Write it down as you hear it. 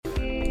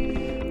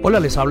Hola,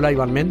 les habla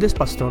Iván Mendez,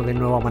 pastor de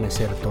Nuevo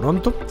Amanecer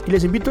Toronto, y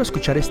les invito a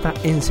escuchar esta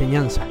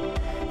enseñanza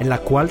en la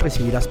cual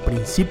recibirás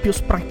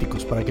principios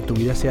prácticos para que tu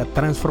vida sea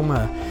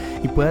transformada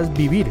y puedas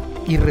vivir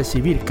y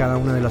recibir cada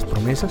una de las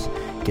promesas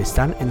que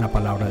están en la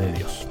palabra de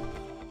Dios.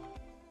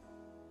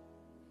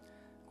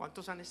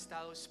 ¿Cuántos han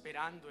estado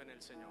esperando en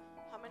el Señor?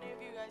 How many of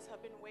you guys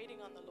have been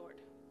waiting on the Lord?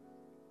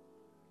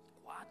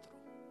 4.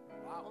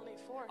 Wow. Only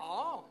 4.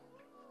 Oh,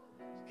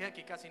 que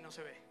aquí casi no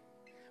se ve.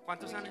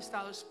 ¿Cuántos han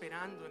estado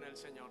esperando en el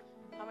Señor?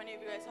 How many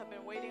of you guys have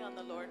been waiting on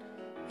the Lord?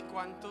 ¿Y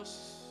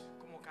cuántos,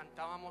 como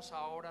cantábamos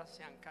ahora,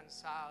 se han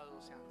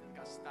cansado, se han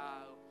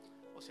desgastado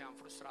o se han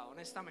frustrado,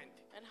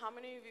 honestamente? And how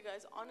many of you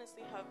guys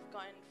honestly have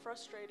gotten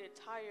frustrated,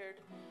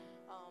 tired,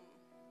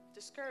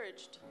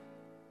 discouraged?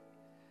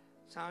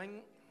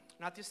 ¿Saben?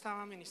 Nati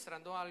estaba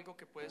ministrando algo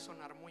que puede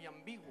sonar muy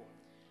ambiguo.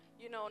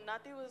 You know,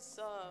 Nati was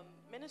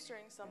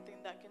ministering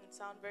something that can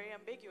sound very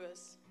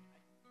ambiguous.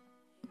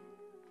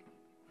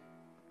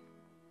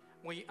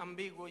 Muy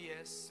ambiguo, y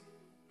es: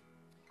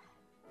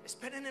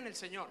 esperen en el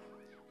Señor.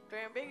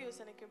 Very ambiguous,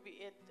 and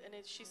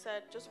she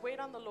said, just wait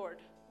on the Lord,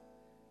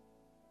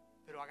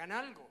 Pero hagan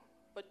algo.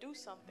 but do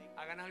something.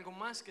 Hagan algo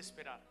más que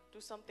esperar.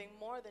 Do something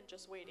more than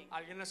just waiting.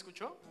 ¿Alguien la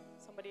escuchó?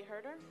 Somebody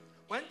heard her?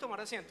 Pueden tomar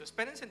asiento,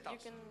 esperen You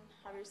sentados. can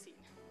have your seat.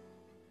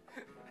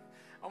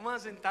 Vamos a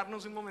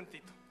sentarnos un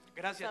momentito.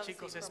 Gracias, Have a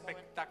chicos, seat for a moment.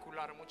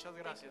 espectacular. Muchas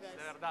gracias, you, guys.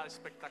 de verdad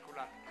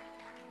espectacular.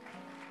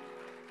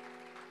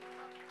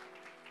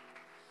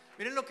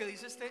 Miren lo que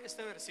dice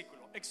este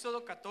versículo,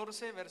 Éxodo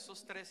 14,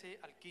 versos 13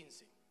 al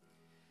 15.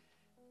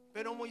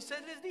 Pero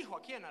Moisés les dijo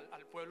a quién,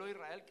 al pueblo de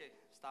Israel,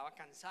 que estaba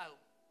cansado,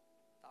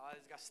 estaba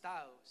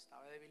desgastado,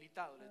 estaba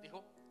debilitado. Les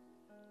dijo: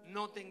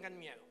 no tengan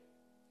miedo,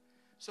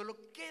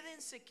 solo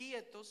quédense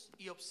quietos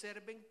y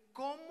observen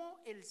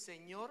cómo el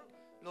Señor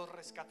los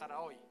rescatará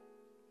hoy.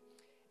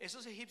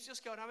 Esos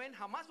egipcios que ahora ven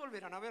jamás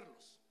volverán a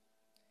verlos.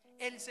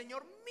 El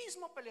Señor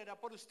mismo peleará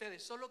por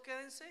ustedes, solo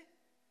quédense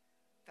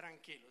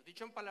tranquilos.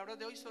 Dicho en palabras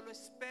de hoy, solo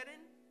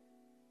esperen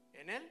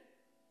en el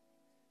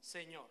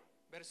Señor.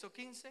 Verso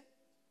 15.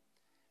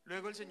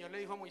 Luego el Señor le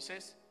dijo a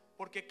Moisés: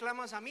 ¿por qué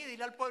clamas a mí?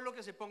 Dile al pueblo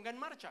que se ponga en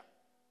marcha.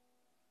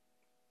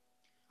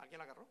 ¿Alguien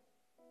la agarró?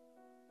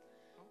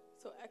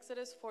 So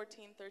Exodus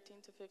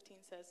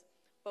 14:13-15 says,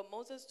 but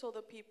Moses told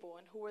the people,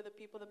 and who were the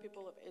people? The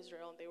people of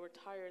Israel. And they were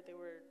tired, they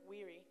were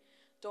weary.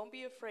 Don't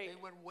be afraid.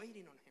 They were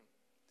waiting on him.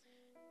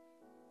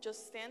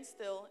 Just stand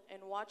still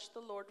and watch the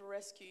Lord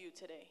rescue you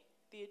today.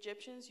 The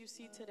Egyptians you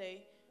see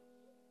today,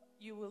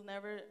 you will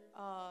never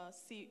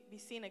be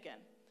seen again.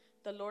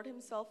 The Lord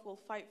himself will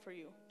fight for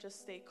you.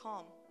 Just stay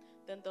calm.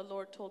 Then the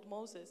Lord told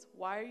Moses,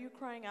 why are you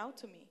crying out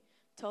to me?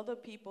 Tell the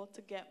people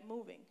to get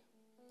moving.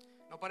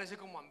 ¿No parece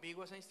como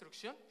ambigua esa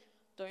instrucción?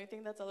 Don't you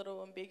think that's a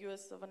little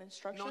ambiguous of an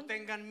instruction? No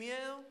tengan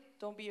miedo,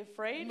 Don't be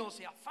afraid. no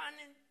se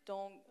afanen,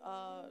 Don't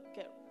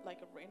get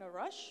like in a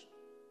rush.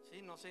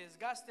 ¿sí? No se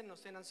desgasten, no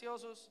estén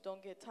ansiosos.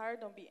 Don't get tired.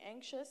 Don't be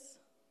anxious.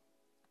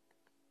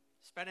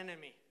 Esperen en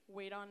mí,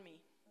 Wait on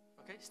me.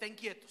 ¿okay? Estén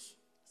quietos,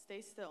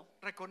 Stay still.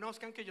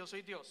 reconozcan que yo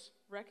soy Dios,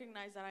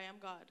 Recognize that I am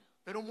God.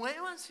 pero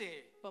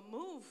muévanse. But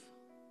move.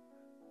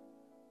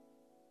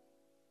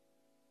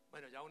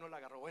 Bueno, ya uno la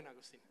agarró buena,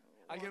 Agustín.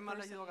 ¿Alguien más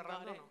la ha ido person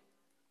agarrando o got no?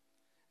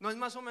 ¿No es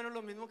más o menos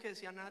lo mismo que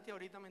decía Nati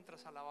ahorita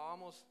mientras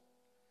alabábamos?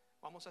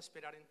 Vamos a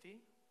esperar en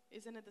ti.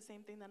 Isn't it the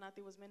same thing that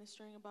Nati was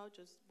ministering about?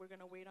 Just we're going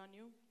to wait on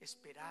you.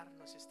 Esperar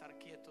no es estar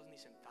quietos ni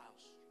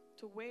sentados.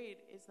 To wait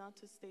is not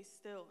to stay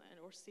still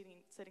or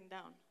sitting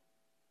down.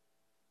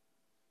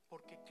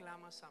 ¿Por qué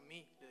clamas a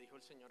mí?, le dijo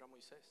el Señor a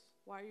Moisés.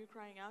 Why are you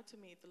crying out to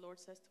me? The Lord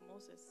says to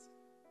Moses.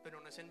 Pero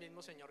no es el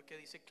mismo Señor que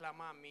dice: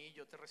 clama a mí y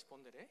yo te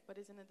responderé. But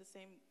isn't it the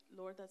same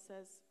Lord that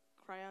says,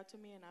 cry out to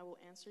me and I will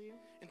answer you?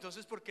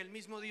 Entonces, ¿por qué el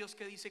mismo Dios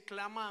que dice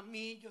clama a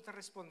mí, yo te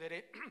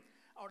responderé,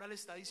 ahora le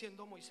está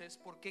diciendo a Moisés: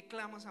 ¿por qué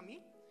clamas a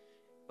mí?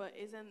 But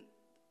isn't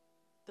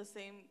the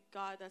same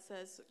God that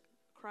says,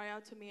 cry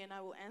out to me and I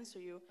will answer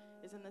you,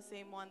 isn't the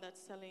same one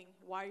that's telling,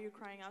 why are you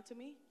crying out to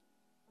me?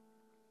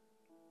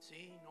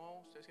 Sí,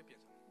 no, ¿ustedes qué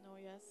piensan? No,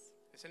 yes.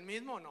 ¿Es el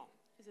mismo o no?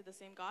 Is it the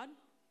same God?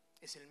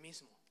 Es el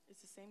mismo.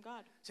 It's the same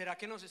God. ¿Será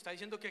que nos está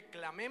diciendo que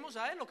clamemos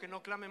a Él o que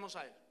no clamemos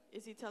a Él?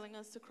 Is he telling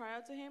us to cry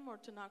out to him or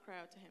to not cry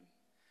out to him?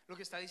 Lo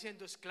que está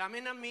diciendo es: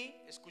 clamen a mí,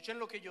 escuchen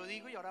lo que yo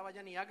digo y ahora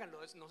vayan y háganlo.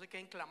 No se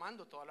queden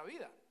clamando toda la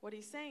vida. What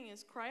he's saying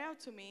is, cry out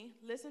to me,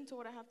 listen to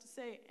what I have to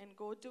say, and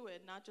go do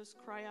it, not just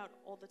cry out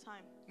all the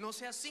time. No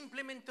seas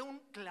simplemente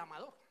un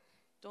clamador.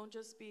 Don't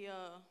just be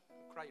a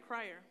Crier.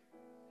 crier.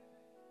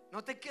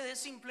 No te quedes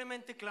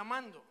simplemente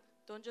clamando.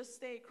 Don't just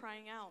stay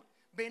crying out.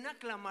 Ven a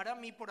clamar a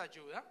mí por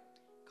ayuda.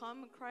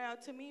 Come and cry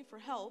out to me for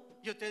help.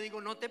 Yo te digo: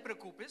 no te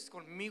preocupes,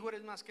 conmigo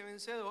eres más que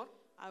vencedor.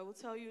 I will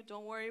tell you,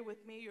 don't worry,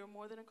 with me you're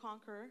more than a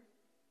conqueror,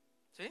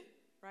 ¿Sí?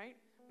 right?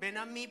 Ven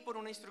a mí por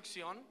una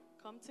instrucción.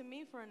 Come to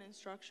me for an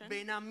instruction.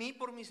 Ven a mí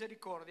por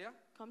misericordia.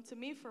 Come to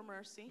me for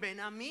mercy. Ven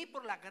a mí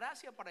por la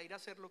gracia para ir a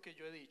hacer lo que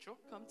yo he dicho.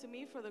 Come to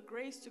me for the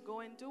grace to go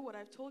and do what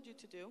I've told you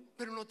to do.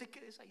 Pero no te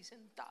quedes ahí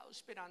sentado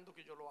esperando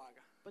que yo lo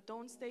haga. But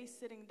don't stay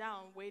sitting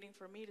down waiting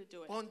for me to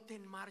do it. Ponte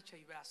en marcha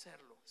y ve a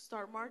hacerlo.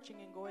 Start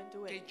marching and go and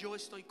do Que it. yo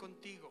estoy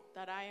contigo.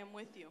 That I am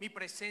with you. Mi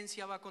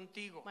presencia va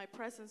contigo. My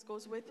presence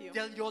goes with you.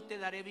 Yo te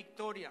daré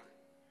victoria.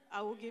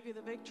 I will give you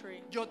the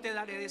victory. Yo te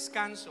daré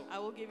descanso. I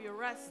will give you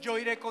rest. Yo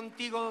iré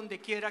contigo donde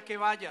quiera que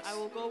vayas. I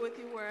will go with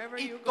you wherever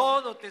Y you go.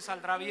 todo te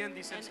saldrá bien,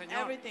 dice el And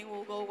Señor. everything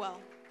will go well.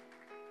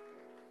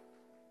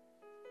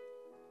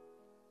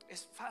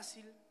 Es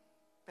fácil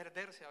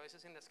perderse a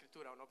veces en la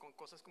escritura, ¿o no? Con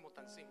cosas como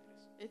tan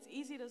simples. It's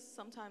easy to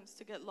sometimes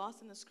to get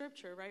lost in the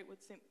scripture, right? With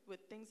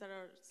things that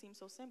seem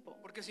so simple.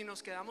 Porque si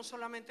nos quedamos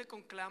solamente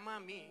con clama a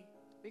mí,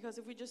 Because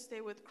if we just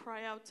stay with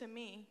cry out to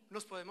me,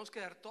 nos podemos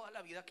quedar toda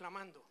la vida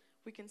clamando.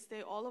 we can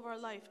stay all of our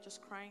life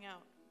just crying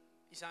out.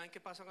 ¿Y saben qué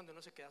pasa cuando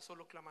uno se queda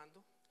solo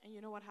clamando? And you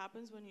know what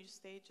happens when you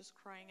stay just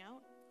crying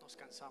out? Nos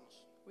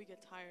cansamos. We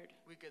get tired.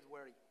 We get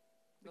weary.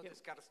 Nos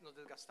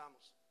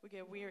desgastamos. We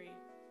get weary.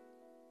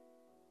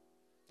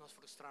 Nos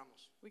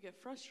frustramos. We get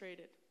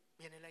frustrated.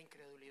 Viene la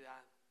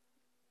incredulidad.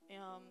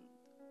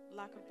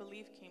 Lack of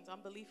belief comes.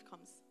 Unbelief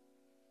comes.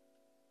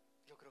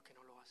 Yo creo que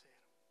no lo va a hacer.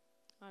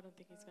 I don't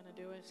think he's going to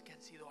do it. Es que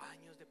han sido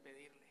años de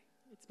pedirle.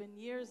 It's been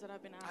years that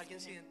I've been asking ¿Alguien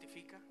se him.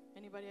 identifica?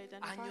 Anybody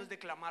identify? Años de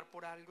clamar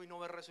por algo y no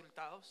ver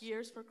resultados.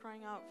 Years for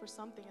crying out for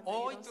something and then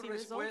Hoy you don't tu see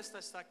results. respuesta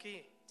está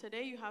aquí.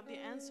 Today you have the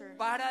answer.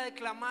 Para de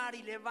clamar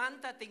y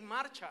levántate en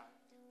marcha.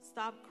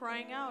 Stop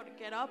crying out.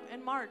 Get up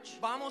and march.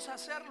 Vamos a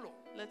hacerlo.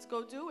 Let's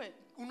go do it.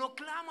 Uno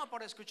clama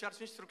para escuchar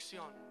su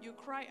instrucción. You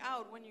cry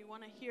out when you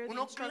want to hear the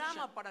Uno instruction.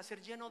 clama para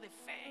ser lleno de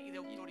fe y de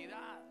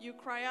autoridad. You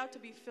cry out to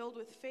be filled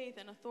with faith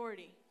and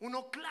authority.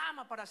 Uno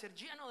clama para ser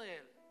lleno de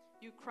Él.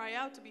 You cry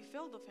out to be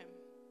filled of him.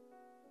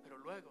 Pero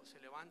luego se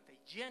levanta y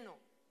lleno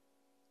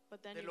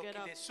But then de you lo get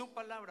que up de su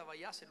palabra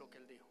vaya a hacer lo que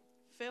Él dijo.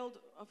 filled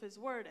of his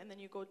word and then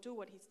you go do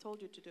what he's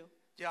told you to do.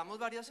 Llevamos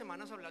varias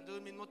semanas hablando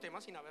del mismo tema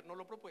sin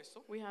habernoslo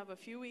propuesto. We have a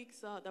few weeks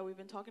that we've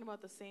been talking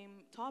about the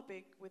same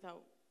topic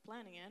without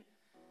planning it.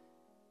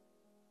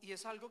 Y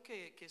es algo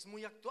que es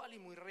muy actual y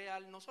muy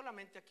real, no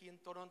solamente aquí en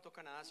Toronto,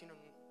 Canadá, sino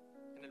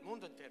en el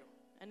mundo entero.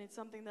 And it's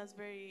something that's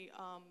very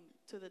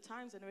to the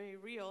times and very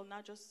real,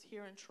 not just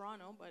here in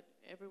Toronto, but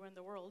everywhere in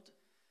the world.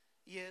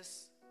 Y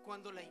es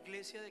cuando la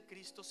iglesia de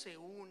Cristo se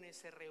une,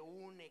 se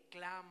reúne,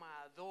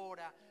 clama,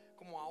 adora,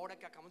 como ahora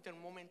que acabamos de tener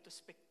un momento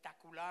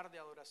espectacular de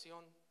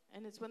adoración.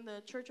 And it's when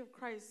the Church of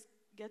Christ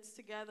gets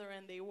together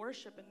and they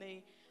worship and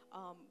they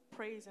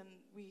praise, and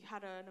we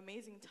had an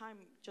amazing time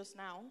just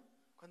now.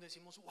 Cuando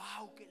decimos,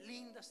 wow, qué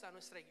linda está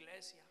nuestra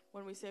iglesia,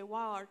 When we say,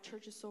 wow, our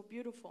church is so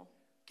beautiful,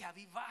 qué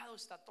avivado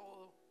está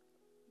todo.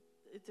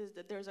 it is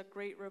that there's a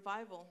great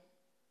revival.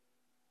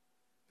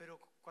 Pero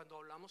cuando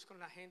hablamos con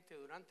la gente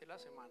durante la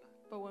semana,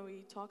 But when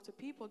we talk to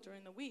people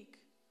during the week,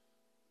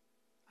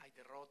 hay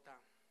derrota,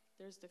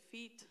 there's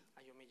defeat,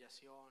 hay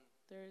humillación,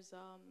 there's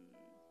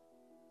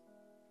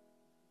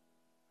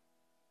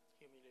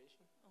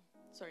humiliation,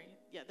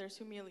 there's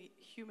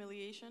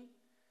humiliation.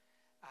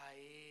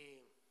 hay,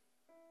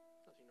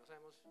 no, si no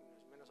sabemos,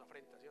 menos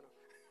afrenta, ¿sí o no?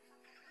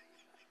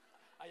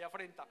 Hay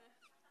afrenta.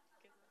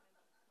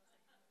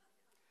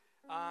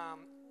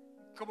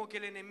 Como que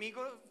el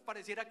enemigo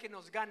pareciera que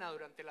nos gana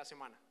durante la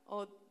semana.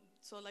 Oh,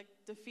 so like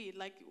defeat,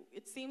 like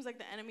it seems like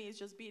the enemy is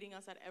just beating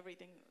us at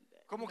everything.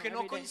 Como you know, que no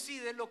every day.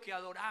 coincide lo que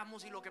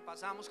adoramos y lo que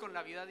pasamos con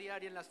la vida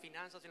diaria, en las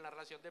finanzas, en la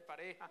relación de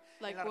pareja,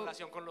 Like en la what-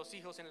 relación con los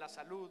hijos, en la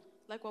salud.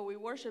 Like what we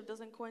worship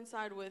doesn't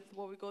coincide with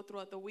what we go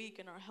throughout the week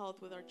in our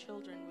health, with our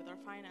children, with our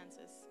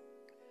finances.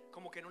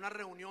 Como que en una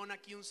reunión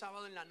aquí un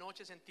sábado en la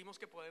noche sentimos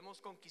que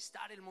podemos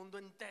conquistar el mundo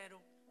entero.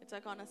 It's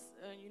like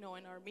in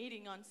our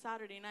meeting on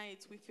Saturday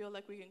nights, we feel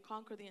like we can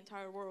conquer the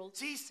entire world.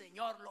 Sí,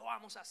 Señor, lo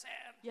vamos a hacer.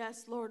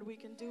 Yes, Lord, we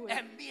can do it.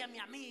 Envíame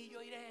a mí,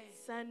 yo iré.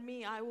 Send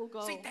me, I will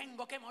go. Si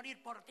tengo que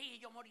morir por ti,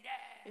 yo moriré.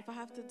 If I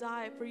have to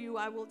die for you,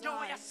 I will Yo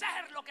voy a die.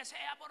 hacer lo que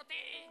sea por ti.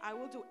 I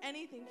will do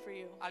anything for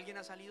you. ¿Alguien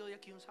ha salido de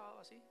aquí un sábado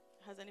así?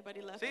 Has anybody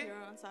left ¿Sí? here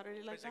on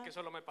Saturday like Pensé que that?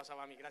 solo me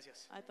pasaba a mí,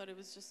 gracias. I thought it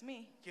was just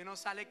me. Que uno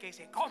sale que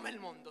se come el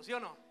mundo, ¿sí o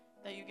no?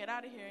 That you get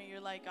out of here and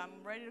you're like,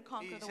 I'm ready to Y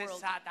conquer the dice, world.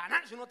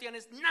 Satanás, tú no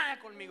tienes nada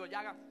conmigo, ya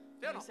haga.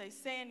 ¿Sí o And no? you say,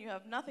 Satan, you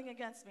have nothing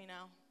against me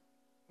now.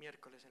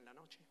 Miércoles en la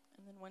noche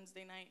And then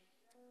Wednesday night,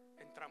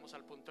 entramos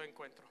al punto de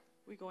encuentro.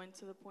 we go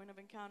into the point of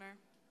encounter.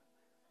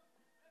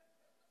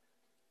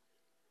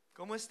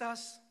 ¿Cómo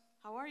estás?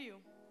 How are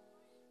you?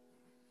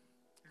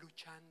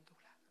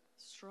 Luchándola.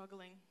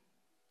 Struggling.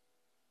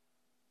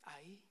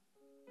 Ahí,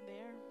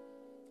 There.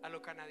 a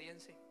lo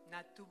canadiense,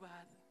 not too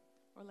bad.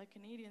 Or like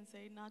Canadians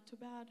say, not too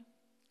bad.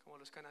 Como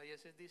los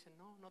canadienses dicen,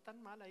 no, no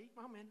tan mal ahí,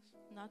 más o menos.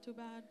 Not too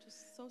bad,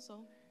 just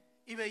so-so.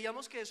 Y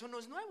veíamos que eso no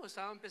es nuevo.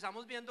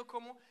 Empezamos viendo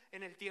cómo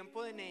en el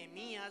tiempo de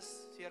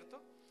Nehemías,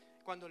 ¿cierto?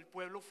 Cuando el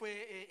pueblo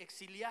fue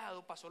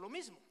exiliado, pasó lo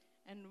mismo.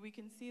 And we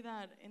can see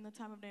that in the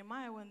time of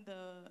Nehemiah when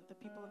the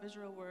people of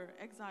Israel were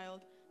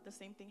exiled, the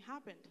same thing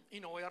happened. Y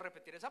no voy a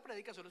repetir esa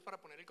prédica, solo es para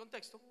poner el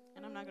contexto.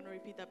 And I'm not going to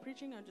repeat that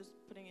preaching, I'm just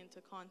putting it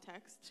into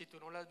context. Si tú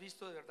no la has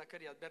visto, de verdad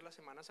querías ver las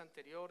semanas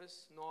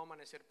anteriores,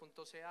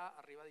 noamanecer.ca,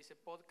 arriba dice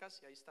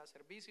podcast y ahí está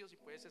servicios y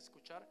puedes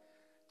escuchar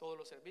todos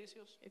los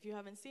servicios. If you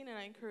haven't seen it,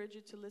 I encourage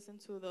you to listen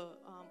to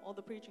all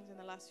the preachings in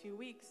the last few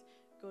weeks.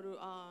 Go to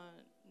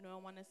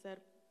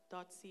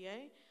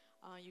noamanecer.ca.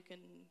 You can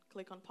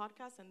click on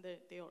podcasts and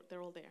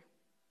they're all there.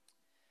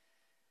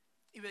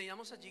 Y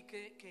veíamos allí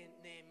que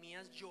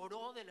Nehemías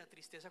lloró de la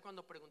tristeza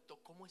cuando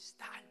preguntó ¿cómo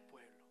está el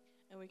pueblo?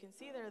 And we can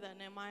see there that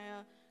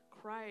Nehemiah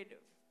cried,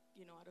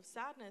 out of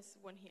sadness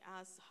when he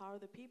asked, how are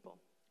the people?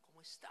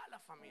 ¿Cómo está la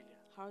familia?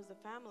 How is the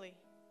family?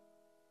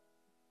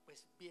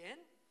 Pues bien,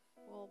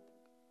 Well,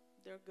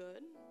 they're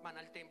good. van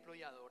al templo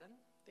y adoran,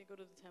 They go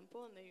to the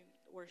temple and they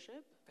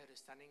worship, pero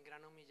están en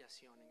gran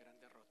humillación, en gran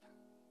derrota,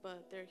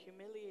 but they're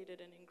humiliated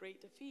and in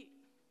great defeat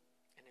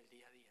en el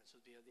día a día, en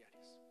sus vidas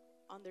diarias.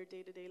 on their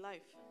day-to-day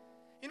life.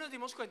 Y nos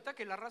dimos cuenta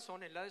que la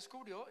razón, él la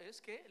descubrió,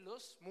 es que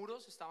los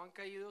muros estaban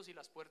caídos y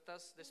las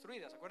puertas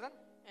destruidas, ¿se acuerdan?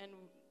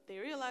 And they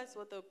realized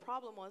what the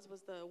problem was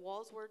the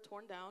walls were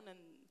torn down and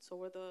so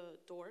were the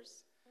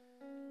doors.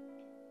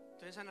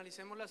 Entonces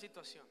analicemos la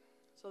situación.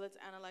 So let's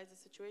analyze the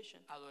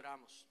situation.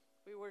 Adoramos,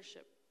 We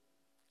worship,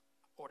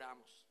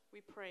 oramos, we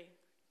pray,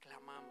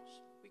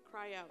 clamamos, we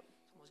cry out.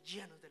 somos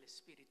llenos del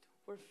Espíritu,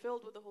 We're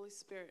filled with the Holy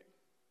Spirit,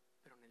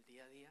 pero en el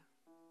día a día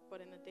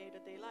but in the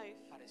day-to-day life,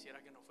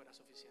 pareciera que no fuera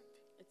suficiente.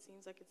 it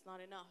seems like it's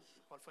not enough.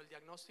 ¿Cuál fue el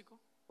diagnóstico?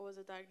 What was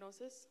the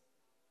diagnosis?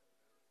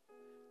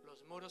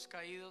 Los muros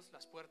caídos,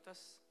 las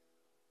puertas.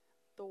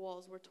 The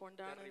walls were torn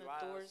down and the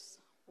Derribadas. doors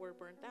were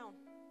burnt down.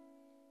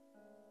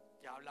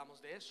 Ya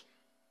hablamos de eso.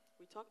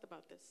 We talked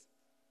about this.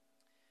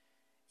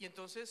 Y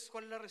entonces,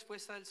 ¿cuál es la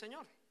respuesta del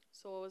Señor?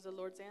 So what was the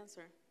Lord's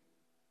answer?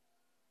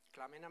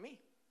 Clamen a mí.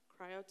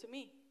 Cry out to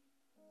me.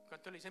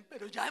 ¿Cuántos le dicen,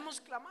 pero ya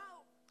hemos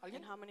clamado?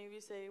 ¿Alguien? And how many of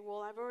you say,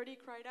 well, I've already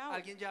cried out?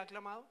 ¿Alguien ya ha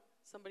clamado?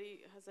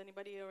 Has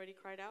anybody already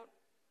cried out?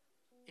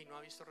 Y no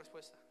ha visto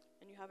respuesta.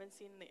 And you haven't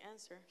seen the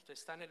answer. Usted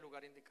está en el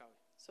lugar indicado.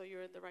 So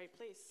you're at the right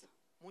place.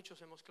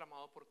 Muchos hemos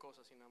clamado por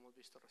cosas y no hemos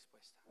visto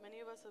respuesta.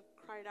 Many of us have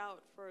cried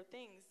out for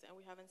things and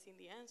we haven't seen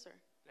the answer.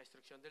 La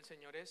instrucción del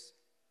Señor es,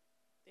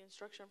 The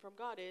instruction from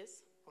God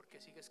is, ¿por qué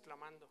sigues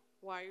clamando?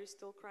 why are you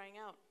still crying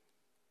out?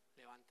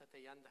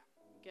 Levántate y anda.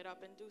 Get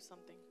up and do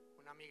something.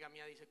 Una amiga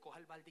mía dice, coja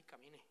el balde y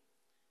camine.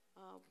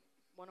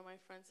 One of my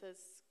friends says,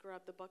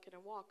 grab the bucket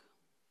and walk.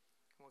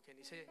 Como quien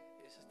dice,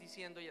 es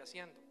diciendo y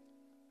haciendo.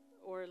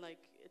 Or like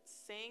it's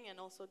saying and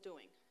also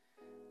doing.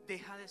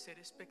 Deja de ser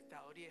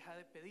espectador y deja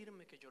de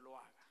pedirme que yo lo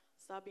haga.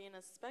 Stop being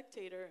a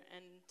spectator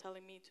and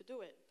telling me to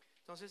do it.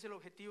 Entonces el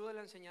objetivo de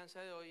la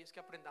enseñanza de hoy es que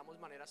aprendamos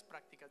maneras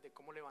prácticas de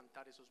cómo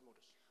levantar esos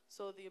muros.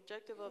 So the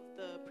objective of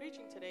the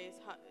preaching today is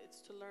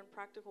it's to learn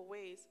practical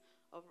ways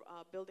of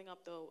building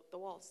up the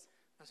walls.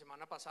 La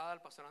semana pasada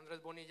el pastor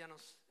Andrés Bonilla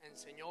nos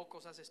enseñó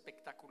cosas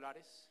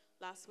espectaculares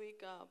Last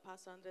week,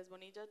 Pastor Andres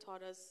Bonilla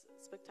taught us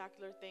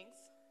spectacular things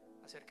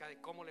acerca de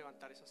cómo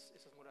levantar esas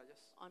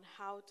murallas. on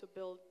how to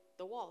build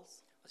the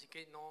walls. Así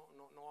que no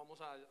vamos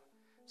a,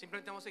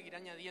 simplemente vamos a seguir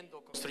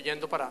añadiendo,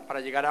 construyendo para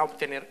llegar a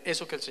obtener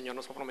eso que el Señor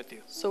nos ha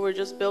prometido. So we're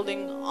just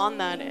building on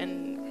that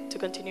and to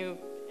continue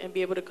and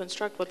be able to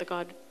construct what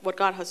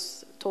God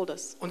has told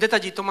us. Un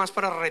detallito más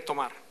para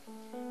retomar.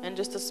 And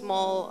just a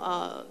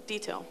small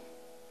detail.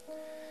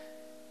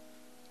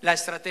 La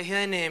estrategia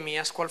de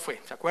Nehemías, ¿cuál fue?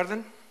 ¿Se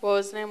acuerdan? What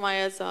was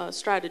Nehemiah's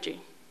strategy?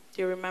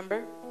 Do you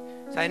remember?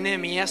 Está en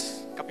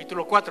Nehemías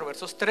capítulo 4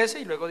 versos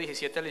 13 y luego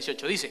 17 al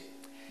 18. Dice,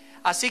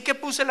 así que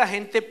puse la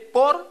gente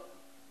por...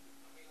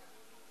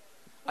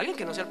 Alguien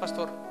que no sea el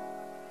pastor.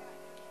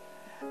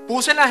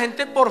 Puse la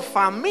gente por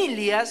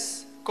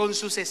familias con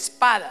sus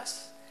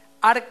espadas,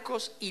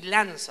 arcos y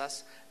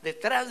lanzas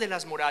detrás de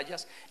las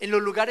murallas, en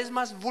los lugares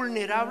más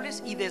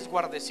vulnerables y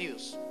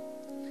desguardecidos.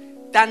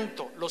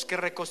 Tanto los que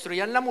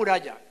reconstruían la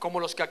muralla como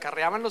los que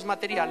acarreaban los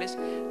materiales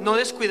no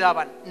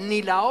descuidaban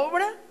ni la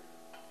obra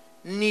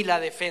ni la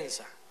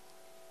defensa.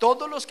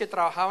 Todos los que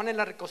trabajaban en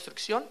la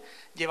reconstrucción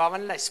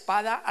llevaban la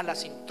espada a la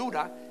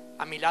cintura.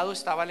 A mi lado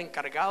estaba el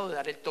encargado de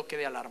dar el toque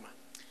de alarma.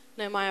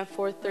 Nehemiah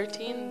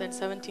 4:13, then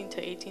 17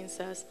 to 18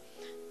 says,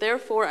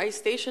 therefore I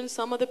stationed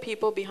some of the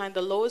people behind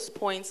the lowest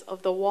points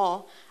of the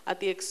wall at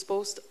the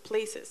exposed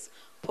places,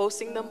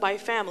 posting them by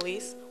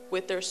families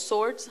with their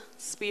swords,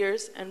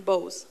 spears, and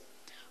bows.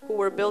 Who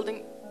were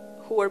building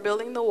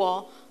the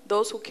wall,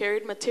 those who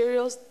carried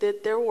materials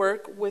did their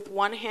work with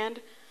one hand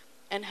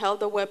and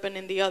held the weapon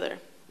in the other.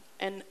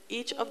 And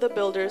each of the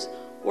builders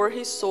wore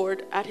his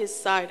sword at his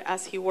side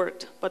as he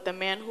worked, but the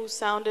man who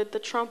sounded the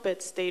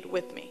trumpet stayed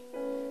with me.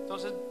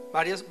 Entonces,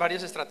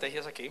 varias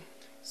estrategias aquí.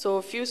 So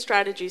a few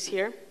strategies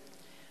here.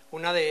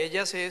 Una de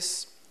ellas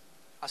es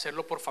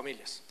hacerlo por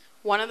familias.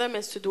 One of them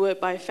is to do it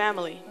by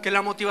family. Que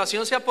la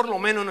motivación sea por lo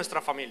menos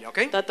nuestra familia,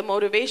 ¿ok? That the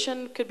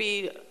motivation could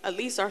be at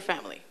least our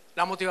family.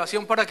 ¿La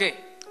motivación para qué?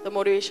 The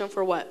motivation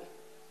for what?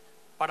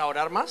 ¿Para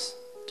orar más?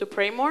 To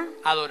pray more?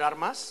 ¿Adorar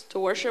más? To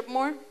worship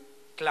more?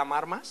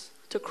 ¿Clamar más?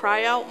 To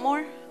cry out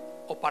more?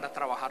 ¿O para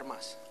trabajar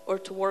más? Or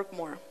to work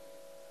more?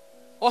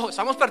 Ojo,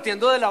 estamos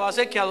partiendo de la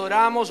base que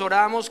adoramos,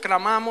 oramos,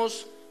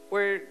 clamamos.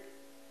 We're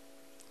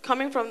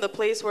coming from the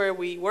place where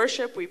we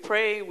worship, we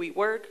pray, we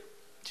work.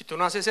 Si tú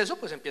no haces eso,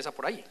 pues empieza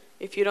por ahí.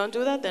 If you don't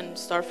do that, then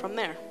start from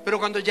there. Pero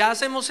cuando ya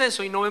hacemos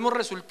eso y no vemos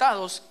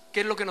resultados,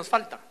 ¿qué es lo que nos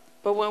falta?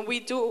 But when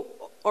we do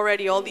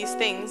already all these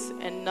things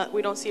and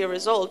we don't see a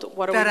result,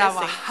 what are we missing?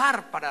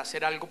 Trabajar para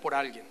hacer algo por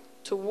alguien.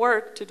 To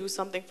work, to do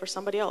something for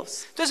somebody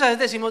else. Entonces a veces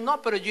decimos, no,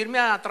 pero yo irme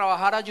a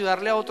trabajar, a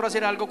ayudarle a otro a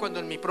hacer algo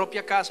cuando en mi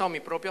propia casa o mi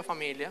propia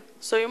familia.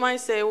 So you might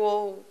say,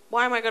 well,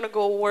 why am I going to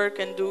go work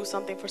and do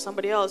something for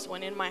somebody else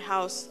when in my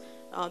house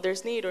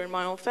there's need, or in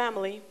my own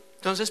family?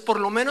 Entonces, por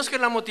lo menos que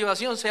la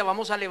motivación sea,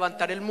 vamos a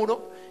levantar el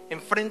muro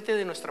enfrente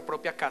de nuestra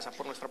propia casa,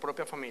 por nuestra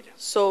propia familia.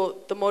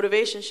 So the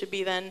motivation should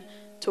be then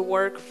to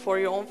work for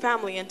your own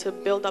family and to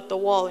build up the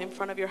wall in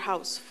front of your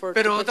house for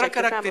Pero to otra protect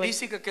your family.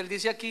 característica que él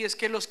dice aquí es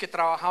que los que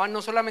trabajaban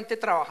no solamente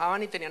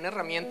trabajaban y tenían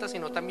herramientas,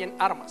 sino también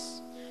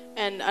armas.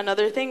 And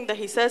another thing that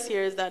he says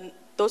here is that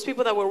those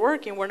people that were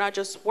working were not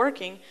just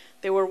working,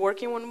 they were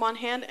working with one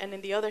hand and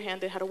in the other hand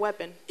they had a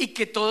weapon. Y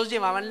que todos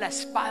llevaban la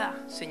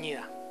espada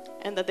ceñida.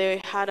 And that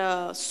they had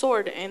a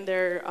sword in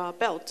their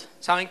belt.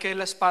 ¿Saben qué es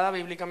la espada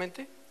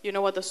bíblicamente? You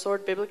know what the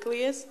sword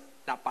biblically is?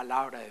 La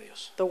palabra de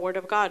Dios. The word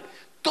of God.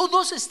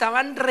 Todos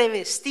estaban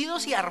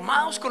revestidos y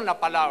armados con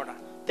la palabra.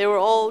 They were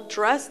all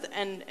dressed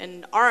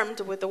and armed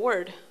with the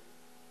word.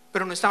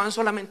 Pero no estaban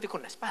solamente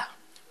con la espada.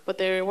 But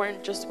they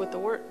weren't just with the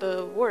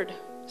word.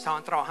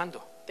 Estaban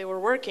trabajando. They were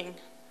working.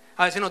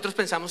 A veces nosotros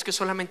pensamos que es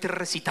solamente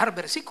recitar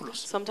versículos.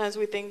 Sometimes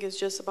we think it's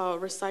just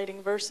about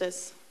reciting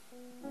verses.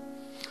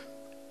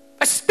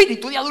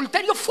 Espíritu de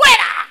adulterio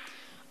fuera.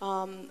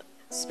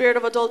 Spirit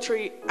of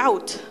adultery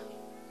out.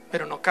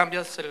 Pero no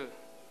cambias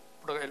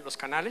los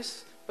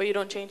canales. But you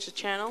don't change the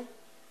channel.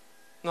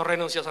 No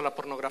renuncias a la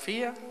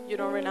pornografía. You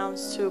don't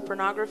renounce to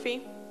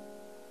pornography.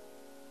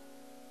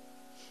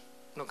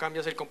 No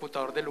cambias el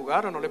computador de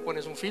lugar o no le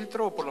pones un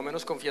filtro o por lo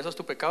menos confiesas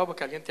tu pecado para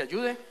que alguien te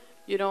ayude.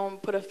 You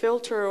don't put a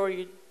filter or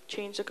you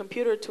change the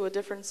computer to a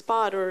different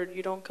spot or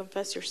you don't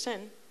confess your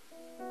sin.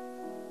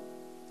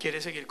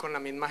 ¿Quieres seguir con la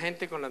misma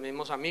gente, con los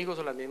mismos amigos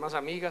o las mismas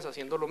amigas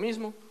haciendo lo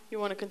mismo? You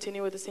want to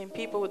continue with the same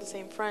people, with the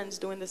same friends,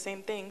 doing the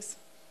same things.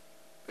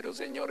 Pero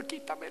Señor,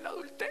 quítame el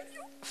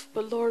adulterio.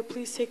 But Lord,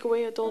 please take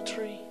away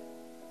adultery.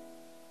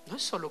 No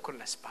es solo con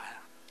la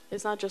espada.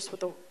 It's not just with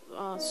the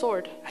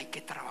sword. Hay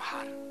que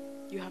trabajar.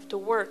 You have to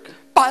work.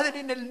 Padre,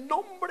 en el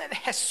nombre de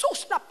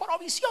Jesús, la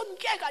provisión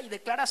llega, y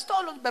declaras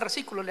todos los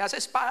versículos, le haces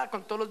espada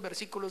con todos los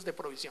versículos de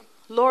provisión.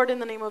 Lord, in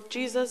the name of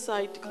Jesus,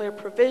 I declare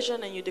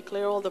provision, and you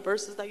declare all the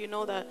verses that you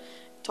know that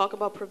talk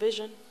about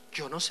provision.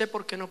 Yo no sé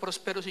por qué no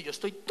prospero si yo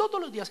estoy todos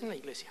los días en la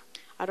iglesia.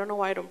 I don't know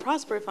why I don't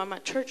prosper if I'm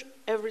at church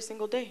every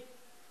single day.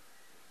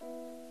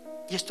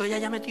 Y estoy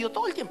allá metido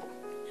todo el tiempo.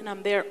 And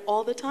I'm there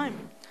all the time.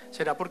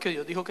 ¿Será porque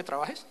Dios dijo que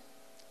trabajes?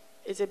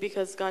 Is it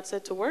because God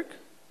said to work?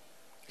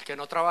 El que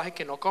no trabaje,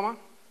 que no coma.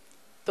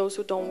 Those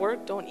who don't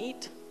work, don't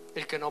eat.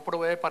 El que no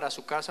provee para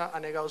su casa ha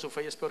negado su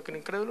fe y es peor que un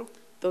incrédulo.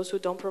 Those who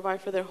don't provide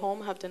for their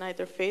home have denied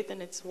their faith,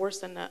 and it's worse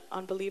than an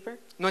unbeliever.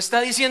 No está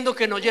diciendo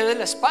que no lleves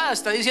la espada,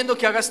 está diciendo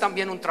que hagas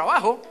también un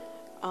trabajo.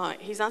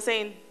 He's not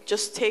saying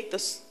just take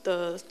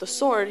the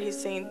sword. He's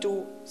saying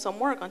do some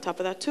work on top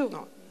of that too.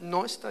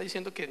 No está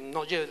diciendo que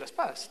no lleves la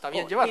espada, está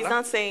bien He's llevarla.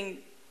 not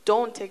saying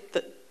don't take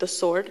the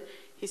sword.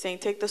 He's saying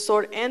take the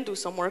sword and do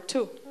some work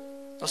too.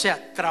 O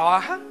sea,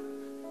 trabaja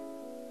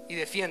y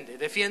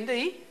defiende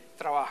y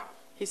trabaja.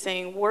 He's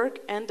saying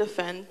work and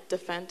defend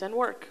and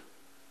work.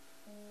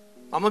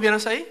 ¿Vamos bien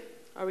hasta ahí?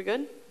 Are we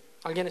good?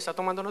 ¿Alguien está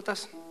tomando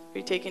notas? Are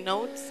you taking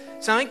notes?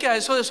 ¿Saben que a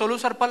eso de solo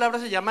usar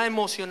palabras se llama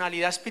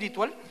emocionalidad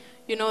espiritual?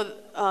 You know,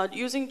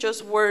 using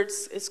just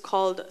words is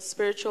called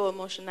spiritual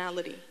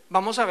emotionality.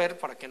 Vamos a ver,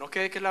 para que no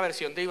quede que es la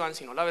versión de Iván,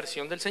 sino la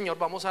versión del Señor,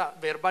 vamos a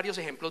ver varios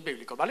ejemplos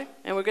bíblicos, ¿vale?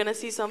 And we're going to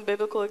see some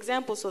biblical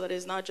examples so that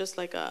it's not just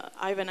like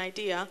I have an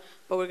idea,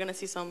 but we're going to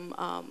see some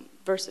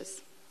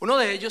verses. Uno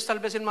de ellos, tal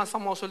vez el más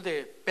famoso, el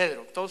de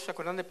Pedro. ¿Todos se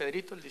acuerdan de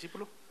Pedrito, el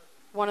discípulo?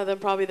 One of them,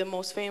 probably the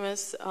most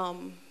famous,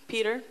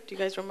 Peter. Do you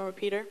guys remember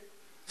Peter?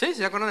 ¿Sí?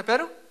 ¿Se acuerdan de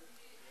Pedro?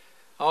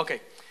 Ok.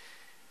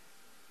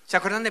 ¿Se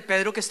acuerdan de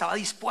Pedro que estaba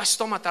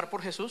dispuesto a matar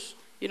por Jesús?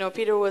 You know,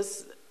 Peter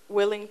was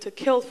willing to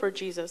kill for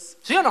Jesus.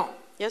 ¿Sí o no?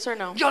 Yes or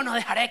no? Yo no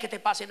dejaré que te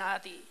pase nada a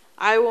ti.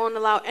 I won't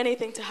allow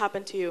anything to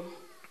happen to you.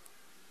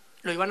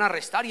 Lo iban a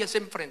arrestar y él se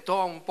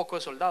enfrentó a un poco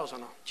de soldados, ¿o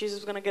no? Jesus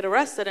was going to get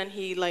arrested, and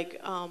he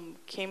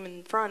came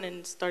in front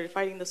and started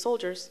fighting the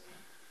soldiers.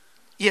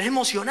 Y era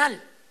emocional.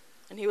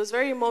 And he was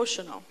very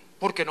emotional.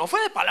 Porque no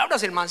fue de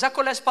palabras, el man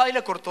sacó la espada y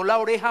le cortó la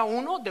oreja a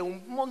uno de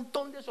un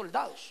montón de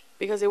soldados.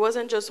 Because it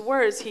wasn't just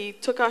words, he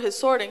took out his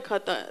sword and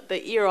cut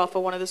the ear off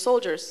of one of the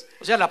soldiers.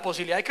 O sea, la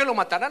posibilidad de que lo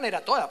mataran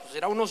era toda, pues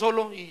era uno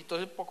solo y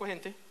entonces poca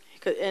gente.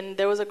 And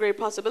there was a great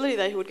possibility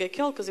that he would get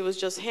killed because it was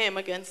just him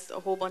against a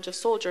whole bunch of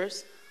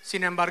soldiers.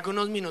 Sin embargo,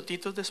 unos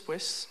minutitos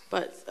después,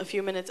 But a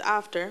few minutes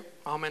after,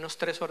 más o menos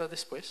 3 horas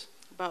después,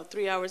 about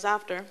 3 hours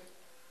after,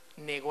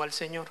 negó al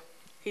Señor.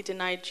 he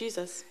denied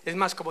Jesus. Es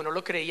más, como no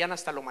lo creían,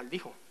 hasta lo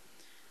maldijo.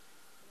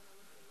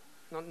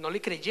 No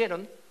le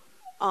creyeron.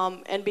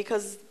 And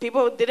because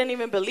people didn't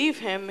even believe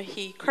him,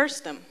 he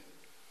cursed them.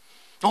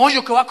 No,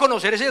 yo qué voy a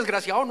conocer ese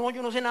desgraciado, no,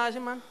 yo no sé nada de ese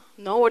man.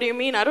 No, what do you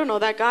mean? I don't know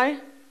that guy.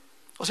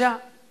 O sea,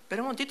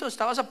 espera un momentito,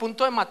 estabas a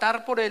punto de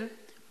matar por él,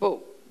 But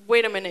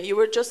wait a minute, you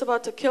were just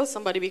about to kill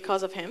somebody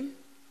because of him,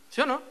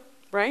 ¿sí o no?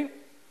 right?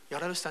 Y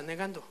ahora lo estás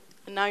negando.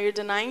 And now you're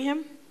denying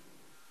him?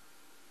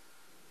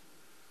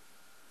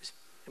 Es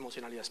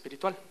emocionalidad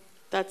espiritual.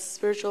 That's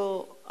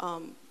spiritual,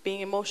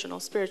 being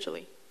emotional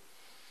spiritually.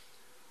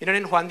 Miren,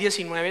 en Juan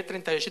 19,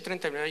 38 y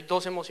 39 hay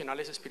dos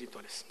emocionales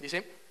espirituales.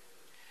 Dice,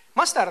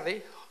 más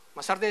tarde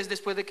es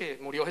después de que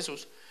murió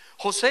Jesús,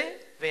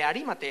 José de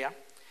Arimatea,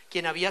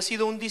 quien había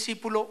sido un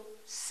discípulo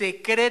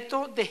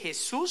secreto de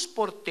Jesús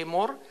por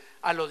temor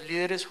a los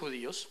líderes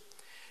judíos,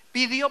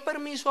 pidió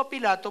permiso a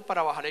Pilato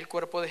para bajar el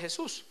cuerpo de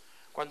Jesús.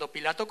 Cuando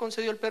Pilato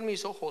concedió el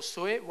permiso,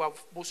 Josué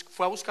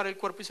fue a buscar el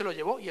cuerpo y se lo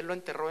llevó, y él lo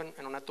enterró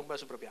en una tumba de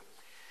su propiedad.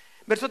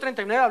 Verso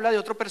 39 habla de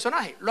otro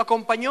personaje. Lo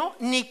acompañó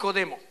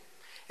Nicodemo,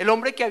 el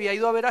hombre que había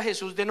ido a ver a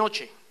Jesús de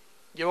noche.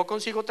 Llevó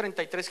consigo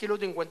 33 kilos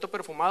de ungüento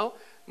perfumado,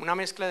 una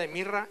mezcla de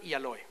mirra y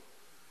aloe.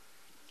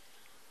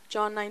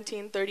 John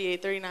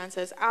 19:38-39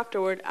 says,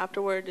 Afterward,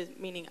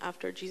 meaning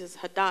after Jesus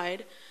had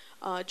died,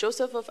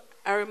 Joseph of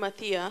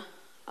Arimathea,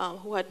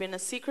 who had been a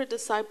secret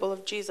disciple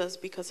of Jesus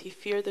because he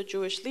feared the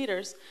Jewish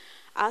leaders,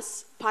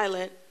 asked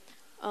Pilate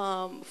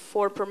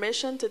for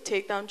permission to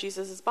take down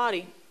Jesus'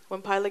 body.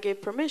 When Pilate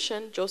gave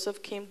permission,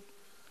 Joseph came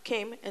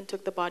and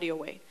took the body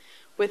away.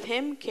 With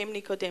him came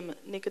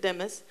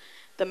Nicodemus,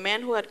 the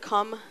man who had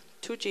come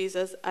to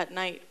Jesus at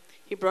night.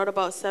 He brought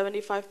about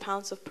 75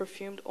 pounds of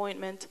perfumed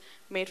ointment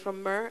made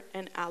from myrrh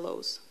and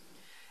aloes.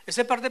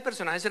 Ese par de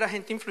personajes era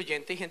gente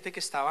influyente y gente que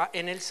estaba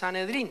en el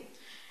Sanedrín.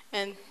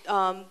 And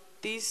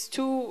these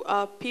two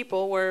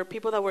people were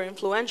people that were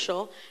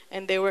influential,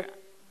 and they were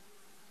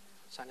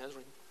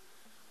Sanedrín.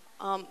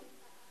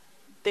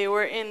 They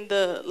were in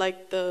the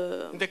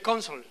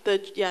council.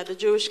 the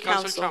Jewish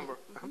Council council. chamber.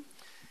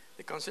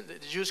 The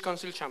Jewish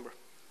council chamber.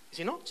 ¿Y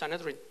si no?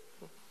 Sanedrín.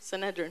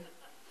 Sanhedrin.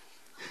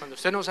 Cuando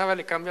usted no sabe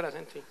le cambia el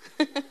acento.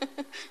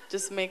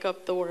 Just make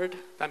up the word.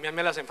 También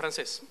me las en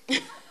francés.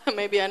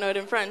 Maybe I know it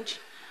in French.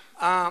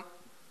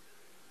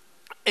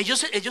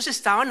 Ellos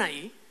estaban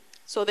ahí,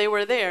 So they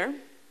were there,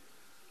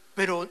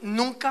 pero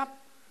nunca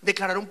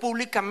declararon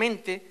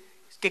públicamente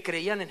que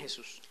creían en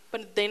Jesús.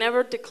 but they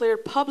never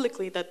declared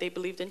publicly that they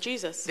believed in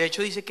Jesus. De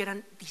hecho dice que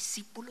eran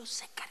discípulos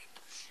secretos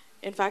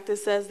In fact, it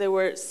says they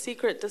were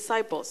secret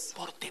disciples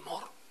por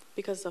temor.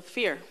 because of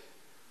fear.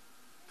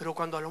 Pero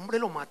cuando al hombre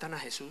lo matan a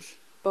Jesús,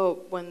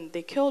 But when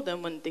they killed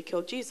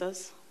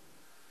Jesus,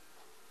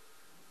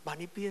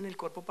 van y piden el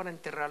cuerpo para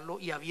enterrarlo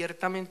y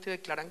abiertamente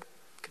declaran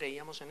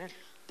creíamos en él.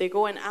 they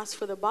go and ask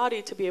for the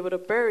body to be able to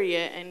bury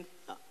it, and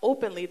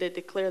openly they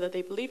declare that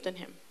they believed in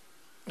him.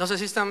 No sé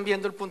si están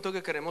viendo el punto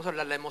que queremos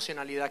hablar, la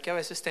emocionalidad que a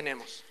veces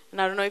tenemos. And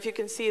I don't know if you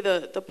can see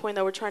the point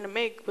that we're trying to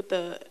make with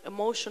the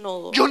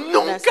emotional. Yo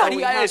nunca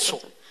haría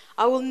eso.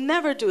 I will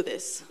never do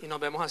this. Y nos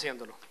vemos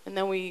haciéndolo. And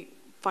then we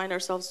find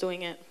ourselves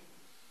doing it.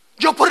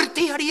 Yo por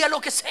ti haría lo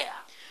que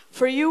sea.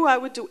 For you, I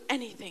would do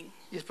anything.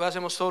 Y después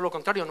hacemos todo lo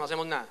contrario, no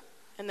hacemos nada.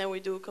 And then we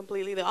do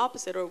completely the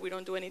opposite, or we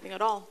don't do anything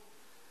at all.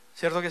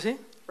 ¿Cierto que sí?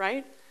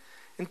 Right?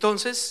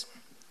 Entonces,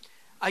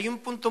 hay un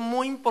punto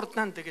muy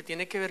importante que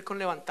tiene que ver con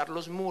levantar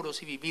los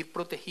muros y vivir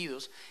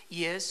protegidos,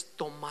 y es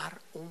tomar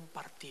un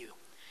partido.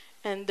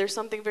 And there's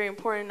something very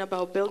important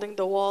about building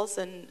the walls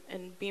and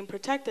being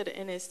protected,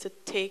 and is to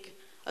take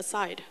a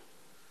side.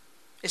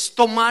 Es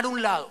tomar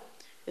un lado,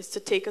 Is to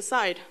take a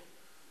side.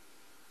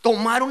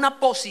 tomar una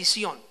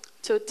posición.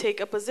 To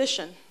take a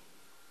position.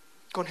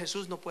 Con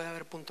Jesús no puede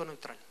haber punto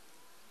neutral.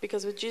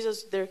 Because with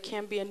Jesus, there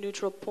can't be a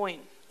neutral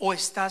point. O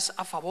estás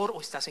a favor o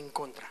estás en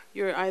contra.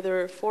 You're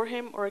either for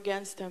him or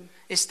against him.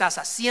 Estás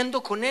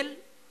haciendo con él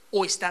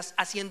o estás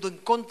haciendo en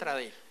contra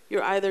de él.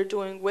 You're either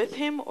doing with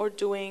him or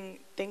doing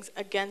things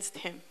against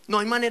him. No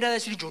hay manera de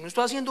decir yo no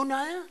estoy haciendo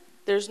nada.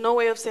 There's no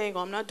way of saying,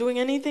 oh, I'm not doing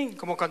anything.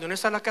 Como cuando uno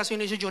está en la casa y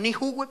uno dice yo ni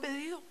jugo he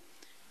pedido.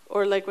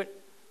 Or like when,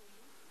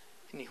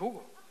 Ni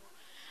jugo.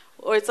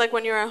 or it's like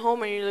when you're at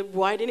home and you're like,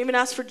 well, I didn't even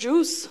ask for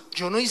juice.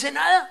 Yo no hice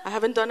nada. I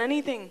haven't done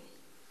anything.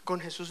 Con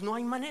Jesús no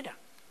hay manera.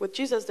 With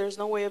Jesus, there's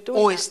no way of doing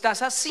O that.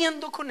 estás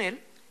haciendo con él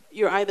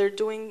You're either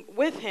doing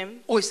with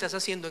him o estás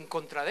haciendo en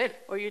contra de él.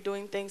 or you're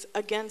doing things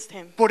against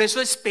him. Por eso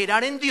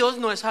esperar en Dios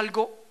no es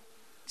algo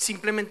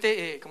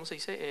simplemente, ¿cómo se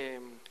dice?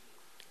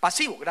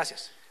 Pasivo,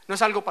 gracias. No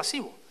es algo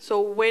pasivo. So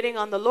waiting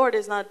on the Lord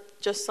is not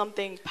just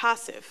something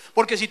passive.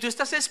 Porque si tú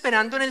estás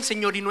esperando en el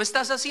Señor y no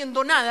estás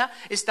haciendo nada,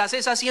 estás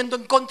haciendo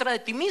en contra de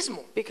ti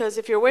mismo. Because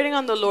if you're waiting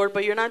on the Lord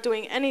but you're not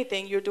doing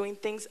anything, you're doing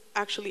things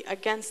actually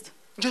against.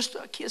 Yo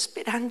estoy aquí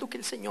esperando que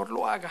el Señor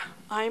lo haga.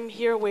 I'm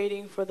here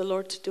waiting for the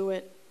Lord to do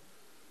it.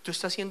 Tú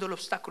estás siendo el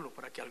obstáculo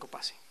para que algo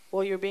pase.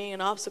 Well, you're being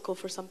an obstacle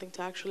for something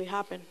to actually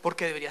happen.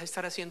 Porque deberías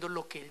estar haciendo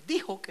lo que Él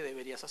dijo que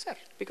deberías hacer.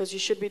 Because you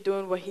should be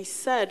doing what he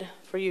said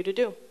for you to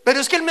do. Pero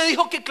es que Él me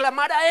dijo que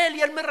clamara a Él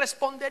y Él me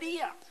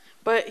respondería.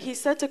 But he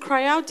said to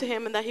cry out to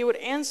him and that he would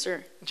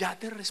answer. Ya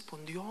te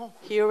respondió.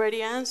 He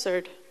already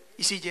answered.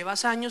 Y si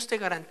llevas años, te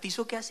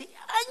garantizo que hace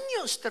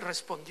años te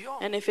respondió.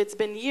 And if it's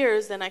been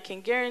years, then I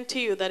can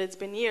guarantee you that it's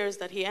been years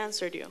that he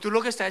answered you. Tú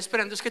lo que estás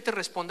esperando es que te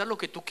responda lo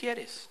que tú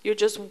quieres. You're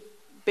just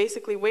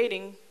basically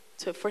waiting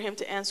for him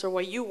to answer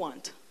what you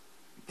want.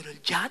 Pero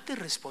él ya te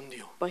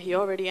respondió. But he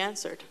already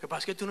answered. Lo que pasa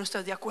es que tú no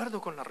estás de acuerdo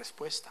con la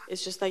respuesta.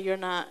 It's just that you're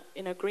not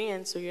in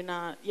agreement, so you're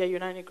not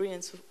in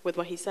agreement with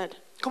what he said.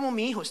 Como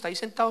mi hijo está ahí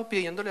sentado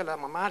pidiéndole a la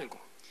mamá algo.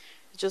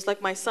 Just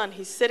like my son,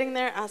 he's sitting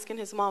there asking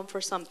his mom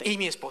for something. Y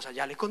mi esposa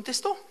ya le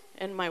contestó.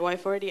 And my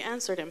wife already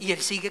answered him. Y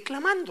él sigue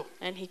clamando.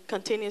 And he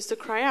continues to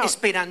cry out.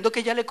 Esperando que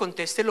ella le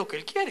conteste lo que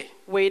él quiere.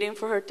 Waiting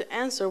for her to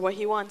answer what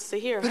he wants to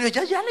hear. Pero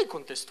ella ya le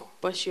contestó.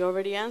 But she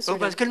already Lo que answered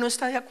pasa es him. que él no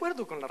está de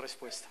acuerdo con la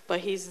respuesta. But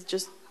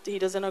he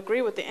doesn't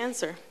agree with the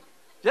answer.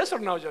 Yes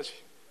or no, Josh?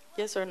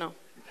 Yes or no?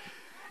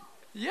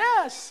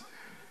 Yes.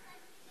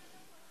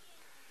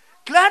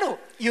 Claro,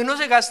 y uno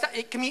se gasta,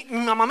 que mi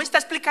mamá me está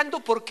explicando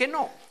por qué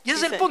no. Y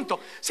ese es el punto.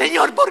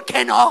 Señor, ¿por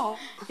qué no?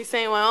 He's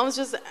saying, my mom's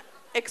just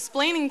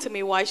explaining to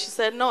me why she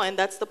said no, and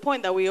that's the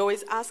point that we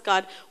always ask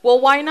God,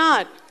 well, why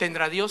not?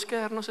 ¿Tendrá Dios que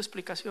darnos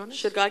explicaciones?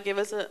 Should God give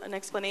us an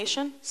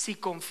explanation? Si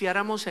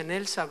confiáramos en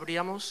Él,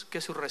 sabríamos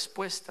que sus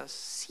respuestas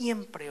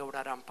siempre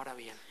obrarán para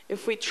bien.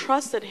 If we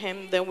trusted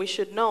him, then we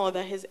should know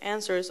that his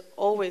answers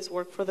always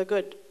work for the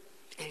good.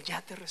 Él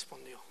ya te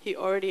respondió. He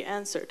already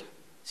answered.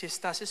 Si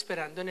estás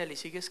esperando en Él y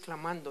sigues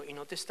clamando y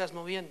no te estás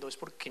moviendo, es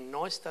porque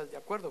no estás de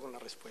acuerdo con la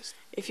respuesta.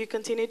 If you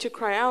continue to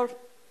cry out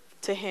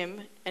to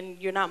him and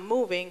you're not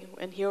moving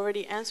and he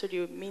already answered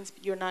you, it means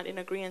you're not in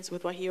agreement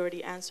with what he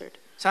already answered.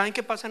 ¿Saben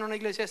qué pasa en una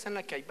iglesia esta en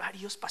la que hay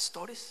varios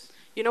pastores?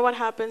 You know what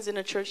happens in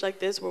a church like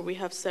this where we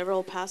have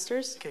several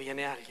pastors? Que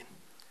viene alguien,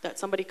 That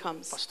somebody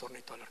comes, pastor,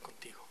 necesito hablar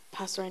contigo.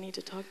 Pastor, I need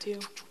to talk to you.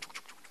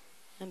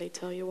 And they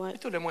tell you Y what?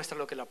 tú le muestras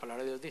lo que la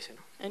palabra de Dios dice,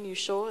 ¿no? And you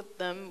show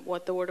them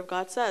what the word of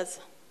God says.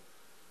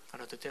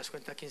 Cuando tú te das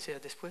cuenta 15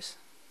 días después,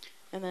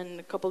 And then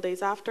a couple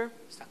days after,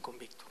 están con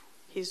Víctor.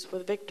 he's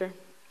with Victor.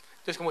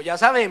 Entonces, como ya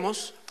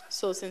sabemos,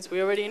 So since we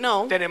already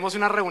know, tenemos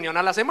una reunión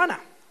a la semana,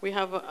 we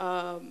have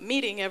a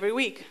meeting every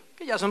week.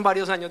 que ya son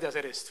varios años de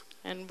hacer esto.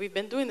 And we've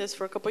been doing this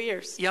for a couple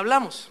years. Y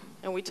hablamos.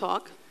 And we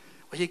talk.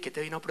 Oye, ¿qué te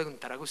vino a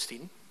preguntar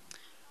Agustín?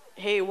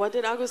 Hey, what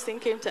did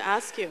Augustine came to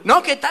ask you?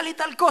 No, ¿qué tal y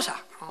tal cosa?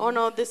 Oh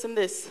no, this and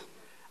this.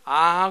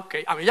 Ah, ok.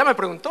 A mí ya me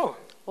preguntó.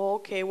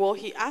 Okay, well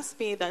he asked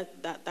me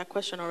that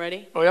question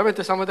already.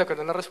 Obviamente estamos de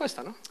acuerdo en la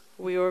respuesta, ¿no?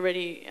 We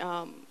already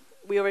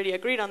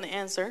agreed on the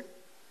answer.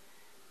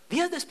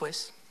 Días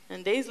después,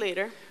 And days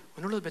later,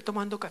 uno los ve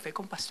tomando café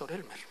con Pastor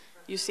Elmer.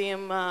 you see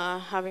him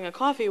having a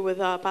coffee with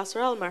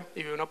Pastor Elmer.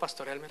 Y ve uno a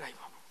Pastor Elmer ahí.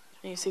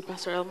 And you see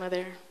Pastor Elmer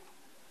there.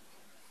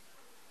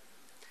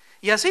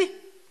 Y así.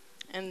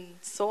 And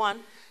so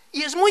on.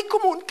 Y es muy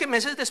común que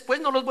meses después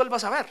no los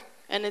vuelvas a ver.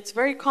 And it's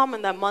very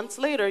common that months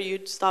later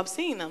you'd stop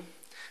seeing them.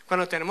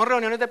 Cuando tenemos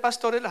reuniones de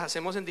pastores, las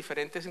hacemos en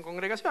diferentes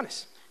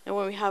congregaciones. And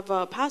when we have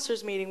a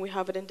pastor's meeting, we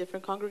have it in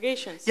different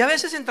congregations. Y a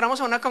veces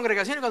entramos a una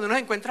congregación y cuando uno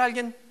encuentra a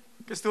alguien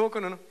que estuvo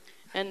con uno,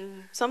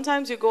 And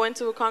sometimes you go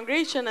into a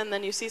congregation and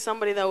then you see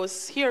somebody that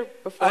was here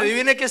before.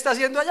 adivine qué está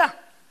haciendo allá.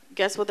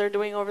 Guess what they're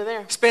doing over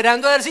there?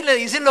 Esperando a ver si le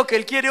dicen lo que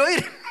él quiere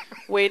oír.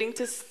 Waiting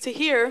to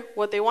hear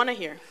what they want to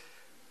hear.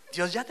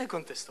 Dios ya te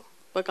contestó.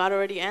 But God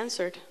already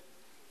answered.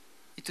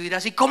 Y tú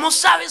dirás, ¿y cómo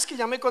sabes que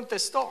ya me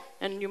contestó?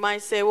 And you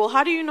might say, well,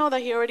 how do you know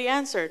that he already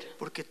answered?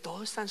 Porque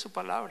todo está en su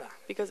palabra.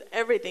 Because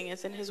everything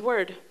is in his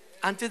word.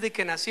 Antes de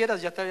que nacieras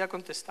ya te había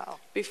contestado.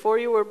 Before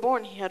you were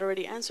born, he had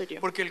already answered you.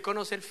 Porque él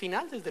conoce el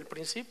final desde el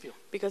principio.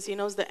 Because he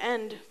knows the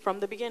end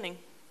from the beginning.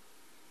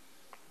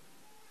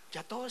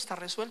 Ya todo está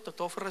resuelto,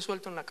 todo fue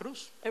resuelto en la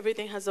cruz.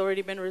 Everything has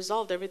already been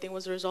resolved. Everything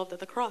was resolved at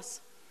the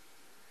cross.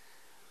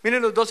 Miren,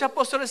 los 12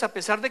 apóstoles, a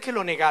pesar de que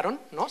lo negaron,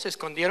 ¿no? Se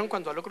escondieron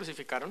cuando a lo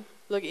crucificaron.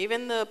 Look,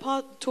 even the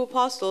two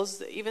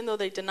apostles, even though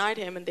they denied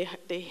him and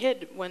they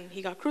hid when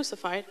he got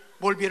crucified,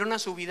 Volvieron a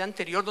su vida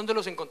anterior donde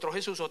los encontró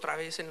Jesús otra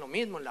vez en lo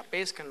mismo, en la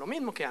pesca, en lo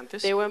mismo que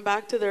antes. they went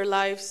back to their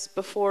lives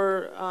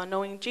before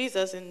knowing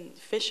Jesus and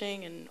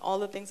fishing and all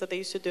the things that they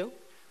used to do.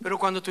 Pero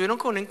cuando tuvieron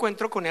un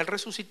encuentro con él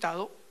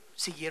resucitado,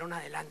 siguieron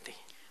adelante.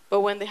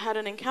 But when they had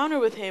an encounter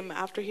with him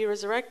after he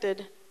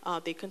resurrected,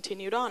 they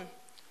continued on.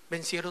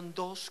 Vencieron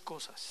dos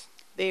cosas.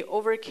 They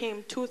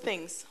overcame two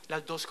things.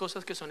 Las dos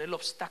cosas que son el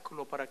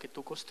obstáculo para que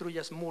tú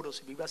construyas muros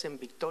y vivas en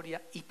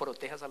victoria y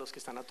protejas a los que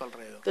están a tu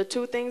alrededor. The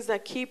two things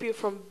that keep you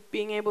from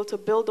being able to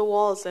build the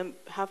walls and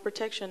have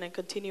protection and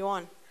continue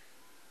on.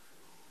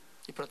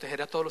 Y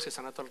proteger a todos los que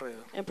están a tu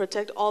alrededor. And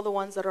protect all the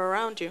ones that are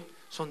around you.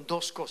 Son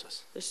dos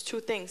cosas. There's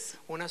two things.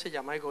 Una se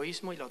llama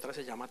egoísmo y la otra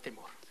se llama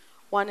temor.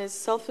 One is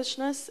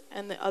selfishness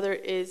and the other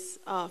is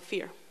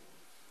fear.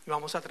 Y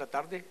vamos a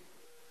tratar de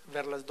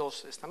ver las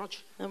dos esta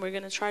noche. And we're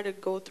going to try to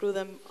go through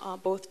them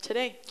both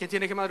today. ¿Quién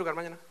tiene que madrugar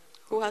mañana?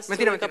 Who has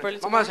Mentira, to wake up mentira. early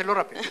Vamos a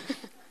tomorrow? hacerlo rápido.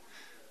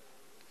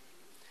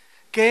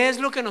 ¿Qué es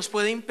lo que nos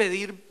puede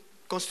impedir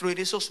construir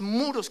esos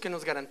muros que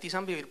nos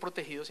garantizan vivir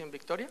protegidos y en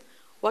victoria?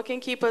 What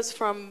can keep us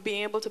from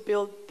being able to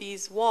build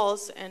these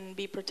walls and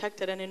be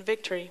protected and in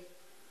victory?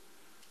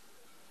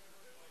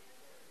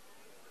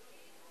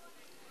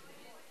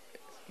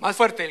 Más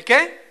fuerte, ¿el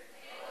qué?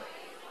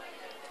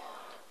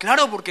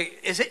 Claro,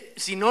 porque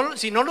si no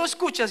lo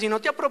escuchas, si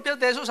no te apropias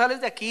de eso, sales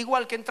de aquí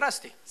igual que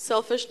entraste.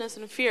 Selfishness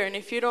and fear. And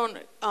if you don't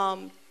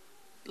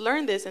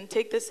learn this and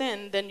take this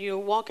in, then you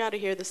walk out of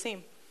here the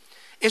same.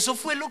 Eso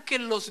fue lo que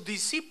los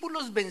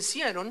discípulos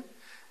vencieron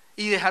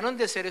y dejaron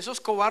de ser esos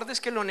cobardes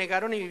que lo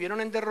negaron y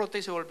vivieron en derrota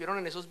y se volvieron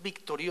en esos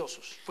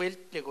victoriosos. Fue el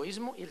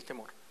egoísmo y el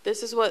temor.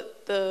 This is what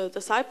the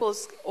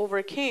disciples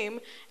overcame,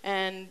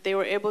 and they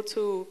were able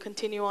to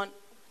continue on.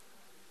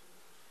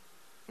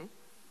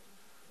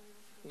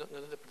 No te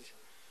desperdicio.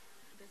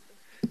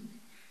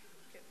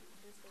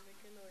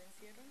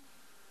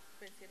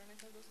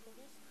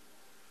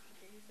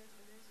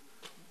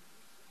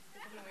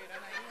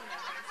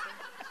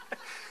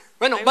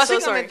 Bueno, I'm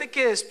básicamente so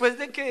que después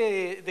de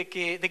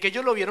que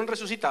ellos lo vieron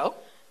resucitado,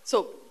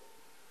 So,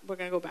 we're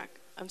going to go back.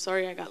 I'm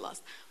sorry I got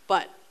lost.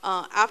 But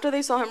after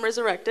they saw him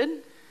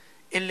resurrected,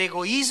 el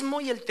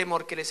egoísmo y el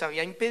temor que les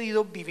había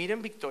impedido vivir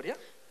en victoria,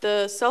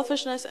 the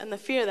selfishness and the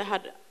fear that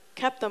had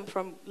kept them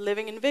from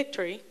living in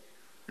victory,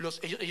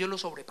 ellos lo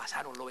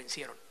sobrepasaron, lo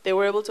vencieron. they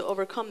were able to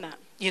overcome that.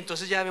 Y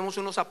entonces ya vemos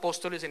unos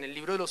apóstoles en el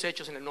libro de los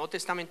Hechos, en el Nuevo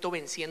Testamento,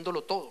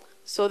 venciéndolo todo.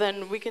 So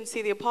then we can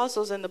see the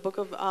apostles in the book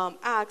of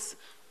Acts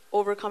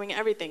overcoming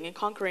everything and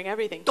conquering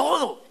everything.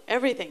 Todo.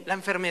 Everything. La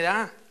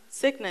enfermedad,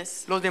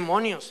 Sickness, los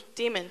demonios,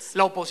 demons,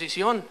 la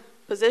oposición,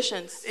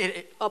 positions,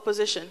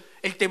 opposition,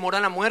 el temor a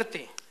la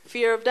muerte,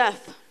 fear of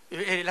death,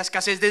 la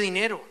escasez de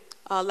dinero,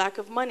 lack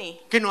of money,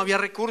 que no había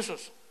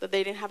recursos. that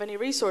they didn't have any Ellos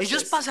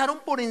resources. pasaron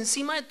por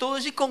encima de todo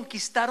eso y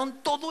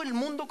conquistaron todo el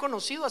mundo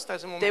conocido hasta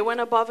ese They momento. went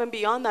above and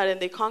beyond that, and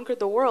they conquered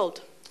the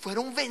world.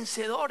 Fueron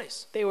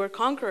vencedores. They were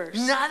conquerors.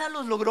 Nada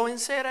los logró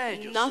vencer a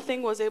ellos.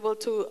 Nothing was able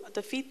to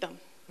defeat them.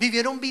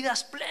 Vivieron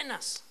vidas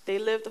plenas. They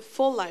lived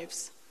full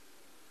lives.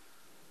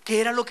 ¿Qué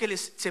era lo que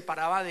les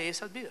separaba de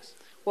esas vidas?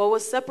 What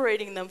was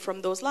separating them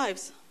from those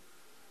lives?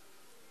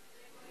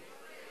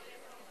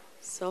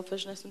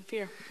 Selfishness and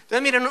fear.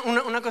 Entonces miren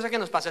una cosa que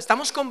nos pasa.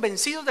 Estamos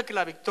convencidos de que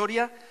la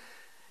victoria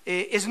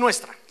es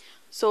nuestra.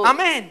 So,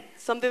 Amén.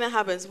 something that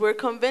happens. We're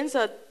convinced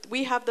that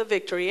we have the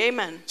victory.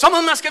 Amen.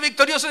 Somos más que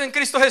victoriosos en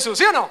Cristo Jesús,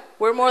 ¿sí o no?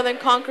 We're more than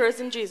conquerors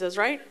in Jesus,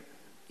 right?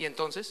 Y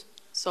entonces,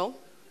 So,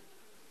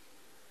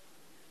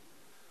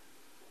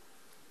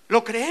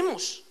 lo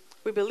creemos.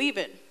 we believe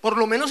it. Por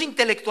lo menos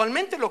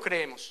intelectualmente lo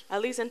creemos.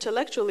 At least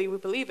intellectually, we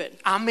believe it.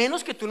 A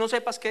menos que tú no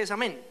sepas qué es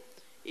amén.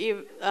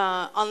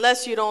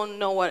 Unless you don't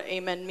know what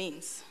amen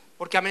means.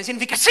 Porque amén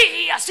significa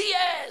sí, así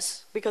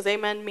es. Because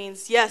amen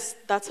means yes,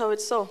 that's how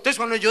it's so. Entonces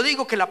cuando yo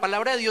digo que la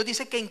palabra de Dios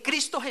dice que en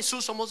Cristo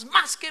Jesús somos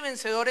más que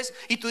vencedores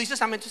y tú dices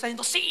amén, tú estás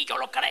diciendo sí, yo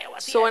lo creo,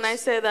 así So when I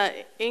es. say that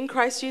in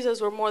Christ Jesus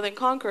we're more than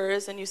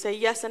conquerors, and you say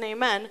yes and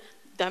amen,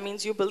 that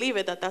means you believe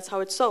it, that's how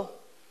it's so.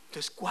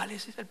 Entonces, ¿cuál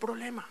es el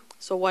problema?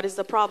 So what is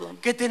the problem?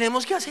 Que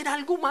tenemos que hacer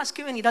algo más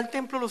que venir al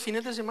templo los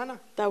fines de semana.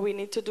 That we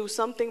need to do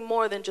something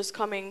more than just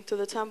coming to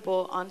the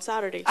temple on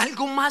Saturday.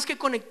 Algo más que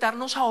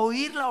conectarnos a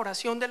oír la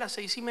oración de las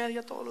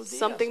 6:30 todos los días.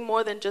 Something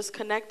more than just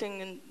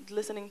connecting and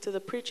listening to the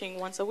preaching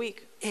once a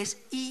week. Es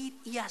ir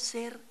y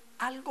hacer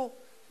algo.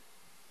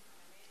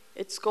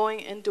 It's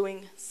going and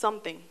doing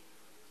something.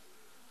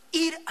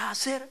 Ir a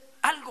hacer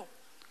algo.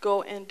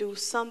 Go and do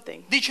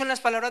something. Dicho en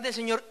las palabras del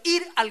Señor,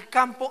 ir al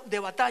campo de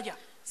batalla.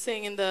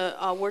 Saying in the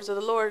words of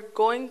the Lord,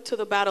 going to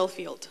the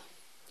battlefield.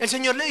 El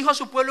Señor le dijo a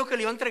su pueblo que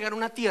le iba a entregar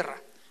una tierra.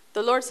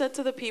 The Lord said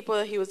to the people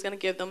that he was going to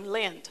give them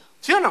land,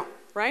 ¿Sí o no?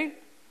 right?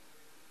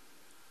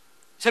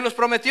 ¿Se los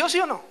prometió, sí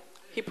o no?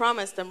 He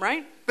promised them,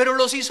 right? Pero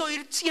los hizo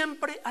ir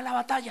siempre a la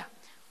batalla.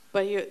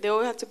 But they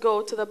will have to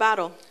go to the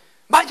battle.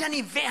 Vayan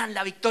y vean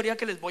la victoria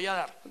que les voy a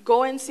dar.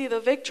 Go and see the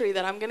victory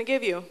that I'm going to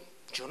give you.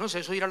 Yo no sé,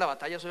 eso ir a la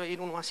batalla, eso ir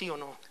uno así o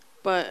no.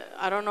 But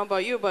I don't know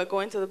about you, but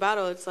going to the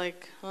battle, it's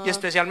like, Y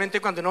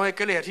especialmente cuando uno ve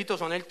que el ejército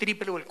son el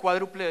triple o el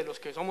cuádruple de los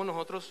que somos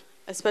nosotros.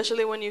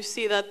 especially when you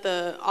see that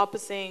the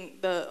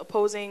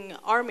opposing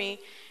army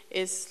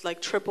is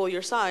like triple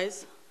your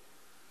size.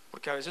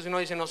 Porque a veces uno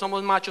dice, no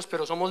somos machos,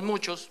 pero somos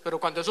muchos. Pero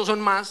cuando esos son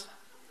más,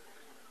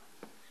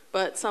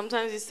 But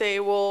sometimes you say,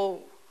 well,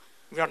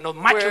 we are not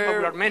machos, but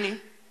we are many.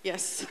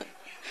 yes,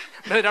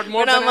 There are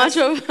more we're not than us.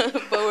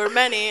 macho, but we're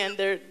many, and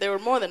they were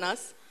more than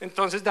us.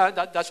 Entonces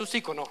da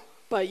sustico, ¿no?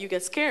 But you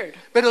get scared.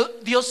 Pero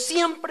Dios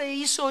siempre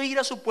hizo ir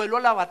a su pueblo a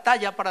la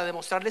batalla para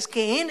demostrarles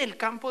que en el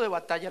campo de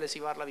batalla les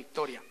iba a dar la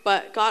victoria.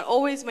 But God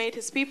always made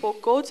his people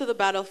go to the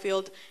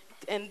battlefield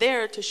and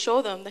there to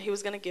show them that he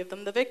was going to give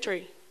them the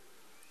victory.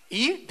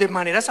 Y de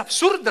maneras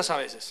absurdas a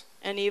veces.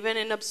 And even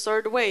in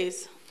absurd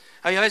ways.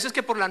 Había veces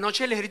que por la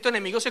noche el ejército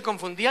enemigo se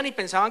confundían y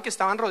pensaban que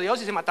estaban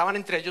rodeados y se mataban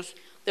entre ellos.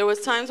 There was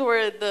times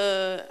where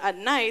at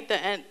night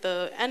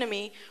the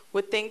enemy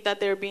would think that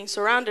they were being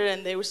surrounded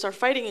and they would start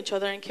fighting each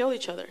other and kill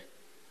each other.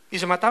 Y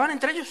se mataban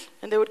entre ellos.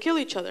 And they would kill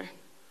each other.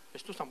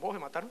 Estos tampoco se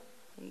mataron.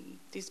 And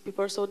these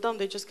people are so dumb,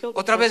 they just killed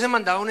Otra vez themselves. se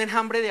mandaba un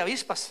enjambre de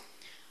avispas.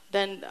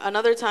 Then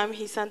another time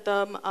he sent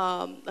them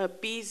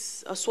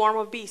a swarm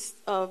of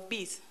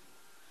bees,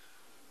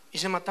 Y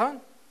se mataban,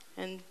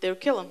 and they would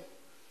kill them.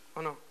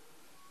 ¿o no?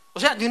 O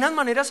sea, de unas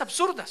maneras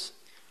absurdas.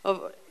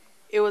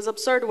 It was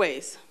absurd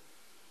ways.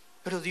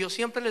 Pero Dios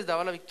siempre les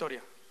daba la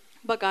victoria.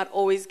 But God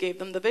always gave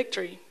them the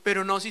victory.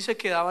 Pero no si se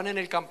quedaban en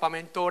el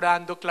campamento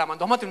orando,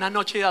 clamando, vamos a tener una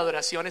noche de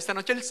adoración, esta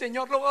noche el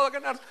Señor lo va a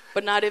ganar.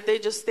 But not if they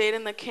just stayed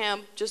in the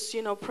camp, just,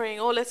 praying,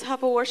 oh, let's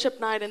have a worship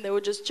night, and they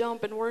would just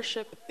jump and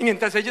worship. Y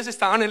mientras ellos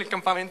estaban en el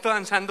campamento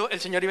danzando, el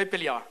Señor iba y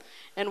peleaba.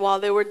 And while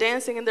they were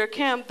dancing in their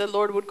camp, the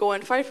Lord would go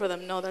and fight for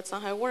them. No, that's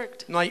not how it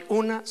worked. No hay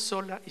una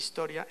sola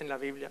historia en la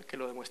Biblia que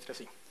lo demuestre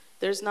así.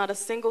 There's not a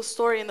single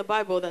story in the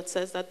Bible that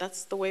says that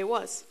that's the way it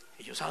was.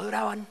 Ellos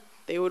adoraban,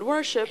 They would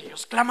worship,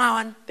 ellos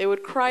clamaban, they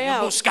would cry ellos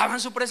out, buscaban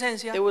su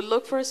presencia, they would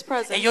look for His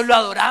presence. ellos lo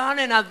adoraban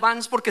en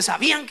advance porque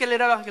sabían que Él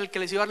era el que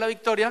les iba a dar la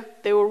victoria.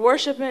 They would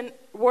worship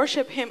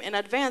Him in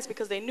advance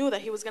because they knew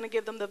that He was going to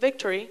give them the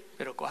victory.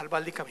 Pero coja el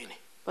balde y camine.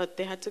 But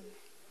they had to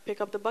pick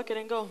up the bucket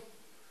and go.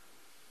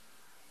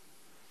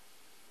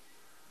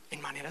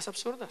 En maneras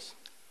absurdas.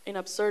 In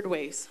absurd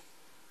ways.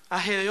 A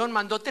Gedeón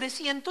mandó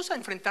 300 a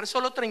enfrentar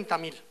solo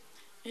 30,000.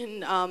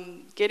 In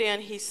Gideon,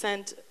 he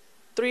sent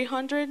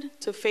 300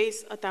 to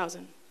face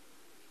 1,000.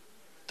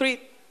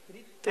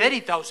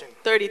 30,000.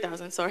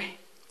 30,000, sorry.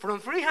 From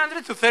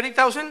 300 to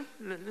 30,000,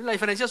 la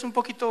diferencia es un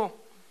poquito,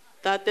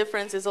 That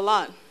difference is a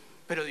lot.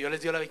 pero Dios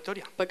les dio la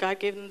victoria. But God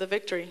gave them the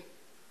victory.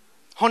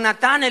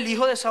 Jonatán, el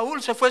hijo de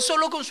Saúl, se fue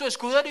solo con su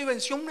escudero y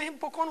venció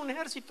con un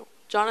ejército.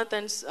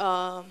 Jonathan's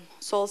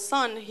Saul's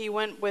son, he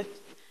went with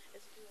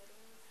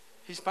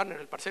His partner,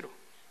 el parcero.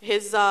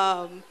 his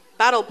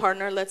battle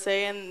partner, let's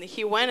say, and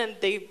he went and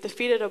they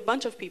defeated a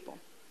bunch of people.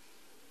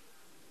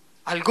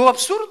 Algo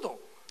absurdo.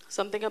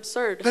 Something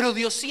absurd. Pero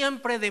Dios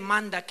siempre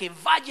demanda que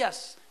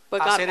vayas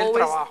But a God hacer el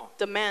always trabajo.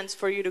 demands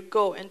for you to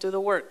go and do the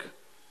work,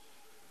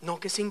 No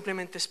que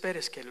simplemente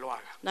esperes que Él lo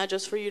haga. not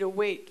just for you to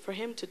wait for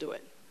Him to do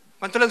it.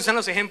 ¿Cuánto les gustan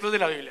los ejemplos de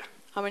la Biblia?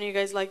 How many of you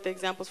guys like the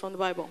examples from the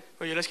Bible?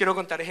 Pues yo les quiero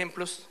contar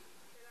ejemplos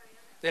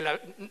de la...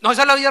 No,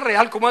 esa es la vida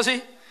real, ¿cómo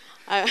así?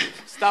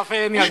 Esta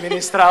fe de mi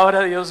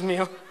administradora, Dios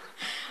mío.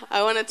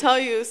 I want to tell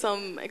you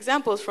some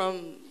examples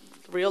from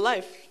real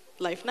life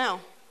now.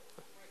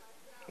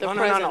 The No.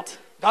 present.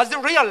 That's the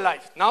real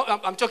life. Now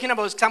I'm talking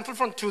about examples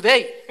from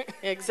today.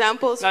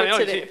 Examples La de for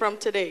hoy, today, sí. from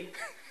today.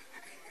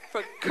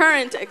 For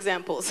current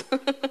examples.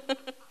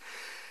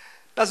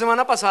 La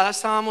semana pasada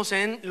estábamos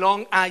en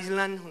Long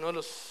Island, uno de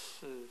los...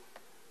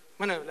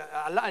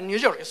 en New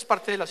York, es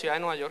parte de la ciudad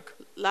de Nueva York.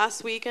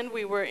 Last weekend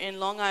we were in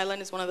Long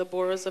Island, it's one of the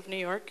boroughs of New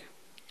York.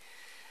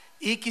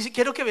 Y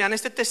quiero que vean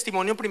este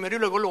testimonio primero y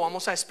luego lo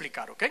vamos a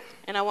explicar, ¿ok?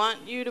 And I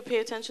want you to pay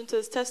attention to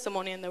this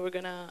testimony and then we're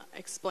going to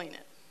explain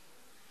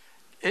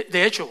it.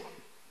 De hecho,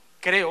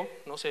 creo,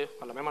 no sé,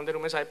 ojalá me manden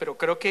un mensaje, pero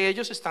creo que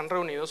ellos están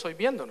reunidos hoy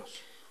viéndonos.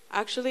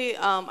 Actually,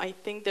 I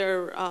think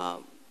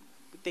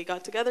they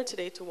got together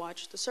today to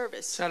watch the O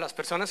service. sea, las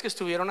personas que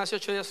estuvieron hace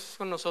 8 días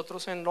con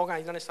nosotros en Long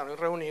Island están hoy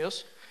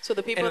reunidos So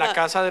the people en la that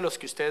casa de los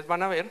que ustedes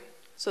van a ver.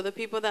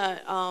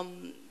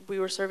 we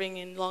were serving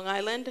in Long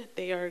Island,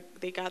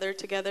 they gathered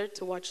together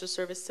to watch the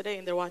service today,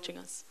 and they're watching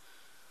us.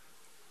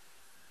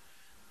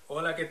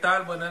 Hola, ¿qué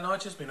tal? Buenas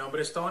noches, mi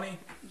nombre es Tony.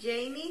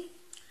 Jamie,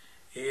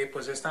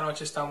 Pues esta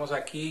noche estamos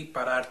aquí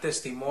para dar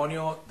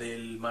testimonio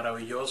del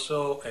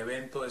maravilloso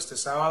evento de este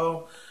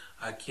sábado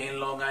aquí en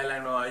Long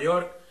Island, Nueva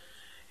York.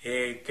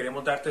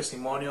 Queremos dar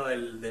testimonio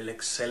del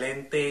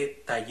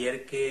excelente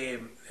taller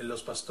que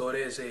los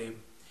pastores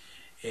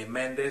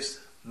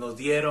Mendez nos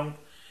dieron.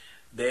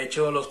 De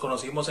hecho, los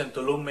conocimos en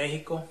Tulum,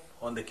 México,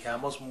 donde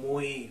quedamos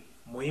muy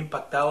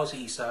impactados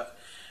y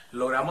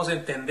logramos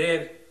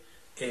entender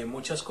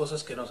muchas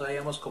cosas que no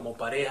sabíamos como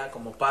pareja,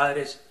 como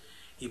padres,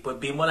 y pues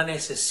vimos la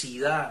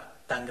necesidad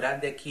tan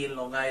grande aquí en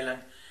Long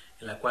Island,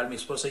 en la cual mi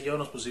esposa y yo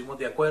nos pusimos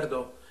de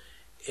acuerdo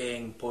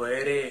en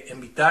poder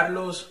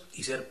invitarlos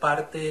y ser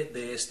parte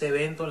de este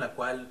evento, en la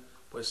cual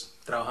pues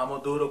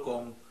trabajamos duro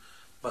con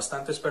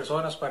bastantes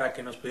personas para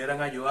que nos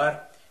pudieran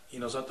ayudar, y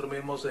nosotros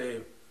mismos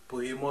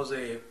pudimos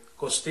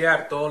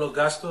costear todos los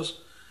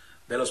gastos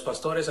de los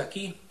pastores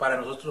aquí. Para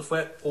nosotros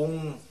fue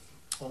un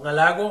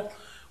halago,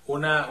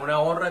 una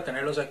honra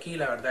tenerlos aquí.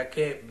 La verdad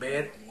que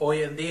ver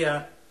hoy en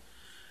día,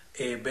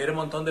 ver un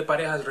montón de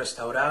parejas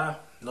restauradas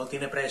no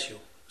tiene precio.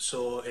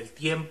 El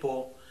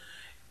tiempo,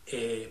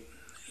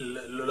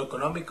 lo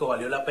económico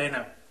valió la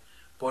pena,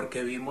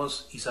 porque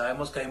vimos y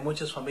sabemos que hay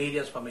muchas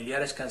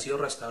familiares que han sido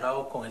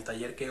restaurados con el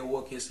taller que hubo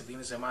aquí este fin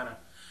de semana.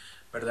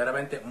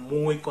 Verdaderamente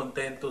muy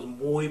contentos,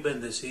 muy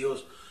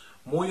bendecidos,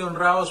 muy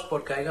honrados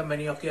porque hayan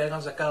venido aquí,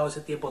 hayan sacado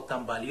ese tiempo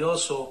tan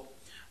valioso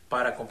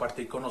para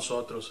compartir con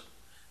nosotros.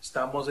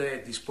 Estamos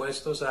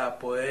dispuestos a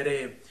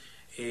poder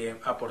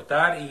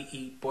aportar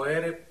y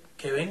poder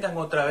que vengan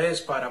otra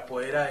vez para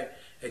poder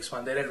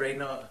expandir el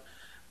reino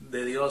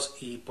de Dios,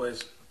 y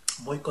pues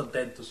muy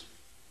contentos.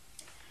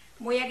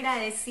 muy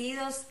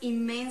agradecidos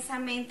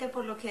inmensamente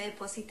por lo que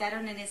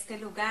depositaron en este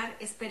lugar.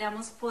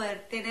 Esperamos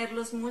poder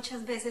tenerlos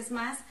muchas veces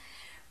más,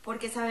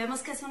 porque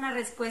sabemos que es una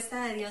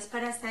respuesta de Dios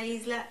para esta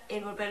isla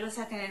el volverlos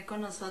a tener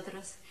con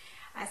nosotros.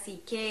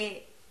 Así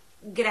que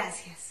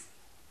gracias.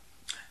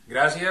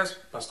 Gracias,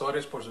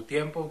 pastores, por su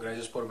tiempo.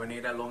 Gracias por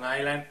venir a Long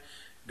Island.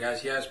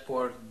 Gracias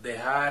por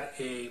dejar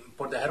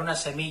una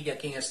semilla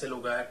aquí en este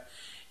lugar.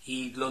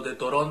 Y los de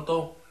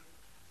Toronto,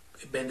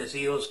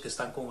 bendecidos que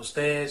están con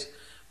ustedes.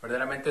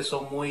 Verdaderamente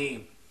son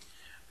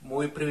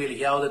muy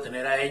privilegiados de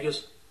tener a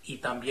ellos. Y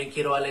también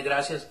quiero darle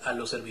gracias a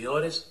los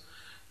servidores,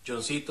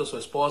 Johncito, su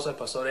esposa, el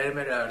pastor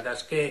Elmer. La verdad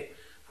es que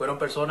fueron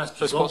personas,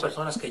 son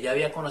personas que ya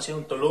había conocido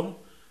en Tulum,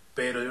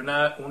 pero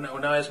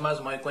una vez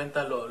más me doy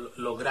cuenta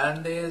lo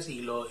grandes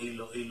y los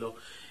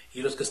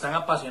que están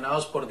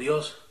apasionados por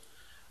Dios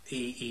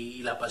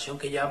y la pasión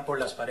que llevan por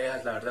las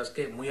parejas. La verdad es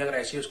que muy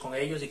agradecidos con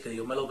ellos y que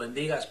Dios me los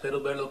bendiga. Espero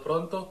verlos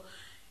pronto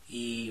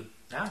y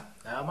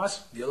nada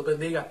más. Dios los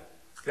bendiga.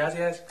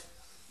 Gracias.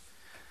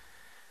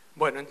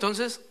 Bueno,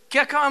 entonces, ¿qué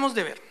acabamos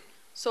de ver?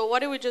 So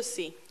what did we just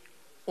see?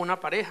 Una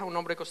pareja, un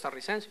hombre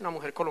costarricense, una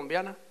mujer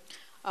colombiana,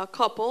 A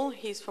couple,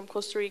 he's from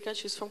Costa Rica,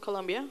 she's from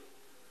Colombia,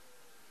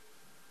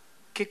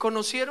 que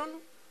conocieron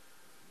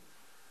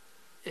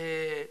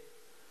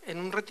en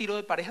un retiro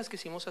de parejas que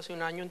hicimos hace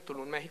un año en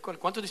Tulum, México.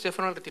 ¿Cuántos de ustedes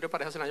fueron al retiro de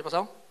parejas el año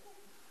pasado?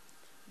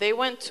 they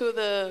went to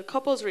the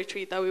couples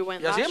retreat that we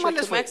went Y así last de mal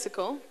year les to fue.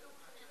 Mexico.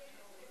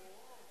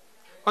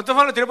 ¿Cuántos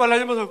fueron al retiro de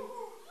parejas el año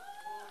pasado?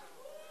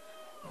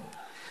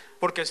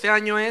 Porque este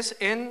año es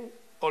en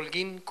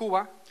Holguín,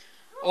 Cuba,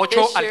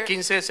 8 This al year-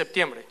 15 de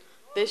septiembre.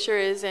 This year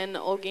is in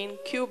Holguín,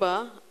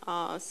 Cuba,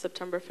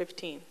 September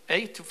 15th,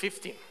 8 to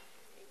 15.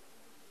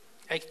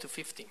 8 to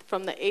 15.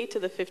 from the 8th to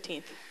the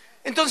 15th.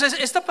 Entonces,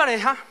 esta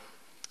pareja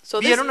So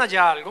this, vieron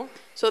allá algo,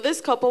 so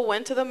this couple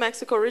went to the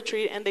Mexico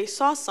retreat and they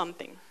saw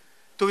something.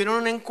 tuvieron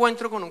un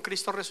encuentro con un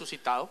Cristo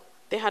resucitado,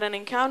 They had an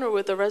encounter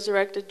with the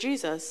resurrected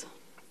Jesus.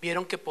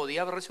 vieron que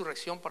podía haber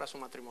resurrección para su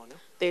matrimonio,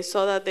 They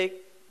saw that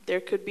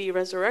there could be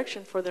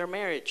resurrection for their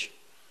marriage.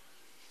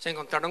 se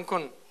encontraron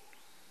con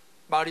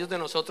varios de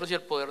nosotros y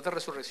el poder de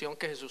resurrección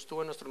que Jesús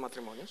tuvo en nuestros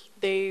matrimonios.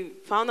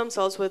 They found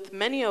themselves with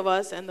many of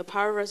us and the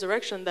power of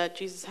resurrection that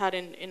Jesus had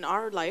in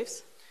our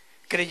lives.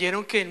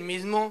 Creyeron que el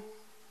mismo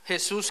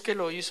Jesús que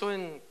lo hizo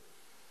en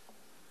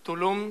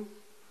Tulum,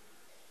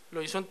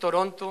 lo hizo en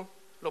Toronto,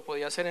 lo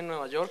podía hacer en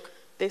Nueva York.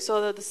 They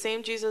saw that the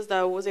same Jesus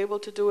that was able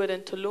to do it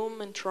in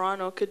Tulum and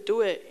Toronto could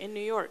do it in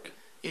New York.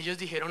 Y ellos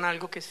dijeron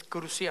algo que es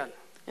crucial: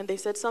 And they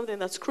said something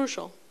that's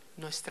crucial.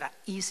 nuestra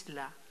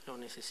isla lo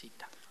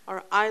necesita,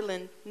 Our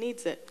island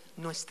needs it.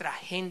 nuestra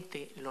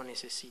gente lo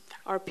necesita.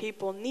 Our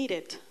people need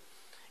it.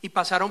 Y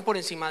pasaron por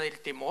encima del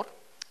temor.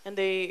 And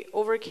they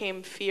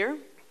overcame fear.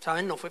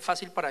 Saben, no fue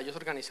fácil para ellos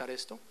organizar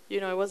esto. You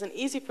know, it wasn't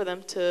easy for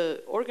them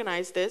to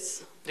organize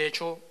this. De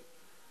hecho,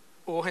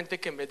 hubo gente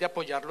que en vez de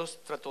apoyarlos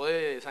trató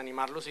de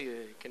desanimarlos y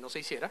de que no se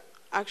hiciera.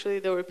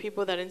 Actually, there were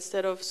people that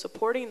instead of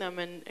supporting them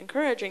and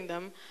encouraging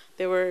them,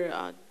 they were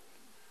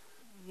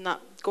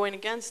not going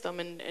against them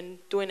and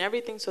doing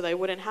everything so that it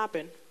wouldn't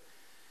happen.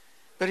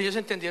 Pero ellos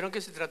entendieron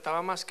que se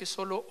trataba más que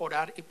solo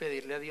orar y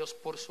pedirle a Dios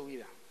por su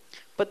vida.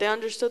 But they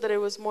understood that it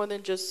was more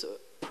than just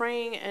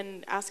praying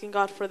and asking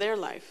God for their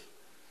life.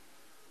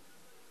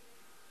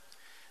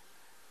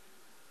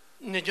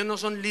 Ellos no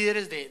son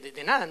líderes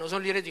de nada, no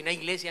son líderes de una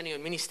iglesia, ni de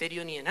un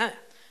ministerio, ni de nada.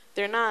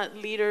 They're not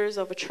leaders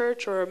of a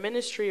church or a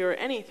ministry or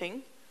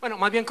anything, Bueno,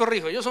 más bien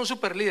corrijo, ellos son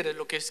super líderes,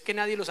 lo que es que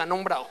nadie los ha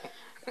nombrado.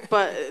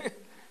 but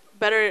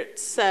better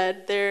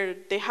said,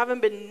 they haven't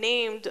been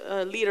named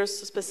leaders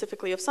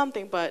specifically of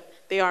something, but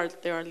they are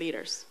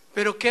leaders.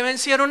 Pero ¿qué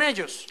vencieron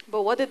ellos?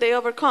 But what did they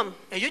overcome?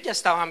 Ellos ya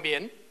estaban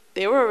bien.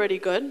 They were already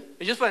good.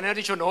 Ellos pueden haber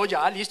dicho, no,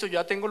 ya, listo,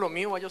 ya tengo lo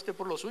mío, vaya usted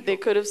por lo suyo. They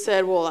could have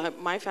said, well,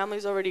 my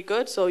family's already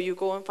good, so you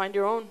go and find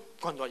your own.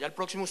 Cuando haya el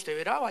próximo usted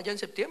verá, vaya en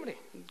septiembre.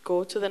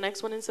 Go to the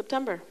next one in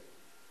September.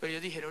 Pero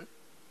ellos dijeron,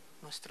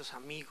 nuestros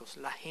amigos,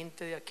 la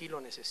gente de aquí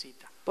lo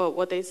necesita. But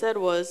what they said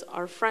was,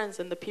 our friends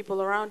and the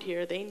people around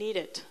here, they need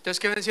it. Entonces,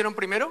 ¿qué vencieron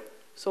primero?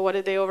 So what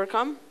did they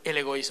overcome? El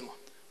egoísmo,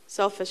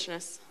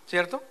 Selfishness,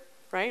 ¿cierto?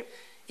 right?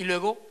 Y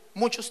luego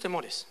muchos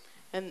temores.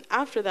 And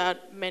after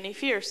that, many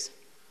fears.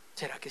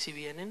 ¿Será que si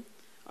vienen?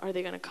 Are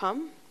they going to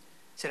come?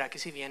 ¿Será que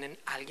si vienen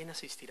alguien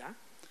asistirá?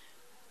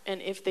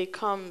 And if they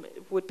come,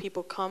 would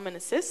people come and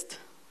assist?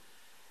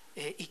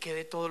 ¿Y qué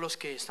de todos los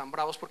que están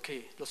bravos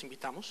porque los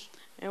invitamos?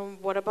 And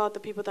what about the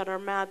people that are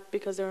mad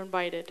because they're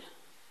invited?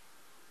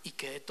 ¿Y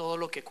qué de todo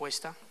lo que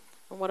cuesta?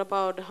 And what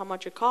about how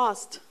much it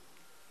cost?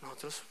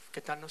 Nosotros,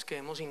 ¿qué tal nos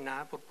quedemos sin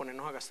nada por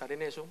ponernos a gastar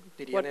en eso?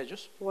 Dirían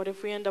ellos. What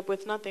if we end up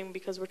with nothing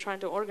because we're trying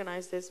to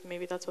organize this?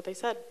 Maybe that's what they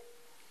said.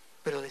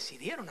 Pero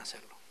decidieron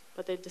hacerlo.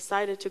 But they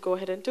decided to go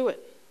ahead and do it.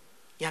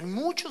 Y hay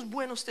muchos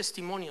buenos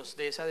testimonios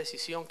de esa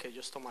decisión que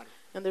ellos tomaron.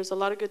 And there's a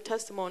lot of good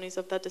testimonies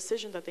of that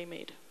decision that they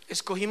made.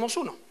 Escogimos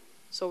uno.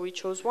 So we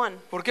chose one.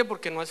 ¿Por qué?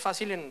 Porque no es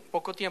fácil en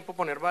poco tiempo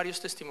poner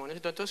varios testimonios.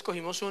 Entonces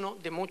escogimos uno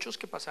de muchos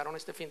que pasaron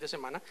este fin de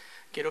semana.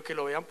 Quiero que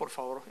lo vean, por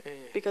favor.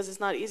 Because it's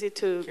not easy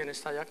to ¿Quién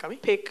está allá, Cabi?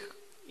 pick,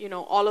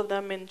 all of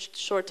them in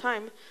short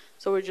time.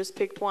 So we just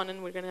picked one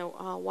and we're going to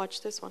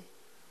watch this one.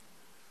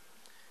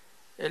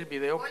 El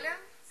video. Hola,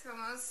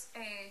 somos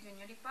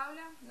Junior y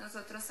Paula.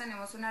 Nosotros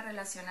tenemos una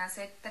relación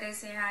hace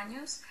 13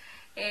 años.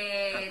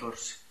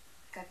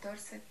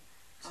 14.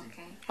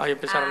 Okay. Ahí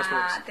empezaron las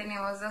pruebas.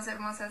 Tenemos 2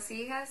 hermosas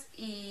hijas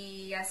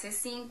y hace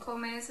 5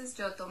 meses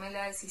yo tomé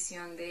la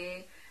decisión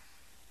de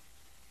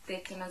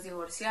que nos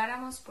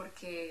divorciáramos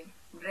porque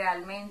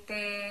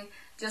realmente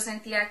yo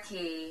sentía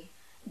que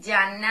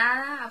ya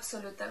nada,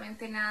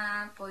 absolutamente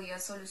nada podía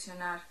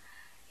solucionar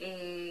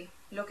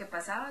lo que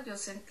pasaba. Yo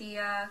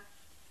sentía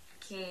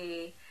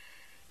que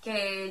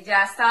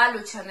ya estaba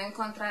luchando en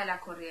contra de la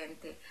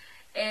corriente.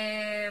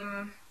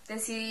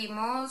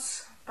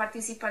 Decidimos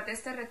participar de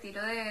este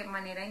retiro de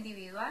manera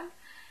individual.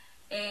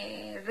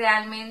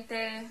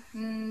 Realmente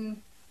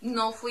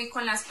no fui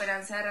con la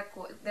esperanza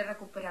de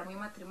recuperar mi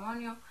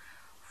matrimonio,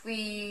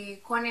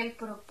 fui con el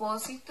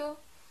propósito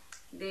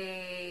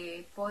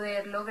de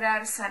poder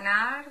lograr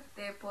sanar,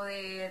 de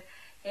poder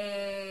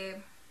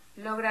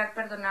lograr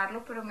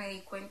perdonarlo, pero me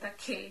di cuenta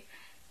que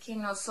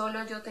no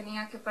solo yo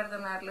tenía que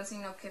perdonarlo,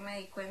 sino que me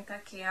di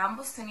cuenta que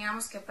ambos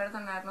teníamos que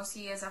perdonarnos,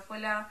 y esa fue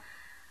la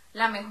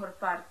mejor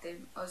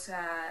parte. O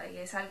sea,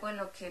 es algo en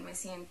lo que me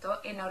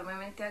siento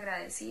enormemente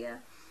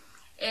agradecida.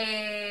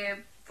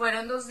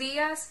 Fueron 2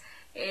 días,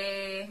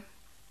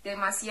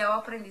 demasiado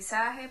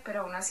aprendizaje,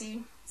 pero aún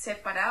así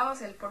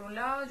separados, él por un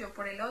lado, yo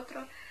por el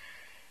otro.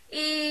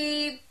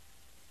 Y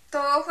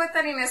todo fue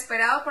tan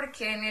inesperado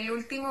porque en el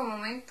último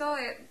momento,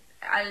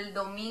 al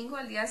domingo,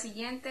 al día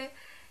siguiente,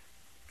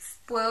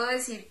 puedo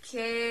decir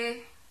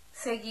que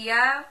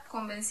seguía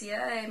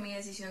convencida de mi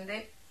decisión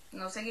de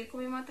no seguir con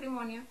mi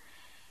matrimonio,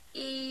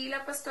 y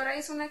la pastora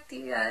hizo una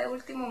actividad de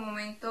último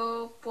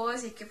momento, puedo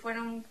decir que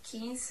fueron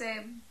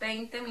 15,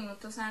 20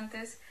 minutos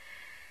antes,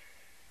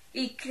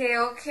 y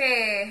creo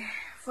que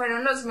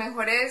fueron los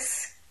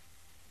mejores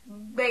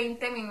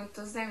 20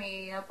 minutos de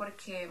mi vida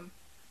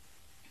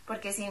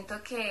porque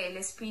siento que el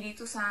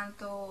Espíritu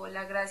Santo,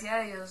 la gracia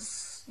de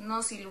Dios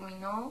nos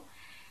iluminó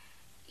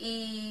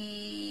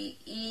y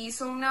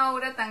hizo una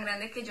obra tan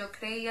grande que yo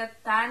creía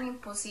tan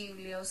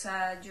imposible. O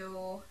sea,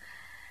 yo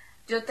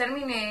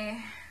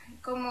terminé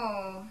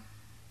como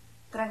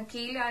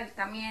tranquila. Él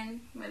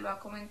también me lo ha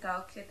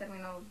comentado, que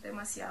terminó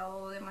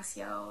demasiado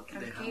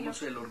tranquilo.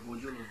 Dejamos el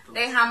orgullo los dos.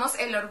 Dejamos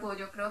el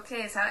orgullo, creo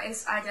que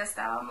allá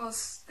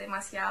estábamos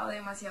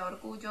demasiado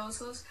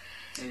orgullosos.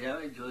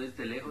 Yo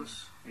desde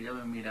lejos, ella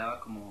me miraba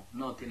como,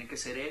 no, tiene que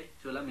ser él.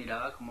 Yo la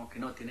miraba como que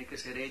no, tiene que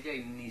ser ella,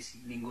 y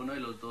ninguno de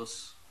los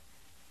dos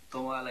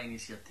toma la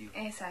iniciativa.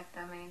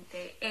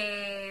 Exactamente.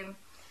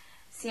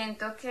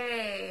 Siento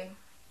que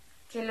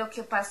lo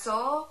que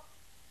pasó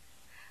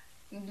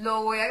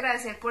lo voy a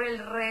agradecer por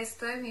el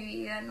resto de mi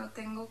vida. No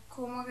tengo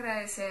cómo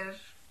agradecer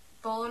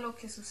todo lo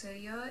que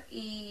sucedió,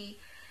 y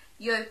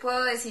hoy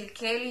puedo decir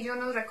que él y yo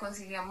nos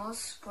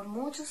reconciliamos por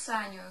muchos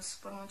años,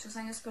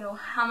 pero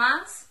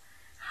jamás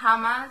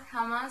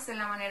de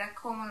la manera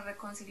como nos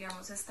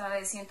reconciliamos esta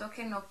vez. Siento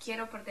que no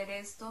quiero perder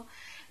esto.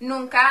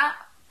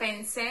 Nunca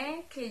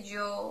pensé que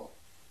yo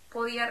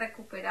podía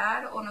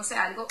recuperar, o no sé,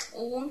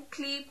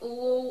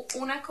 hubo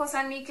una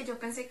cosa en mí que yo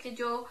pensé que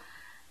yo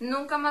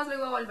nunca más lo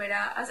iba a volver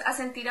a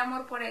sentir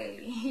amor por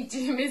él, y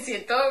yo me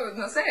siento,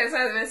 no sé, o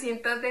sea, me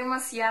siento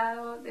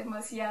demasiado,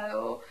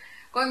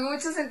 con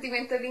mucho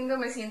sentimiento lindo,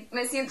 me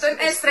siento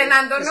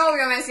estrenando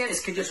novio, me siento... Es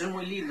que yo soy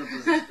muy lindo,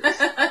 pues.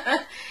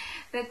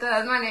 De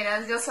todas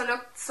maneras, yo solo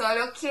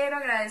quiero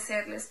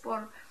agradecerles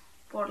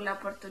por la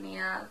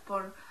oportunidad,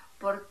 por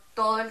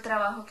todo el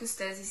trabajo que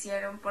ustedes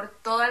hicieron, por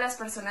todas las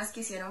personas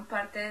que hicieron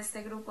parte de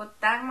este grupo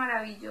tan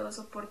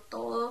maravilloso, por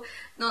todo.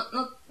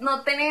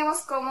 No tenemos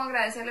cómo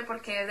agradecerle,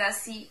 porque de verdad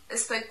sí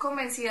estoy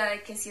convencida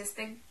de que si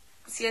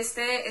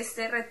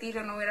este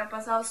retiro no hubiera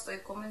pasado, estoy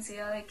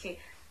convencida de que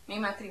mi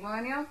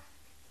matrimonio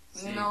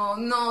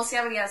no se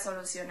habría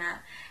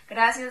solucionado.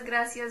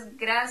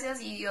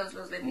 Gracias, y Dios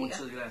los bendiga.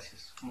 Muchas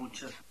gracias,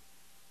 muchas.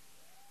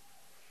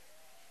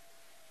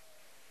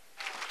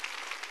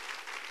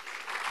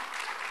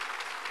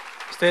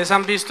 Ustedes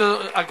han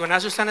visto,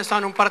 algunas de ustedes han estado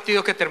en un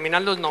partido que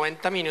terminan los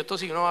 90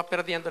 minutos y uno va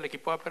perdiendo, el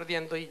equipo va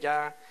perdiendo, y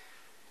ya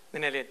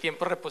en el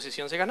tiempo de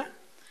reposición se gana.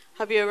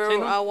 Have you ever Sí,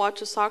 ¿no?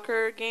 watched a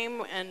soccer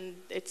game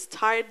and it's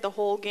tied the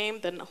whole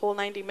game, the whole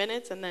 90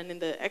 minutes, and then in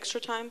the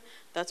extra time,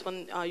 that's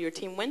when your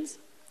team wins?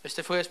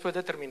 Este fue después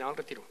de terminado el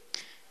retiro.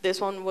 This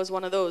one was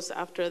one of those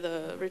after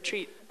the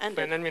retreat Fue en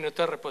ended. el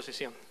minuto de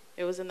reposición.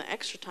 It was in the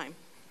extra time.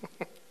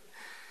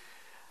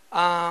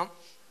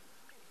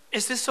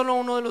 Este es solo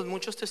uno de los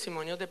muchos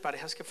testimonios de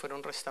parejas que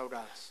fueron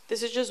restauradas.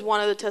 This is just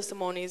one of the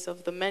testimonies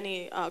of the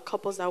many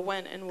couples that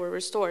went and were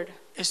restored.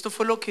 Esto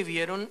fue lo que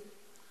vieron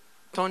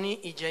Tony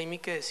y Jamie,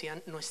 que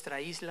decían: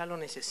 nuestra isla lo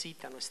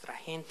necesita, nuestra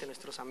gente,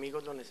 nuestros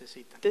amigos lo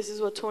necesitan. This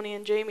is what Tony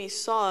and Jamie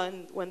saw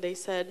when they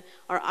said,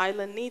 our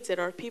island needs it,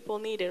 our people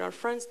need it, our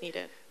friends need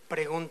it.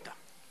 Pregunta: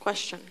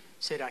 Question.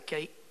 ¿será que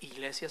hay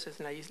iglesias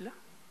en la isla?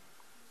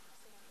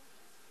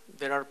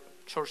 There are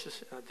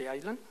churches at the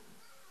island.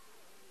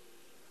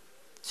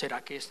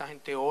 ¿Será que esta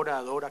gente ora,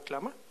 adora,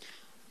 clama?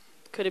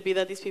 Could it be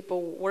that these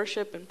people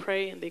worship and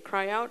pray and they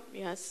cry out?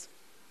 Yes.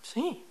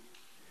 Sí.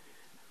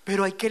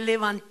 Pero hay que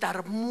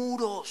levantar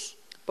muros.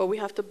 But we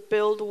have to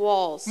build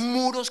walls.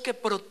 Muros que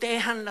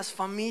protejan las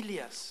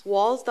familias.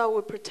 Walls that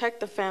would protect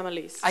the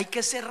families. Hay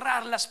que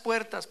cerrar las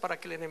puertas para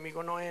que el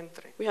enemigo no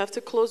entre. We have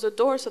to close the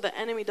door so the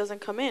enemy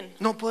doesn't come in.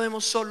 No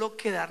podemos solo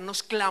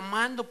quedarnos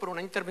clamando por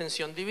una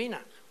intervención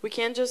divina. We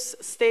can't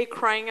just stay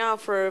crying out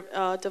for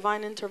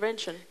divine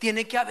intervention.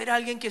 Tiene que haber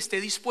alguien que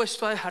esté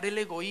dispuesto a dejar el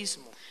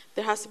egoísmo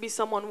There has to be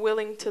someone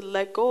willing to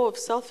let go of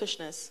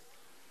selfishness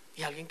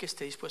y alguien que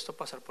esté dispuesto a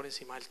pasar por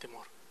encima del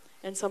temor.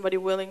 and somebody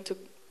willing to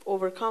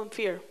overcome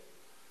fear.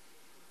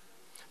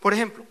 Por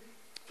ejemplo,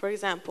 For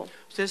example,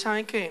 ustedes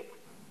saben que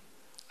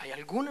hay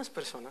algunas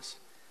personas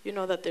you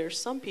know that there's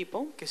some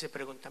people que se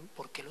preguntan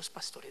por qué los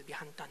pastores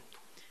viajan tanto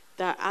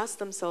that ask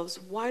themselves,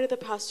 why do the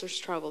pastors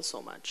travel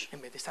so much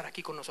en vez de estar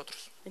aquí con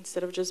nosotros.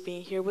 instead of just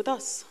being here with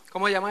us?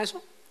 ¿Cómo se llama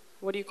eso?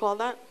 What do you call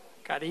that?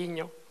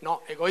 Cariño.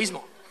 No,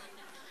 egoísmo.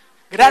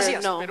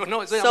 Gracias, No, pero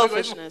no, eso se llama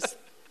egoísmo. selfishness.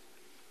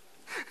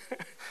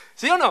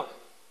 ¿Sí o no?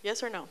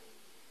 Yes or no?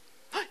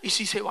 ¿Y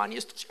si se van y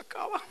esto se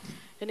acaba?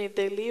 And if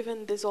they leave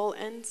and this all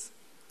ends,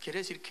 Quiere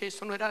decir que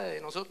esto no era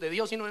de nosotros, de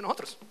Dios, sino de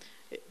nosotros.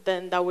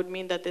 then that would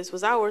mean that this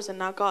was ours and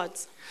not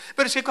God's.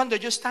 Pero es que cuando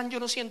ellos están yo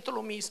no siento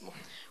lo mismo.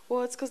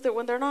 Well, it's because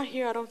when they're not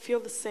here, I don't feel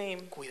the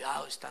same.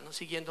 Cuidado, están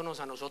siguiéndonos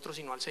a nosotros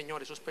y no al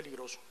Señor, eso es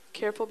peligroso.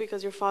 Careful,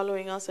 because you're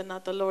following us and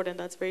not the Lord, and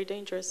that's very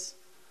dangerous.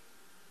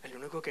 El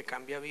único que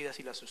cambia vidas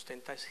y las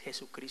sustenta es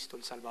Jesucristo,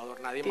 el Salvador,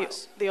 nadie The,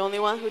 más. the only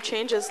one who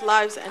changes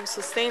lives and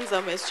sustains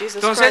them is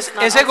Jesus Entonces, Christ.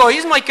 Not ese us.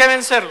 egoísmo hay que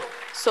vencerlo.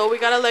 So we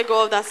gotta let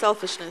go of that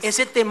selfishness.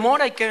 Ese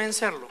temor hay que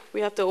vencerlo.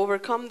 We have to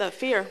overcome that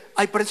fear.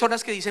 Hay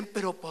personas que dicen,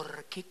 pero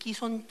 ¿por qué aquí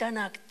son tan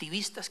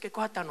activistas? Qué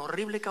cosa tan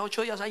horrible, cada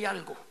 8 días hay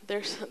algo.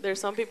 There's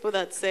some people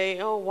that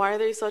say, oh, why are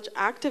there such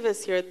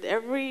activists here?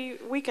 Every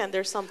weekend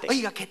there's something.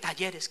 Oiga, qué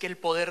talleres, que el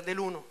poder del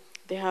uno.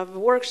 They have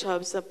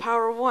workshops, the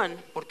power of one.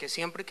 Porque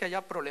siempre que haya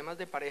problemas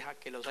de pareja,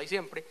 que los hay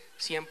siempre,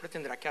 siempre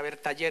tendrá que haber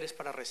talleres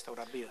para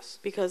restaurar vidas.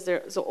 Because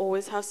there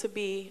always has to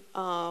be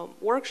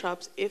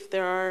workshops if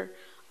there are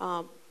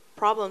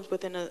problems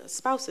within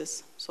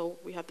spouses. So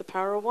we have the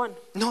power of one.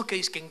 No, que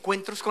es que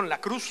encuentros con la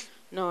cruz.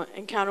 No,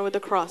 encounter with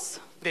the cross.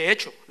 De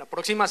hecho, la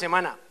próxima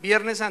semana,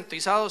 Viernes Santo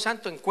y Sábado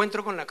Santo,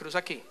 encuentro con la cruz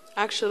aquí.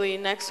 Actually,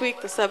 next week,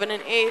 the 7th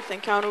and 8th,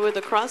 encounter with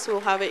the cross,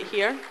 we'll have it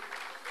here.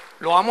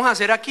 Lo vamos a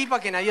hacer aquí para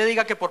que nadie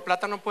diga que por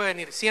plata no puede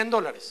venir.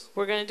 $100.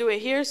 We're going to do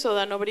it here so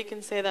that nobody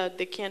can say that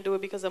they can't do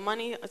it because of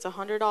money. It's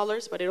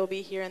 $100, but it'll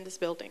be here in this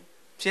building.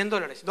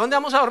 $100. ¿Dónde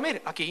vamos a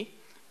dormir? Aquí.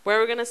 Where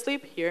are we going to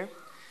sleep? Here.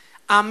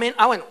 Amén.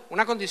 Ah, bueno,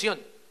 una condición.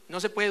 No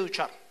se puede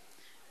duchar.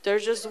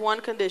 There's just one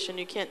condition,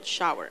 you can't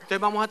shower. Entonces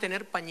vamos a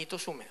tener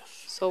pañitos húmedos.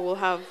 So we'll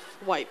have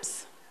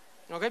wipes.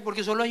 ¿Ok?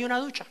 Porque solo hay una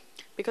ducha.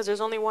 Because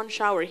there's only one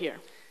shower here.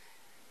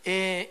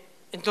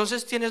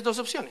 Entonces tienes dos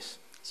opciones.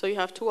 So you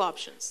have two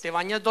options. Te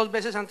bañas 2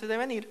 veces antes de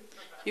venir.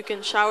 You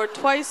can shower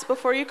twice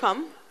before you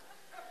come,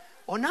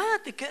 O nada,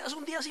 te quedas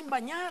un día sin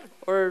bañar.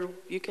 or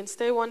you can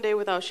stay one day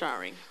without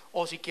showering.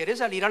 O si quieres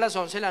salir a las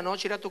 11 de la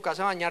noche, ir a tu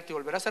casa a bañarte y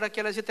volver a estar aquí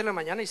a las 7 de la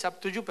mañana, it's up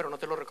to you, pero no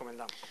te lo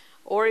recomendamos.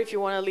 Or if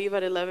you want to leave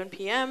at 11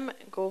 p.m.,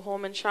 go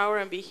home and shower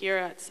and be here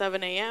at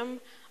 7 a.m.,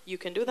 you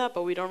can do that,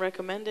 but we don't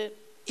recommend it.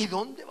 ¿Y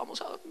dónde vamos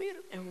a dormir?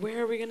 And where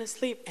are we going to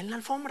sleep? En la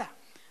alfombra.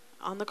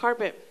 On the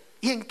carpet.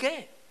 ¿Y en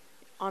qué?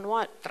 On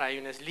what? Trae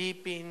un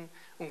sleeping,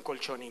 un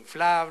colchón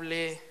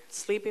inflable.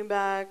 Sleeping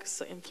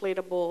bags,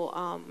 inflatable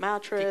Si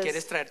mattress.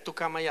 quieres traer tu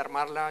cama y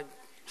armarla,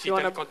 si You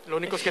te- wanna- lo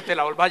único es que te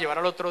la vuelva a llevar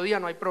al otro día,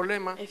 no hay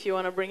problema. If you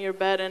want to bring your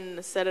bed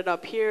and set it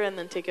up here and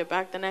then take it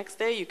back the next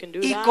day, you can do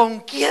 ¿Y that. con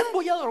quién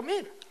voy a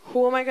dormir?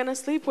 Who am I going to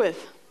sleep with?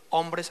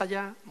 Hombres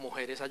allá,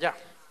 mujeres allá,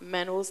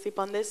 Men will sleep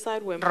on this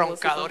side, women will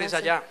sleep on roncadores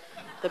that side. allá.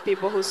 The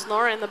people who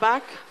snore in the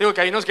back, Digo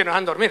que hay unos que no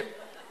dejan dormir.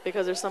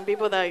 because there's some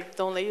people that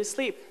don't let you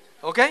sleep.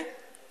 ¿Ok?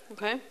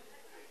 Okay?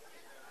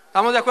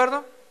 ¿Estamos de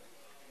acuerdo?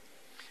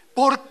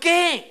 ¿Por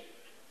qué?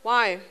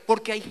 Why?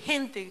 Porque hay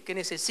gente que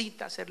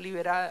necesita ser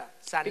liberada,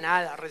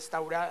 sanada,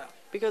 restaurada.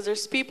 Because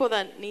there's people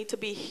that need to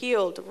be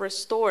healed,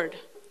 restored.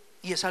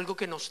 Y es algo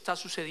que nos está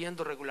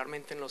sucediendo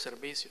regularmente en los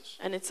servicios.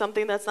 And it's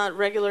something that's not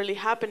regularly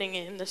happening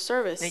in the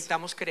service.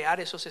 Necesitamos crear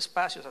esos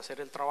espacios,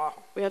 hacer el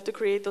trabajo. We have to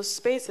create those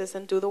spaces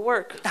and do the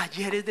work.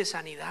 Talleres de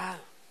sanidad.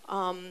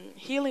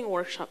 Healing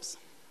workshops.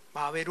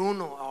 Va a haber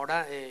uno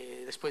ahora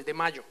después de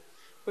mayo.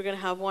 We're going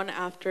to have one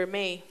after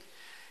May.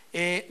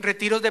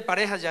 Retiros de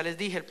parejas, ya les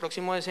dije, el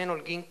próximo es en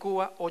Holguín,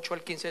 Cuba, 8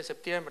 al 15 de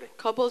septiembre.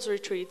 Couples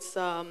retreats,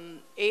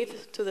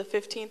 8th to the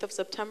 15th of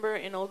September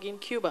in Holguín,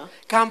 Cuba.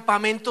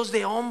 Campamentos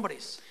de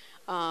hombres,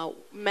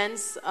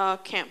 Men's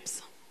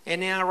camps,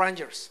 NA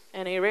Rangers.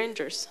 NA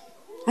Rangers.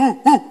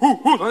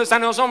 ¿Dónde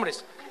están los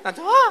hombres?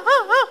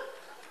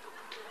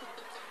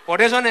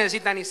 Por eso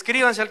necesitan,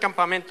 inscríbanse al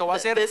campamento. Va a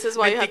ser This is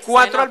why you have to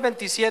 24 sign al up.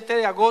 27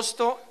 de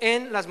agosto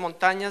en las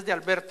montañas de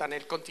Alberta, en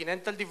el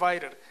Continental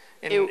Divider,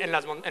 en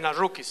las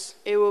Rockies.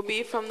 It will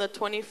be from the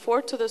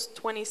 24th to the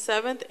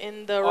 27th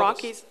in the August.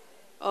 Rockies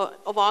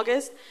of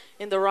August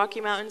in the Rocky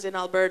Mountains in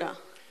Alberta.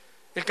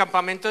 El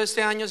campamento de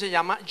este año se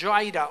llama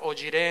Jaira o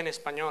Jiré en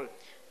español,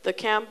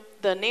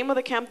 The name of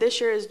the camp this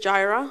year is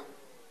Jaira,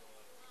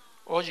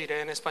 o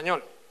Jiré en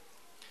español.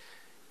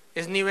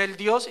 Es nivel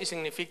Dios y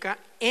significa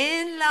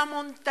en la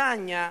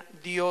montaña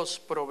Dios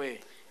provee.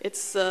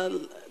 It's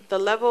the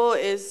level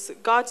is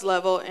God's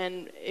level,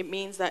 and it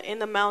means that in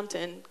the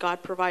mountain God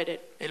provided.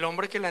 El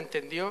hombre que la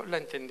entendió, la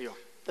entendió.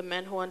 The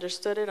men who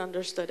understood it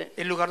understood it.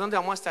 El lugar donde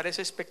vamos a estar es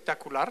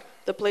espectacular.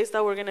 The place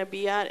that we're going to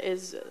be at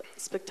is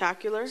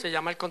spectacular. Se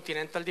llama el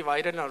Continental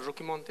Divider en los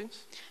Rocky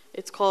Mountains.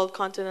 It's called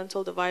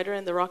Continental Divider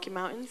in the Rocky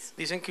Mountains.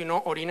 Dicen que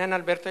uno orina en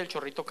Alberta y el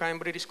chorrito cae en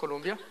British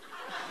Columbia.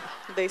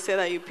 They say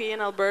that you pee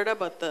in Alberta,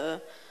 but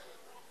the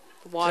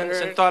water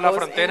En toda la goes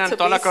frontera, into en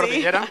toda la BC.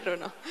 cordillera. I don't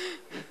know.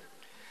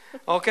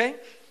 ¿Ok?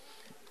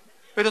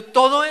 Pero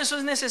todo eso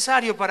es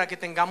necesario para que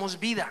tengamos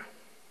vida.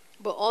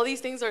 But all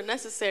these things are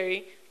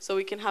necessary so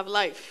we can have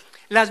life.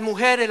 Las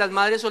mujeres, las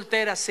madres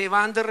solteras se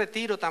van de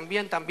retiro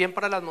también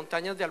para las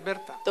montañas de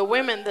Alberta. The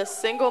women, the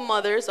single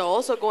mothers, are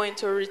also going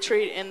to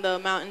retreat in the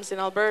mountains in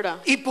Alberta.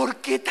 ¿Y por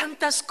qué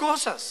tantas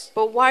cosas?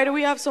 But why do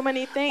we have so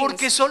many things?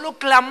 Porque solo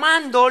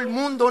clamando el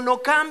mundo no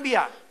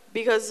cambia.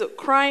 Because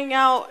crying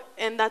out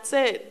and that's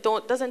it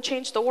doesn't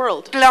change the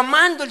world.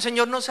 Clamando el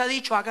Señor nos ha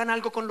dicho, hagan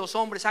algo con los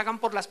hombres, hagan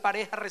por las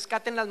parejas,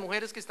 rescaten las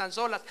mujeres que están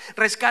solas,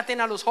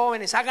 rescaten a los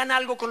jóvenes, hagan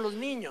algo con los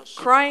niños.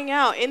 Crying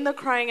out, in the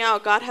crying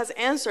out, God has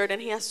answered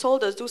and He has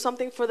told us, do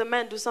something for the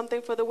men, do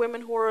something for the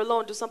women who are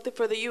alone, do something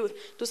for the youth,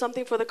 do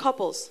something for the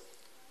couples.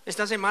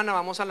 Esta semana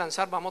vamos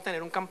a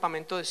tener un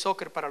campamento de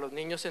soccer para los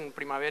niños en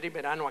primavera y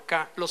verano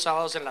acá, los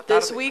sábados en la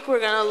tarde. This week we're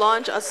going to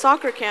launch a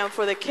soccer camp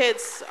for the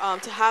kids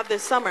to have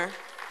this summer.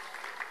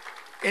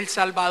 El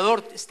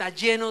Salvador está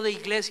lleno de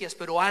iglesias,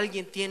 pero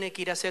alguien tiene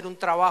que ir a hacer un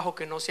trabajo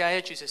que no se ha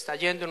hecho y se está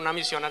yendo en una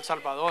misión al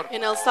Salvador.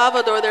 In El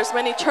Salvador there's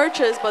many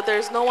churches, but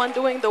there's no one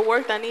doing the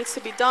work that needs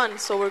to be done,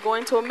 so we're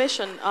going to a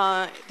mission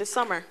this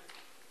summer.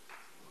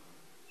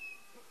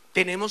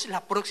 Tenemos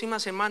la próxima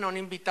semana un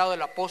invitado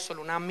del apóstol,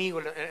 un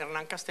amigo,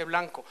 Hernán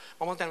Casteblanco.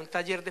 Vamos a tener un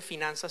taller de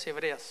finanzas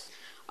hebreas.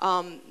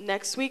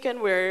 Next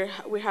weekend we're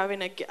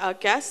having a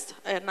guest,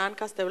 Hernán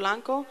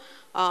Casteblanco,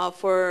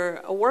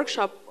 for a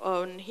workshop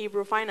on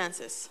Hebrew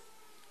finances.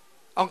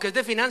 Aunque es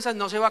de finanzas,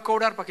 no se va a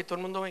cobrar para que todo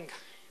el mundo venga.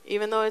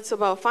 Even though it's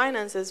about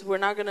finances, we're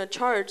not going to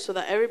charge so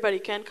that everybody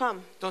can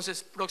come.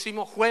 Entonces,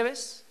 próximo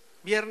jueves,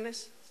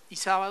 viernes y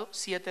sábado,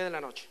 7 de la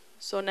noche.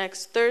 So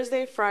next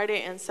Thursday,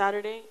 Friday, and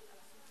Saturday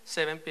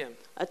 7 p.m.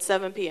 at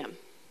 7 p.m.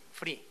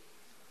 Free.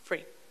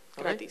 Free.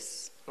 ¿Ok?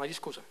 Gratis. No hay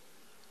excusa.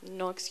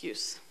 No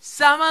excuse.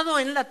 Sábado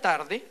en la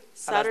tarde,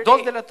 a las Saturday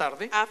 2 de la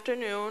tarde,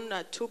 afternoon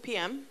at 2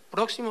 p.m.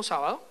 próximo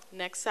sábado,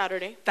 Next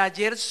Saturday.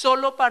 taller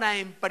solo para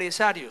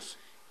empresarios.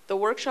 The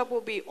workshop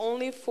will be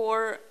only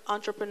for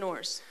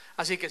entrepreneurs.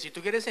 Así que si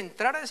tú quieres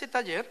entrar a ese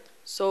taller,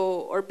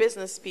 Or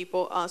business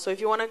people. So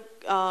if you want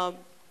to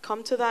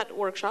come to that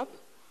workshop,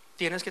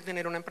 tienes que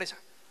tener una empresa.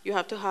 you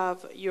have to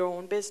have your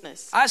own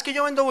business. Ah, es que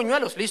yo vendo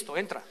buñuelos, listo,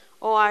 entra.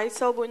 Oh, I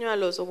sell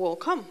buñuelos. Well,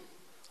 come.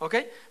 ¿Ok?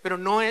 Pero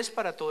no es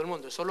para todo el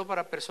mundo, es solo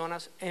para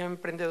personas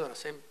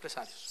emprendedoras,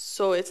 empresarios.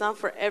 So it's not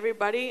for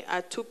everybody.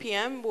 At 2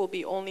 p.m. will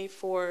be only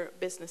for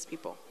business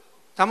people.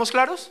 ¿Estamos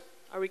claros?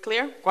 Are we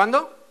clear?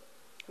 ¿Cuándo?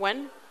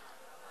 When?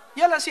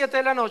 Y a las 7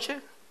 de la noche,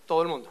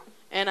 todo el mundo.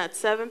 And at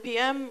 7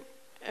 p.m.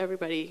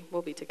 everybody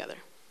will be together.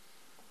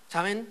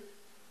 ¿Saben?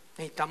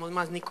 Necesitamos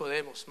más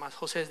Nicodemos, más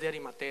Josés de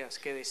Arimateas,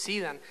 que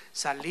decidan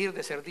salir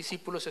de ser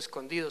discípulos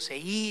escondidos e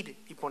ir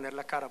y poner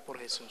la cara por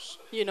Jesús.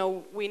 You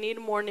know, we need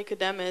more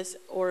Nicodemus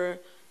or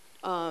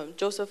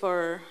Joseph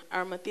or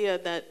Arimathea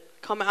that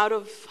come out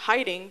of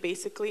hiding,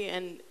 basically,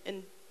 and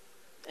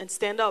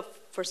stand up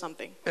for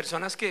something.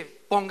 Personas que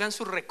pongan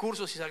sus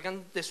recursos y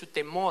salgan de su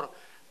temor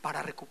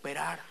para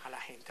recuperar a la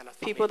gente, a las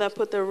People that familias.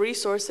 put their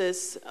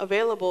resources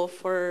available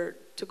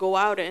to go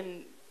out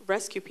and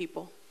rescue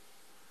people.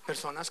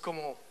 Personas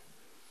como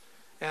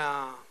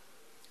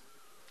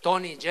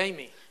Tony,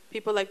 Jamie.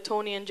 People like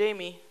Tony and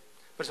Jamie.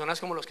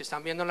 Personas como los que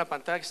están viendo en la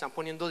pantalla, que están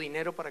poniendo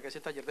dinero para que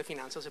ese taller de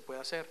finanzas se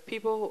pueda hacer.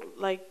 People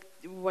like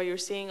what you're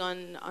seeing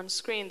on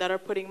screen that are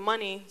putting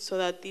money so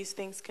that these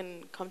things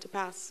can come to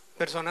pass.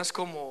 Personas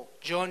como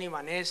Johnny,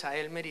 Vanessa,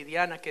 Elmer y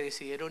Diana, que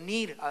decidieron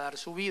ir a dar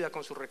su vida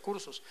con sus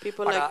recursos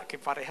People para like- que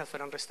parejas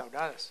fueran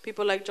restauradas.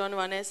 People like John,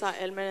 Vanessa,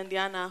 Elmer, and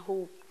Diana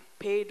who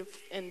paid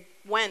and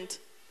went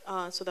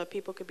so that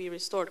people could be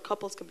restored,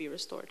 couples could be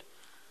restored.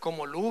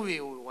 Como Luby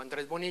o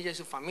Andrés Bonilla y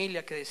su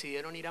familia, que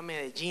decidieron ir a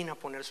Medellín a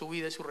poner su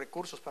vida y sus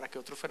recursos para que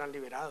otros fueran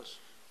liberados.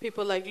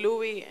 People like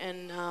Louis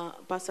and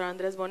Pastor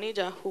Andrés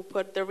Bonilla who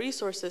put their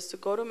resources to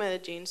go to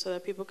Medellín so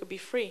that people could be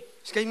free.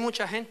 Es que hay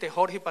mucha gente,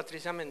 Jorge y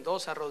Patricia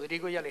Mendoza,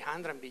 Rodrigo y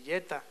Alejandra en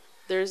Villeta,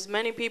 There's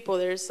many people.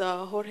 There's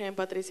Jorge and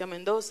Patricia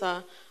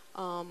Mendoza,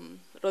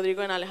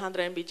 Rodrigo and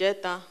Alejandra en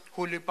Villeta,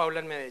 Julio y Paula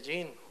en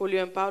Medellín,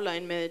 Julio and Paula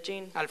in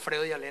Medellín,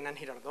 Alfredo y Elena en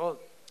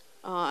Girardot,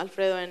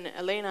 Alfredo and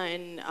Elena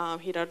in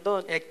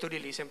Girardot, Héctor y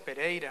Liz en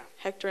Pereira.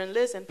 Hector and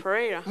Liz in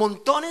Pereira.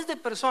 Montones de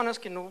personas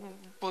que no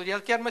podría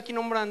quedarme aquí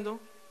nombrando,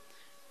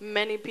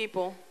 Many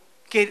people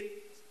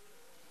que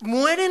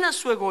mueren a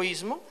su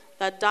egoísmo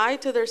that die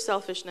to their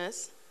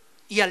selfishness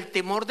y al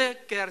temor de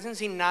quedarse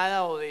sin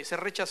nada o de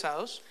ser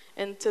rechazados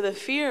and to the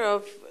fear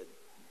of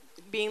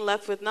being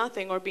left with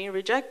nothing or being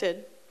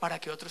rejected para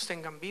que otros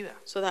tengan vida.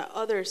 so that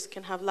others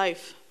can have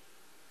life.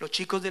 Los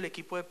chicos del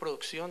equipo de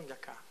producción de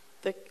acá.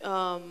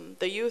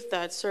 The youth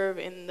that serve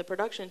in the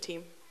production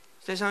team.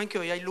 Ustedes saben que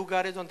hoy hay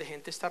lugares donde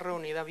gente está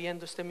reunida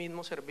viendo este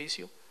mismo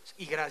servicio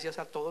y gracias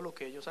a todo lo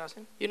que ellos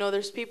hacen. You know,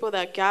 there's people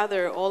that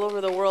gather all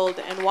over the world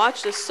and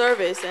watch this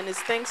service, and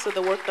it's thanks to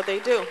the work that they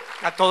do.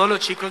 A todos los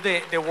chicos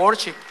de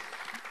worship,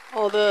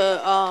 All the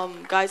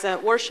guys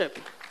that worship,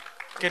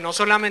 que no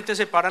solamente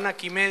se paran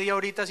aquí media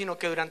horita, sino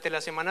que durante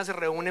la semana se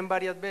reúnen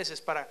varias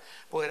veces para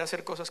poder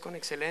hacer cosas con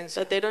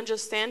excelencia. that they don't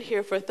just stand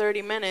here for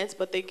 30 minutes,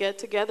 but they get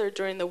together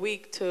during the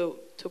week to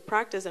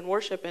practice and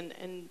worship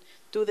and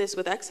do this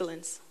with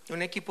excellence.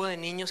 Un equipo de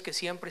niños que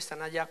siempre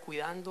están allá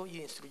cuidando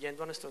y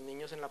instruyendo a nuestros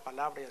niños en la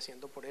palabra y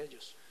haciendo por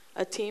ellos.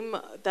 A team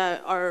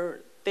that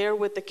are there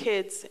with the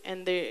kids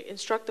and they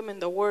instruct them in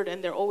the word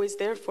and they're always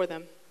there for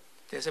them.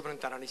 Ustedes se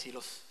preguntarán, ¿y si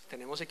los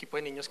tenemos equipo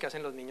de niños que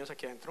hacen los niños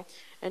aquí adentro?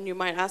 And you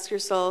might ask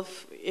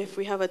yourself, if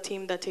we have a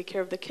team that take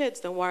care of the kids,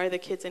 then why are the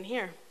kids in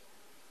here?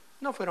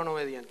 No fueron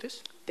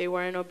obedientes, They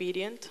weren't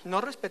obedient. no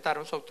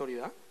respetaron su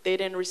autoridad, They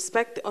didn't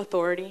respect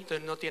authority,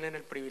 entonces no tienen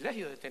el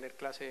privilegio de tener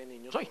clase de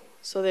niños hoy.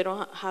 so they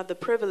don't have the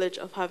privilege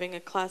of having a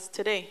class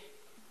today.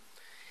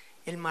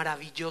 El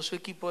maravilloso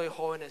equipo de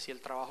jóvenes y el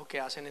trabajo que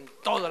hacen en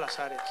todas las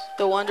áreas.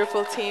 The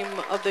wonderful team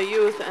of the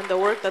youth and the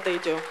work that they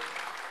do.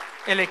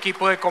 El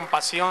equipo de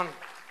compasión.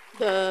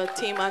 The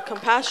team at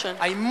Compassion.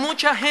 Hay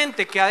mucha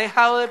gente que ha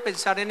dejado de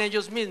pensar en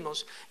ellos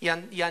mismos y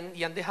han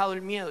dejado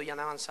el miedo y han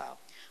avanzado.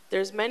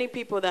 There's many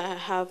people that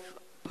have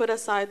put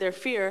aside their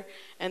fear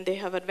and they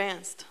have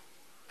advanced.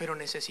 Pero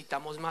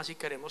necesitamos más si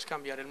queremos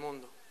cambiar el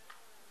mundo.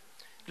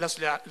 Los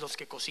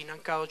que cocinan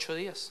cada 8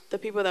 días, The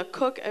people that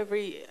cook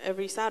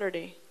every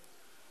Saturday.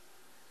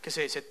 que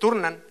se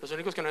turnan, los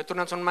únicos que no se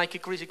turnan son Mike y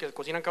Chrissy, que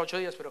cocinan cada 8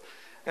 días, pero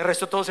el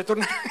resto todos se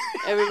turnan.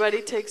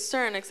 Everybody takes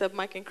turn except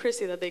Mike and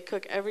Chrissy that they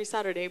cook every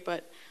Saturday,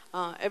 but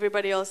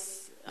everybody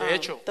else De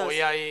hecho, does. hoy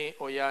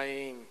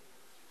hay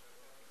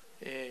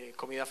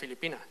comida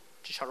filipina,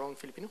 chicharrón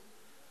filipino,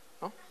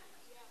 ¿no?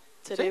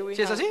 Today ¿Sí? we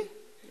 ¿Sí es have, así?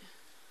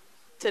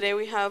 Today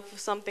we have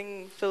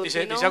something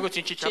Filipino. Dice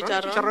Agustín,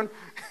 chicharrón.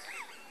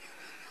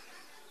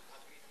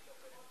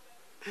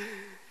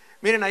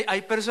 Miren,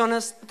 hay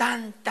personas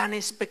tan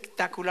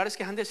espectaculares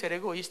que dejan de ser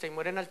egoístas y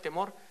mueren al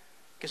temor,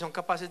 que son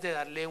capaces de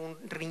darle un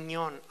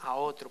riñón a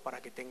otro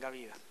para que tenga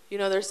vida. You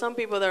know, there's some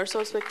people that are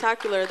so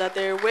spectacular that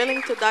they're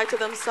willing to die to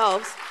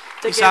themselves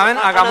to Y give saben,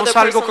 hagamos another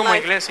algo person como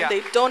life, iglesia. and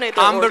they donate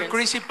their Amber, organs.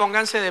 Chrissy,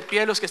 pónganse de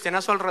pie, los que estén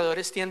a su alrededor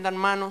extiendan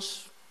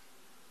manos.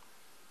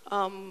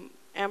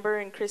 Amber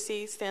and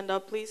Chrissy, stand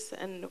up, please,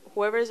 and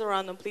whoever is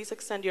around them, please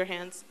extend your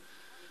hands.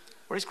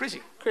 Where is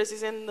Chrissy?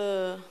 Chrissy's in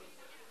the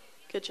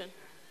kitchen.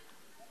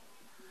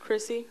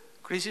 Chrissy,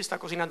 Chrissy está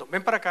cocinando.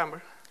 Ven para acá,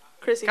 Amber.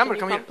 Chrissy, Amber,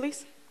 can come you come, here.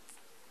 please?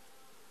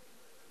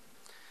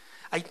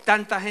 Hay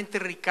tanta gente,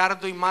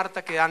 Ricardo y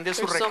Marta, que dan de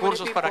sus There's so many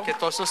recursos para people. que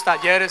todos esos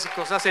talleres y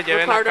cosas se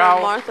lleven a Ricardo and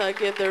cabo. Martha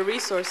give their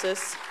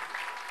resources.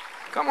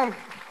 Come on.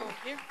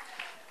 Here.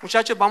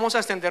 Muchachos, vamos a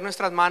extender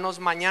nuestras manos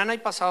mañana y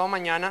pasado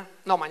mañana.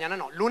 No, mañana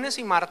no, lunes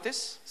y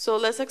martes. So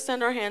let's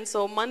extend our hands.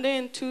 So Monday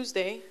and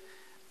Tuesday,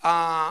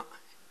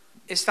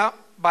 Esta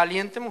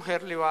valiente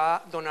mujer le va a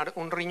donar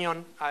un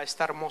riñón a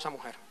esta hermosa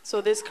mujer.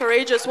 so this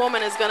courageous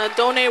woman is going to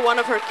donate one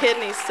of her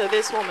kidneys to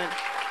this woman.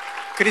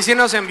 Cristi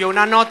nos envió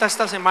una nota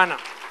esta semana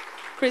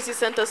Chrissy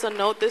sent us a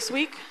note this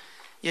week,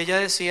 y ella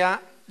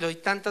decía: le doy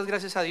tantas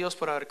gracias a Dios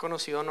por haber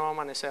conocido Nuevo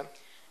Amanecer.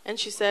 and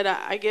she said,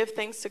 I give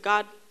thanks to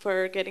God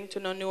for getting to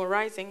know New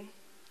Rising.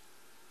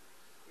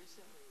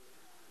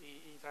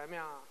 Y tráeme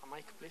a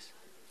Mike, please.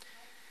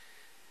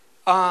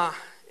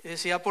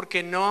 Decía, porque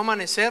en Nuevo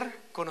Amanecer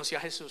conocí a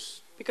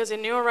Jesús. Because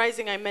in New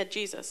Rising I met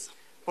Jesus.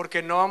 Porque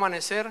en Nuevo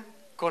Amanecer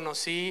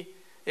conocí,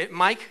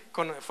 Mike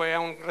fue a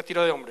un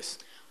retiro de hombres.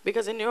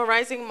 Because in New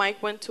Rising Mike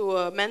went to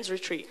a men's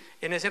retreat.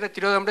 En ese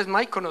retiro de hombres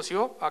Mike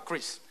conoció a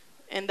Chris.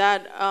 In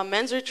that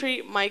men's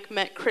retreat Mike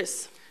met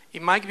Chris. Y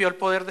Mike vio el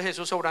poder de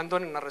Jesús obrando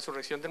en la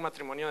resurrección del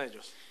matrimonio de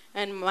ellos.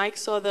 And Mike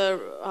saw the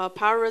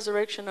power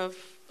resurrection of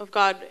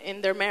God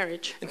in their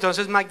marriage.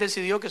 Entonces Mike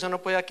decidió que eso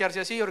no podía quedarse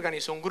así y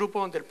organizó un grupo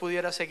donde él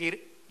pudiera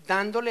seguir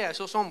dándole a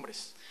esos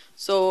hombres.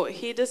 So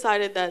he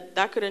decided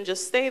that couldn't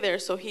just stay there,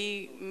 so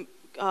he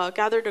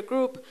gathered a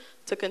group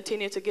to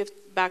continue to give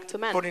back to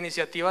men. Por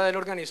iniciativa de él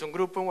organizó un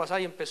grupo en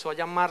WhatsApp y empezó a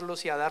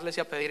llamarlos y a darles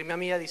y a pedirme a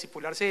mí a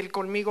discipularse él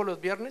conmigo los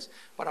viernes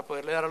para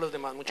poderle dar a los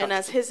demás And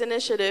as muchachos. his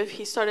initiative,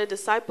 he started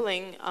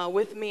discipling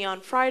with me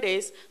on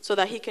Fridays so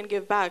that he can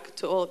give back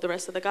to all the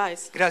rest of the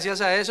guys. Gracias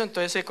a eso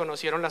entonces se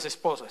conocieron las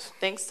esposas.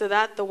 Thanks to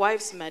that, the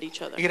wives met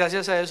each other. Y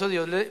gracias a eso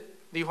Dios le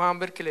dijo a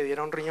Amber que le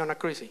diera un riñón a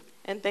Chrissy.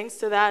 And thanks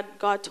to that,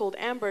 God told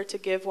Amber to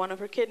give one of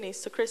her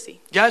kidneys to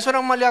Chrissy. ¿Ya eso era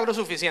un milagro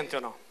suficiente o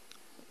no?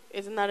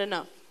 Isn't that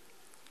enough?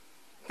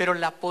 Pero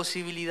la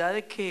posibilidad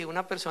de que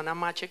una persona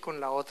mache con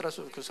la otra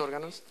sus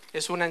órganos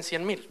es una en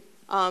 100,000.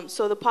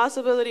 So the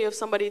possibility of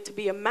somebody to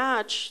be a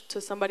match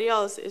to somebody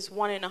else is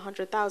 1 in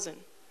 100,000.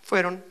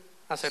 Fueron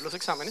a hacer los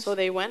exámenes So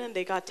they went and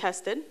they got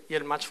tested, y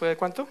el match fue de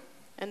 ¿cuánto?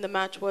 and the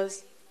match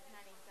was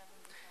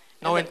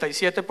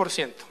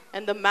 97%.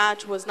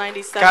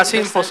 97%. Casi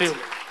imposible.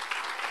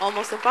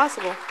 Almost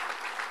impossible.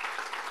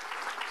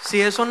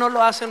 Si eso no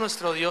lo hace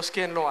nuestro Dios,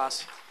 ¿quién lo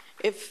hace?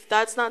 If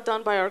that's not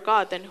done by our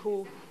God, then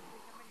who?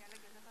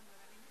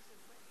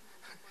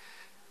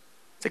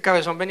 Este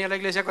cabezón venía a la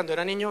iglesia cuando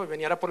era niño y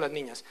venía era por las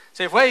niñas.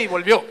 Se fue y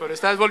volvió, pero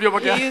esta vez volvió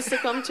para He acá. used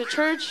to come to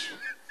church,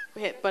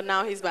 but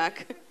now he's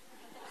back.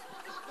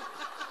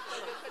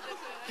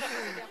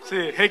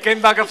 Sí, he came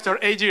back after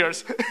 8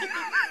 years.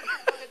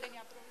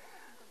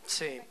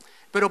 Sí,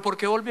 pero ¿por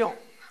qué volvió?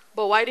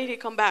 But why did he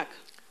come back?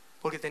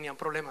 Porque tenían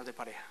problemas de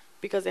pareja.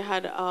 Because they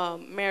had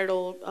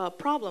marital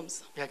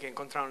problems. Y aquí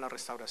encontraron la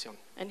restauración.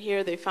 And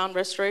here they found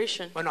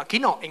restoration. Bueno, aquí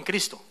no, en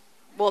Cristo.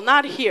 Well,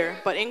 not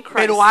here, but in Christ.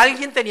 Pero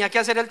alguien tenía que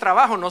hacer el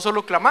trabajo, no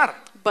solo clamar.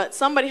 But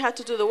somebody had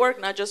to do the work,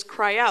 not just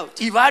cry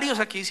out. Y varios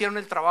aquí hicieron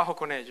el trabajo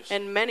con ellos.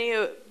 And many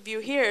of you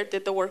here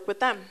did the work with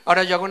them.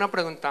 Ahora yo hago una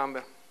pregunta,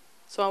 Amber.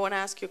 So I want to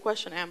ask you a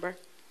question, Amber.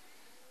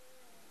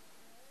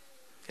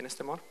 ¿Tienes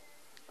temor?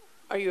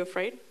 Are you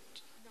afraid?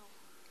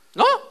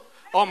 ¿No?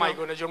 Oh my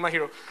goodness, you're my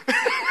hero.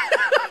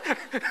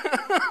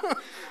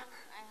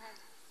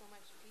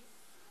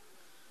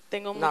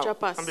 Tengo Now, mucha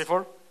paz. and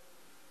before?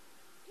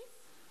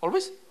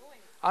 Always?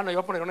 Ah, no,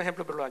 iba a poner un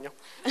ejemplo, pero lo daño.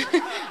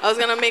 I was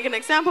going to make an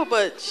example,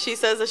 but she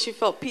says that she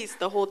felt peace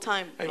the whole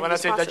time. I in want to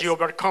this say that process. you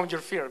overcome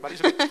your fear, but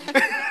it's okay. Well,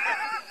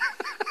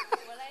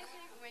 I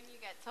think when you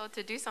get told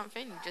to do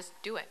something, you just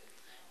do it.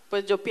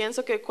 Pues yo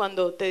pienso que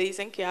cuando te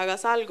dicen que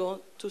hagas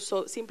algo, tú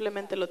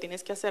simplemente lo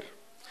tienes que hacer.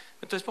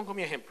 Entonces pongo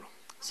mi ejemplo.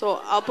 So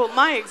I'll put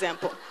my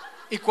example.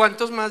 ¿Y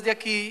cuántos más de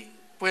aquí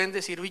pueden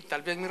decir, uy,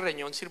 tal vez mi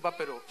riñón sirva,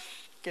 pero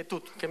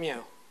qué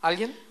miedo?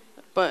 ¿Alguien?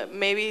 But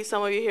maybe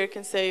some of you here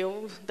can say,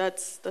 "Oh,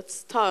 that's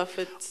tough.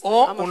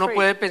 O I'm uno afraid."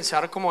 puede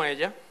pensar como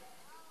ella,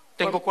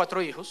 tengo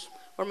 4 hijos,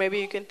 Or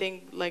maybe you can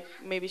think like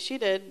maybe she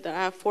did, that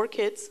I have 4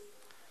 kids.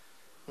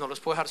 no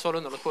los puedo dejar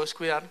solos, no los puedo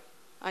descuidar,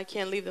 I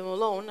can't leave them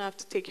alone. I have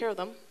to take care of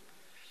them.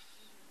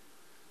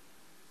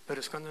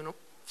 pero es cuando uno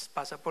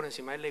pasa por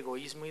encima del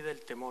egoísmo y del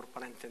temor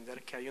para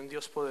entender que hay un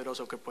Dios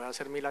poderoso que puede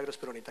hacer milagros,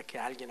 pero necesita que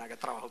alguien haga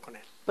trabajo con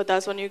él. But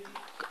that's when you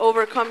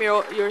overcome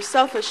your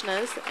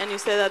selfishness and you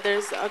say that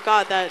there's a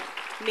God that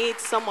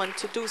needs someone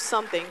to do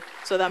something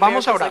so that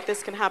Vamos a miracles orar. like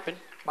this can happen.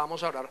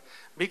 Vamos a orar.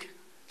 Vic,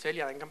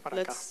 Celia, vengan para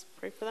acá. Let's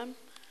pray for them.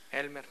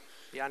 Elmer,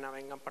 Diana,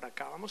 vengan para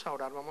acá. Vamos a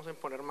orar, vamos a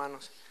imponer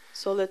manos.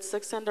 So let's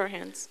extend our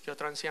hands. ¿Qué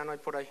otro anciano hay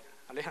por ahí?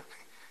 Aleja.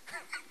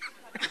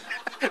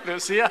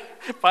 Lucía,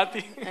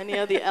 Pati. Any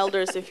of the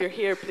elders, if you're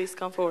here, please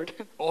come forward.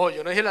 Oh,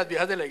 yo no dije las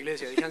viejas de la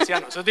iglesia, dije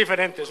ancianos. Eso es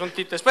diferente, es un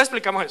título. Después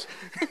explicamos eso.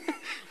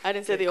 I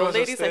didn't say the Qué old cosas,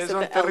 ladies, I ustedes said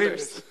son the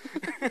elders.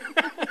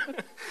 terribles.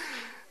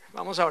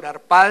 Vamos a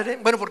orar. Padre,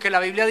 bueno, porque la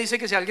Biblia dice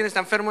que si alguien está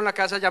enfermo en la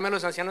casa, llame a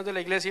los ancianos de la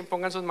iglesia y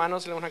pongan sus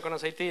manos, le unjan con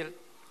aceite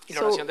y la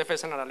So, oración de fe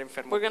sanará al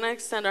enfermo. We're going to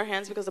extend our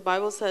hands because the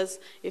Bible says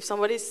if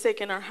somebody's sick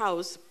in our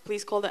house,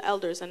 please call the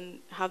elders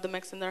and have them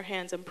extend their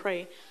hands and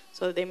pray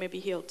so that they may be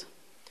healed.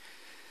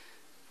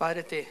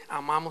 Padre, te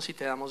amamos y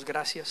te damos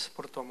gracias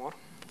por tu amor.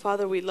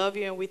 Father, we love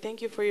you and we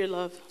thank you for your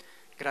love.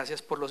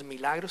 Gracias por los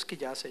milagros que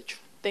ya has hecho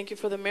Thank you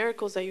for the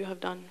miracles that you have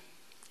done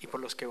y por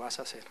los que vas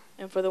a hacer.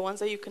 and for the ones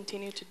that will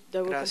continue to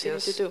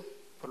do.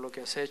 Por lo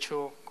que has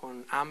hecho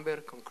con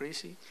Amber, con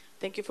Chrissy,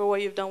 Thank you for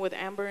what you've done with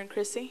Amber and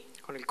Chrissy,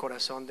 con el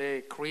corazón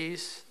de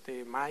Chris,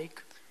 de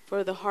Mike,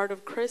 for the heart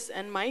of Chris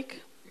and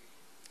Mike,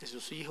 de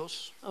sus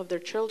hijos, of their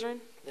children,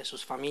 de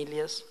sus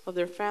familias of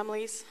their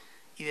families,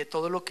 y de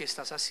todo lo que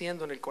estás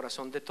haciendo en el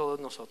corazón de todos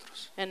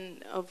nosotros.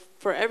 and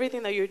for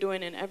everything that you're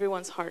doing in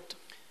everyone's heart.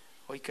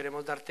 Hoy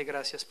queremos darte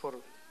gracias por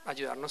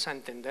ayudarnos a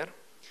entender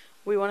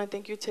We want to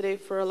thank you today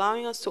for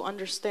allowing us to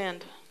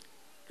understand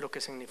lo que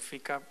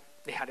significa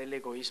dejar el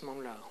egoísmo a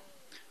un lado,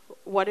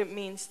 what it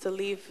means to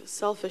leave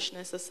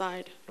selfishness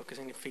aside, lo que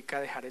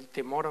significa dejar el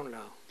temor a un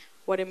lado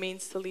what it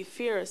means to leave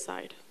fear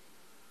aside,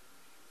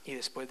 y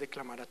después de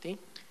clamar a ti,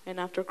 and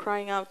after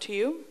crying out to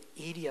you,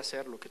 ir y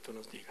hacer lo que tú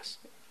nos digas.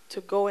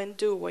 to go and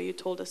do what you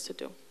told us to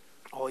do.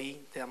 Hoy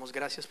te damos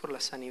gracias por la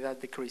sanidad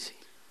de Chrissy,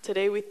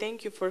 Today we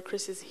thank you for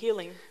Chris's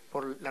healing,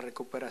 por la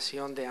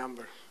recuperación de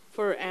Amber,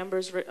 for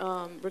Amber's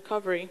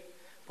recovery,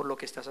 por lo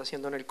que estás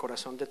haciendo en el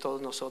corazón de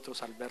todos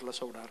nosotros al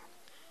verlos obrar.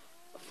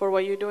 for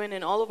what you're doing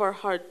in all of our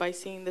heart by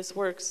seeing this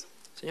works.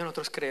 Señor,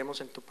 nosotros creemos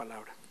en tu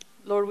palabra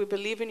Lord, we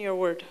believe in your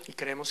word, y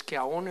creemos que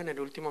aún en el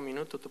último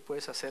minuto tú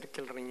puedes hacer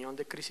que el riñón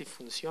de Chrissy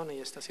funcione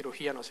y esta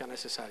cirugía no sea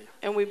necesaria.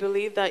 and we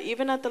believe that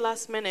even at the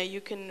last minute you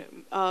can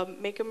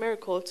make a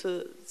miracle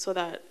so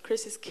that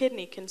Chris's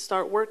kidney can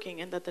start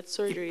working and that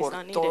surgery Y is por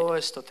not todo needed.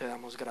 esto te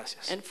damos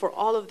gracias. And for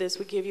all of this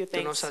we give you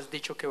Tú nos thanks. has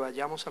dicho que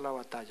vayamos a la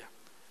batalla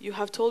You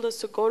have told us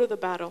to go to the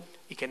battle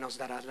y que nos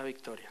darás la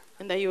victoria.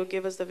 and that you will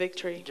give us the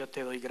victory. Yo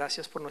te doy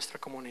gracias por nuestra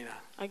comunidad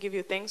I give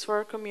you thanks for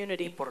our y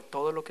community, por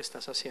todo lo que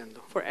estás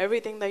haciendo for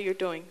everything that you're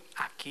doing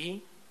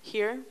aquí,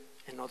 here,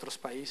 en otros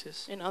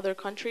países in other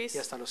y countries,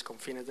 hasta los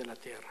confines de la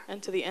tierra.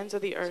 and to the ends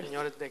of the earth.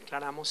 Señor,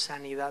 declaramos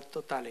sanidad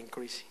total en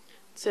Chrissy.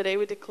 Today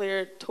we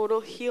declare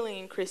total healing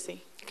in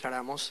Chrissy.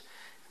 Declaramos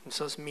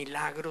esos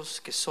milagros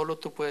que solo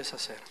tú puedes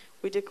hacer.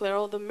 We declare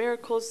all the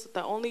miracles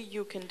that only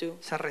you can do.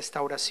 Esa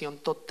restauración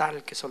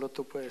total que solo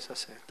tú puedes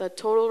hacer. The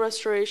total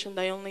restoration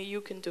that only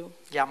you can do.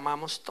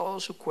 Llamamos todo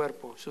su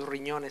cuerpo, sus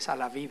riñones a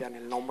la vida en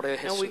el nombre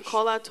de And we Jesús.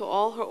 call out to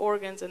all her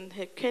organs and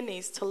her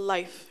kidneys to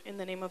life in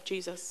the name of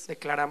Jesus.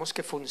 Declaramos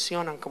que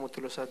funcionan como tú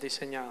los has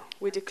diseñado.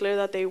 We declare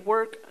that they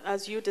work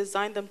as you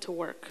designed them to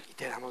work. Y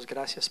te damos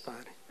gracias,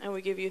 Padre, And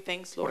we give you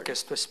thanks, Lord, porque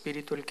es tu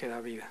espíritu el que da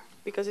vida.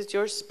 because it's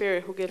your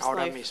spirit who gives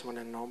Ahora life mismo en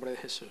el nombre de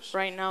Jesús.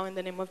 right now in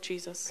the name of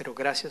Jesus. Pero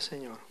gracias,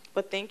 Señor,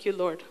 But thank you,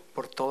 Lord,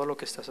 por todo lo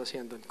que estás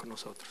haciendo con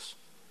nosotros.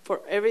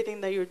 for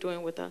everything that you're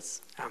doing with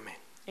us. Amén.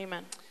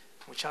 Amen.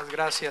 Muchas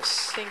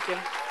gracias. Thank you.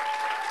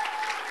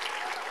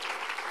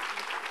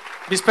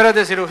 Vísperas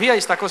de cirugía y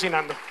está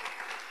cocinando.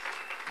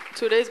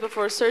 2 days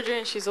before surgery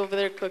and she's over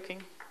there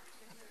cooking.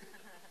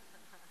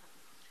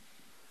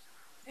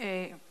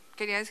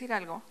 Quería decir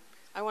algo.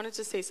 I wanted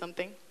to say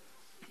something,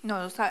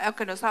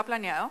 Aunque no estaba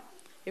planeado.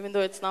 even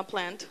though it's not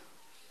planned.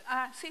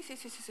 Sí.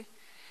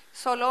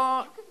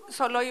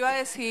 Solo iba a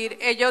decir,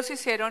 ellos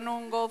hicieron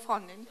un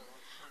GoFundMe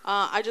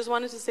I just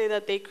wanted to say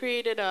that they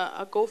created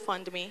a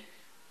GoFundMe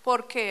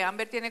porque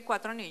Amber tiene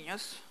 4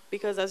 niños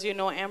because, as you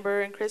know,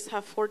 Amber and Chris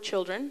have 4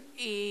 children.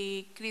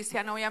 y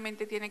Cristian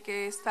obviamente tiene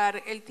que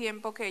estar el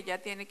tiempo que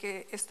ella tiene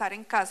que estar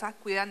en casa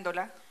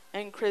cuidándola.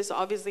 And Chris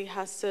obviously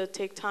has to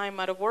take time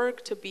out of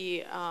work to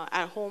be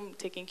at home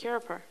taking care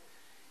of her.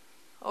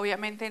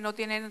 Obviamente no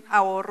tienen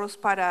ahorros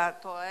para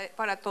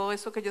todo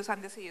esto que ellos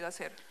han decidido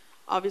hacer.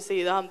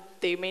 Obviously,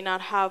 they may not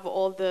have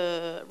all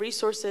the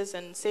resources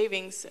and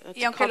savings Y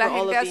to aunque cover la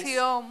all gente of ha these.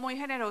 sido muy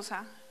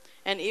generosa,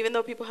 And even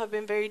though people have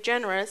been very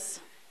generous,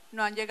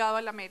 no han llegado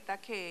a la meta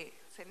que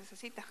se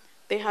necesita.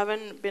 they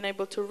haven't been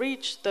able to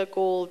reach the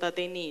goal that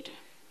they need.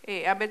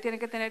 Amber tiene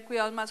que tener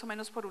cuidados más o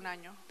menos por 1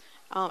 año.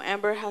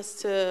 Amber has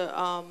to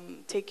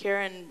take care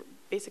and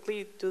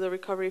basically do the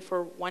recovery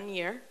for 1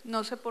 year.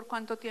 No sé por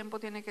cuánto tiempo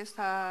tiene que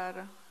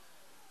estar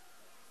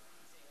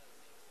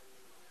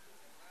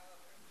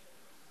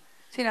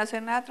sin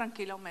hacer nada,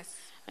 tranquila, 1 mes.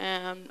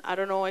 I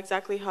don't know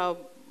exactly how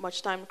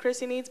much time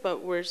Chrissy needs, but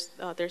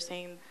they're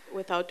saying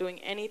without doing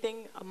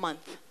anything, a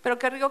month. Pero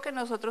qué rico que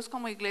nosotros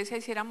como iglesia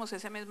hiciéramos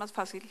ese mes más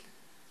fácil.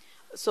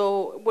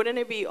 So wouldn't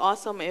it be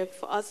awesome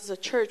if us as a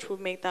church would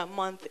make that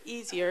month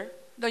easier?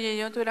 Donde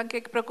ellos no tuvieran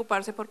que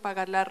preocuparse por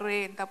pagar la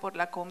renta, por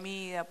la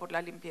comida, por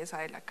la limpieza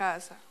de la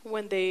casa.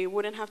 When they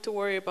wouldn't have to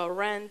worry about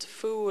rent,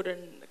 food,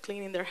 and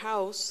cleaning their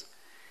house.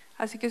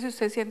 Así que si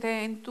usted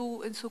siente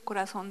en su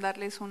corazón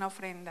darles una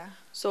ofrenda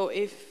So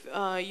if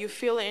you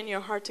feel it in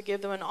your heart to give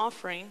them an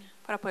offering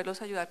para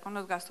poderlos ayudar con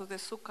los gastos de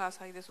su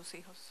casa y de sus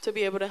hijos. to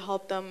be able to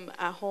help them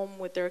at home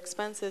with their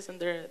expenses and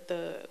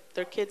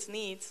their kids'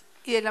 needs,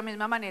 Y de la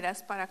misma manera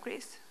es para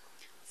Chris,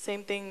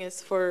 same thing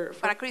is for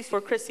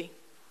Chrissy,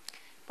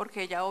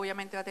 porque ella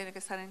obviamente va a tener que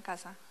estar en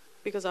casa.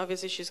 because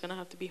obviously she's going to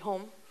have to be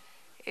home.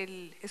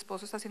 El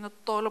esposo está haciendo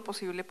todo lo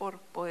posible por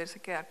poderse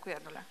quedar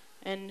cuidándola.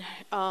 And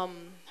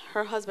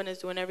her husband is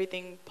doing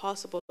everything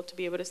possible to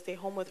be able to stay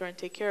home with her and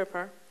take care of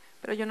her.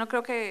 Pero yo no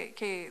creo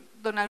que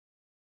donar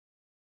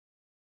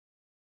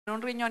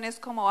un riñón es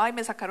como, ay,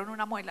 me sacaron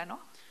una muela, ¿no?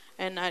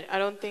 And I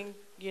don't think,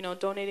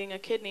 donating a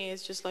kidney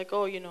is just like,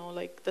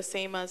 like the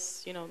same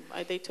as,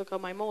 they took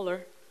out my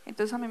molar.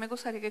 Entonces a mí me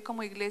gustaría que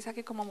como iglesia,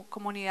 que como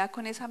comunidad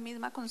con esa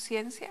misma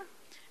conciencia,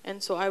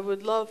 And so I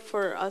would love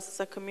for us as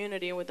a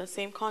community with the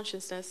same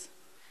consciousness.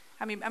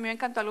 a mí me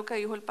encantó algo que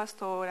dijo el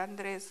pastor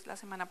Andrés la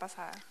semana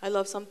pasada. I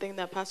love something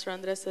that Pastor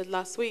Andres said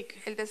last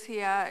week. Él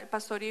decía, el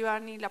pastor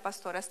Iván y la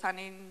pastora están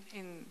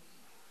en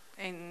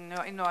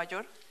Nueva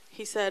York,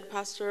 He said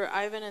Pastor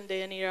Ivan and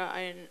Deyanira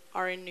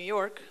are in New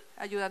York,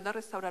 ayudando a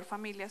restaurar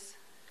familias.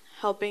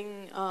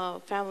 helping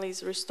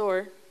families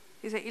restore.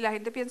 Dice, y la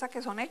gente piensa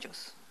que son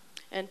ellos,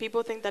 And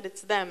people think that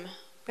it's them.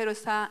 pero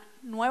está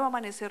Nuevo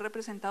Amanecer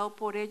representado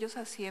por ellos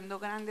haciendo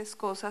grandes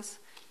cosas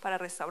para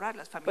restaurar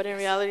las But in familias.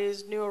 reality,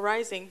 it's New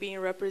Arising being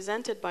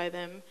represented by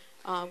them,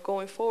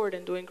 going forward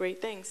and doing great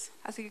things.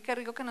 Así que qué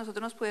rico que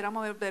nosotros nos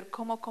pudiéramos ver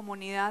como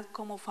comunidad,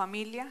 como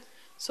familia,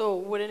 So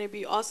wouldn't it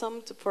be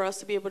awesome for us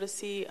to be able to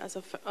see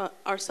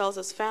ourselves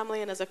as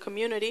family and as a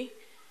community?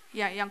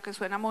 y aunque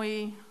suena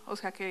muy, o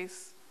sea que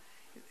es,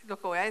 lo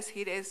que voy a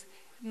decir es,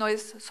 no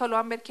es solo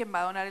Amber quien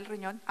va a donar el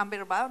riñón,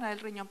 Amber va a donar el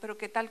riñón, pero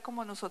qué tal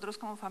como nosotros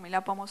como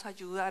familia podemos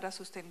ayudar a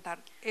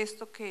sustentar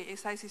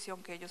esa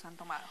decisión que ellos han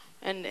tomado.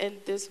 And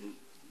this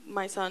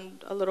might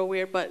sound a little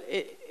weird, but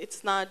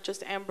it's not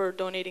just Amber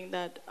donating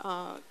that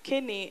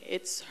kidney,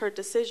 it's her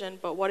decision.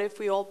 But what if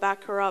we all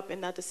back her up in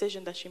that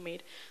decision that she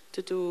made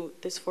to do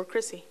this for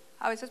Chrissy?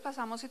 A veces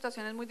pasamos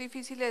situaciones muy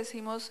difíciles,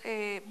 decimos,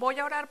 voy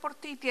a orar por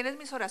ti, tienes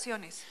mis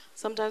oraciones.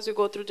 Sometimes we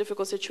go through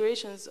difficult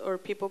situations, or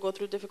people go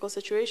through difficult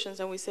situations,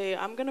 and we say,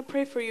 I'm going to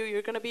pray for you,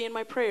 you're going to be in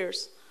my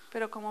prayers.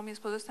 Pero como mi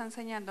esposo está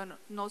enseñando,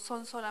 no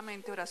son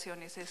solamente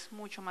oraciones, es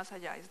mucho más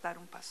allá, es dar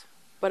un paso.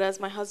 But as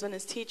my husband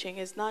is teaching,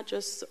 it's not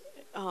just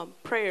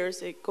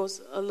prayers, it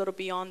goes a little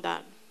beyond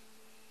that.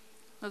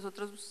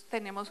 Nosotros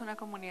tenemos una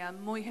comunidad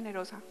muy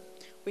generosa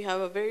We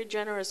have a very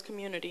generous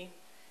community,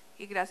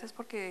 Y gracias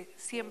porque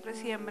siempre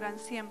siembran,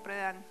 siempre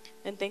dan.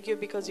 And thank you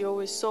because you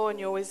always sow and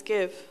you always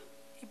give.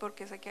 Y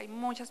porque sé que hay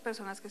muchas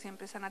personas que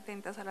siempre están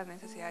atentas a las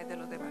necesidades de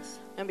los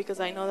demás. And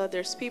because I know that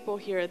there's people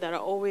here that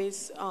are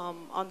always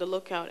on the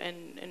lookout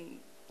and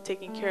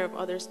taking care of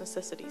others'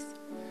 necessities.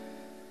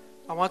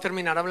 Vamos a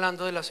terminar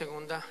hablando de la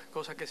segunda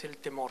cosa, que es el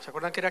temor. ¿Se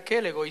acuerdan que era qué?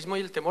 El egoísmo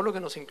y el temor lo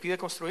que nos impide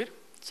construir.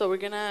 So we're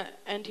going to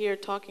end here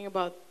talking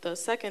about the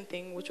second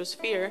thing, which was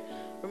fear.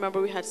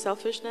 Remember, we had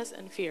selfishness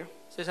and fear.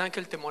 Ustedes saben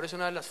que el temor es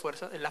una de las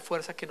fuerzas, es la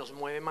fuerza que nos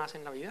mueve más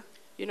en la vida.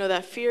 You know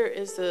that fear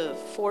is the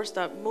force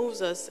that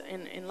moves us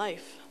in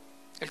life.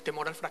 El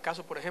temor al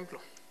fracaso, por ejemplo,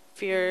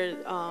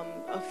 Fear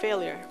of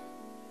failure.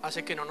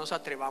 hace que no nos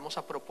atrevamos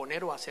a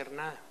proponer o a hacer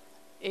nada.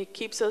 It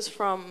keeps us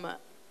from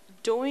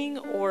doing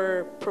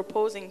or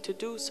proposing to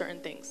do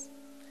certain things.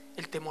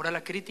 El temor a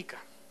la crítica,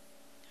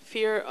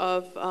 Fear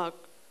of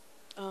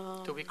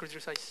to be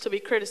criticized, to be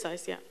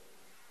criticized, yeah.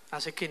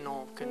 hace que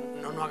no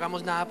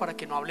hagamos nada para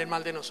que no hablen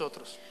mal de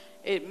nosotros.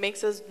 It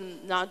makes us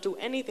not do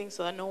anything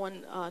so that no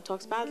one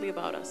talks badly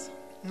about us.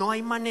 No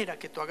hay manera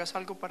que tú hagas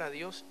algo para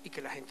Dios y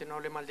que la gente no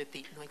hable mal de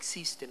ti. No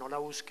existe, no la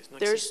busques, no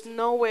There's existe.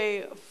 no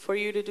way for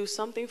you to do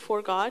something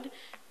for God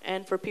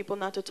and for people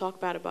not to talk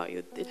bad about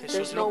you. There's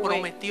Jesús no lo way.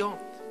 prometió.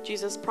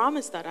 Jesus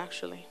promised that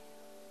actually.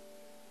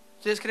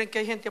 ¿Ustedes creen que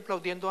hay gente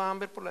aplaudiendo a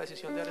Amber por la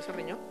decisión de dar ese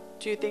riñón?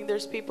 Do you think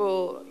there's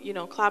people,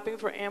 clapping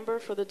for Amber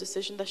for the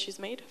decision that she's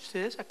made?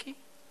 ¿Ustedes aquí?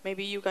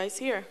 Maybe you guys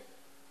here.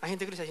 Hay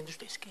gente que le está diciendo,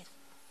 ¿ustedes qué?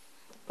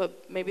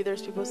 But maybe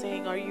there's people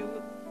saying, are you?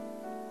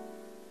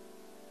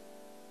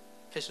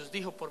 Jesús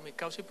dijo, por mi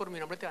causa y por mi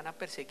nombre te van a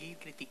perseguir,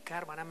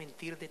 criticar, van a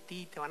mentir de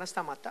ti, te van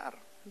hasta matar.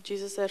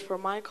 Jesus said, for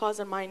my cause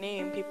and my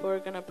name, people are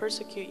going to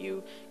persecute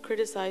you,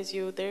 criticize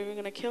you, they're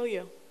going to kill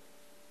you.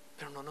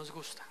 Pero no nos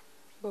gusta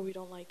But we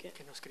don't like it,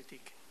 que nos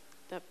critiquen.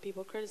 that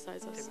people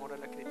criticize us. Temor a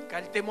la crítica,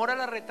 el temor a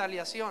la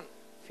retaliación.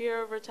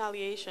 Fear of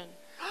retaliation.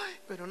 Ay,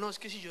 pero no, es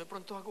que si yo de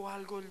pronto hago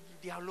algo, el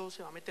diablo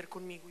se va a meter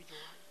conmigo y yo.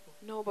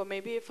 No, but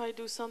maybe if I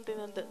do something,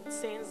 then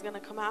Satan's going to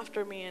come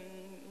after me, and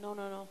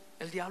no.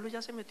 El diablo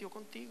ya se metió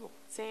contigo.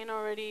 Satan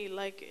already,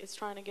 is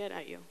trying to get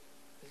at you.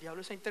 El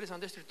diablo está interesado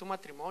en destruir tu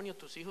matrimonio,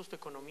 tus hijos, tu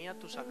economía,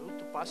 tu salud,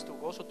 tu paz, tu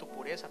gozo, tu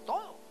pureza,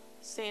 todo.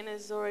 Satan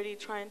is already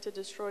trying to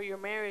destroy your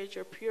marriage,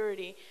 your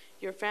purity,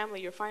 your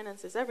family, your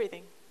finances,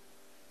 everything.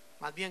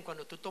 Más bien,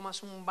 cuando tú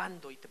tomas un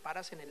bando y te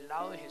paras en el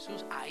lado de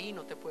Jesús, ahí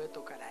no te puede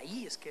tocar,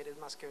 ahí es que eres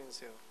más que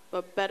vencedor.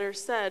 But better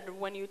said,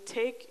 when you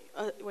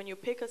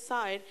pick a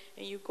side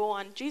and you go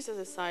on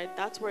Jesus' side,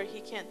 that's where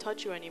he can't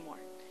touch you anymore.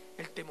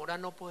 El temor a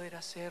no poder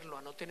hacerlo,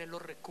 a no tener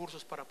los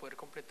recursos para poder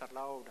completar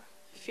la obra.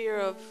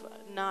 Fear of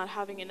not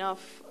having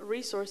enough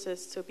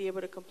resources to be able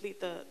to complete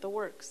the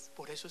works.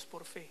 Por eso es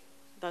por fe.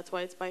 That's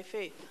why it's by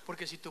faith.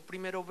 Porque si tú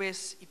primero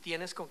ves y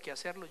tienes con qué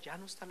hacerlo, ya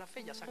no está la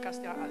fe, ya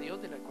sacaste a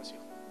Dios de la ecuación.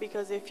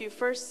 Because if you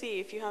first see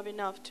if you have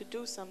enough to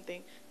do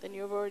something, then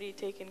you've already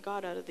taken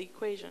God out of the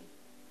equation.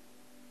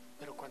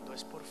 Pero cuando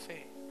es por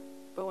fe,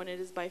 But when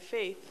it is by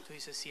faith, tú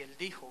dices, si Él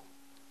dijo,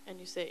 and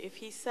you say, if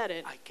he said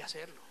it, hay que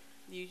hacerlo.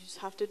 you just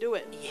have to do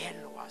it, Y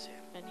Él lo va a hacer.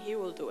 and he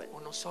will do it.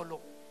 Uno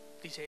solo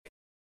dice,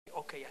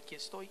 ok, aquí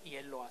estoy, y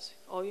Él lo hace.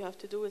 All you have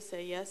to do is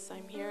say, yes,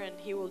 I'm here, and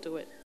he will do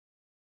it.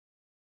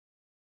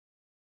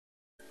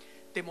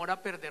 Temor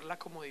a perder la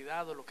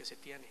comodidad o lo que se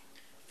tiene.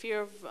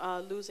 Fear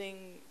of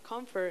losing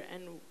comfort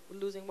and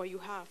losing what you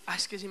have. Ah,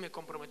 es que si me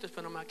comprometo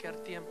después no me va a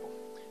quedar tiempo.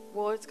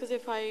 Well, it's because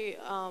if I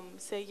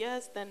say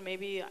yes, then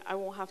maybe I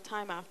won't have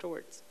time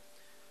afterwards.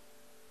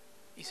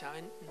 Y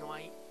saben, no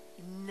hay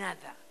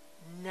nada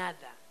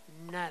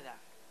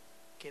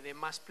que dé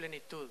más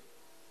plenitud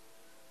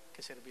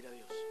que servir a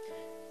Dios.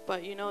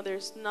 But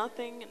there's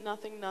nothing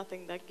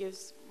that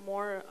gives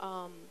more,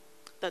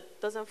 that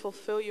doesn't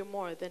fulfill you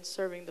more than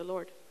serving the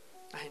Lord.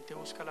 La gente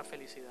busca la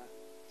felicidad,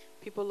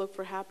 People look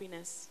for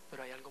happiness,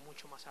 pero hay algo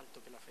mucho más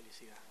alto que la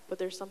felicidad. but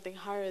there's something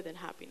higher than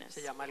happiness.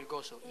 Se llama el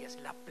gozo y es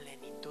la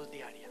plenitud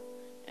diaria.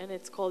 And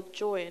it's called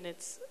joy, and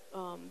it's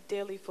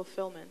daily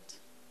fulfillment.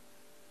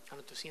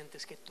 Cuando tú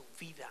sientes que tu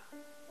vida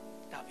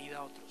da vida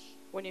a otros,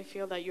 When you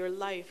feel that your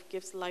life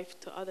gives life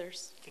to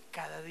others, que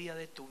cada día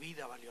de tu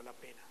vida valió la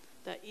pena.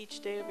 that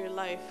each day of your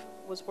life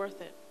was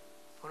worth it.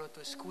 Cuando tú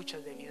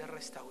escuchas de vidas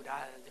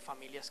restauradas, de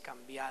familias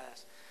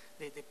cambiadas,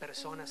 de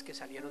personas que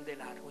salieron de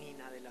la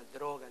ruina, de las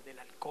drogas, del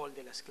alcohol,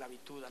 de la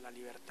esclavitud, a la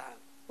libertad.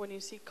 When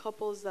you see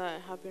couples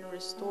that have been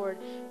restored,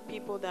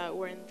 people that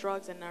were in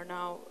drugs and are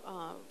now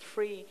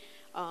free,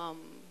 all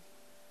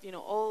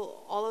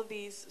of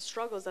these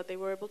struggles that they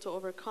were able to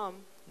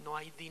overcome. No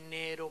hay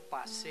dinero,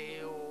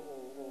 paseo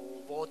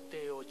o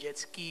bote o jet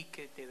ski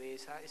que te dé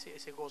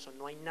ese gozo.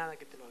 No hay nada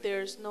que te lo dé.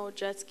 There's no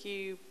jet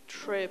ski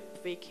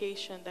trip,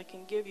 vacation that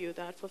can give you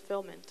that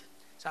fulfillment.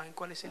 ¿Saben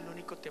cuál es el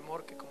único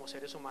temor que como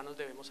seres humanos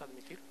debemos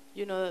admitir?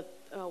 You know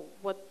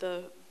what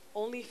the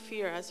only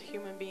fear as a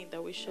human being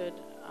that we should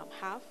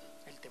have?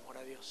 El temor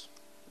a Dios.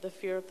 The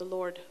fear of the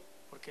Lord.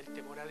 Porque el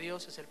temor a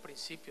Dios es el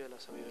principio de la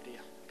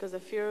sabiduría. Because the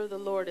fear of the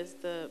Lord is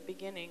the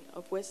beginning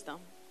of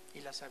wisdom.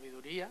 Y la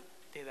sabiduría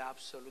te da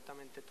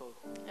absolutamente todo.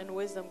 And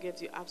wisdom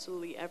gives you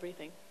absolutely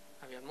everything.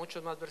 Habían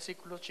muchos más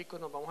versículos, chicos,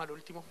 nos vamos al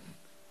último.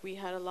 We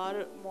had a lot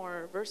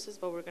more verses,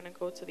 but we're going to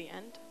go to the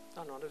end.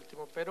 No, al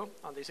último, pero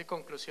donde dice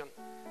conclusión.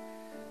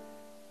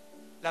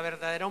 La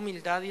verdadera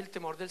humildad y el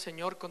temor del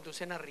Señor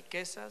conducen a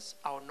riquezas,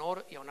 a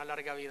honor y a una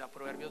larga vida.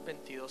 Proverbios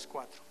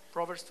 22:4.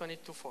 Proverbs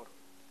 22:4.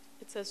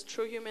 It says,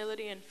 true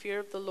humility and fear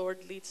of the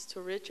Lord leads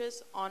to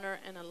riches, honor,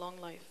 and a long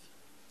life.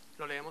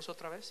 Lo leemos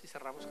otra vez y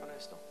cerramos con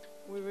esto.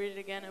 We read it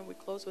again and we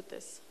close with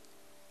this.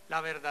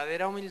 La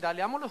verdadera humildad,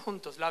 leámoslo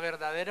juntos. La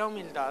verdadera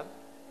humildad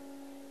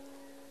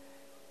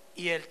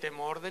y el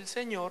temor del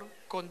Señor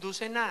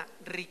conducen a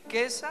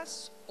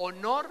riquezas,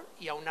 honor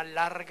y a una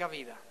larga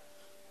vida.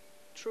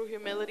 True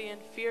humility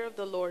and fear of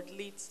the Lord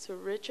leads to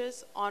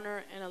riches,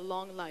 honor, and a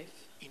long life.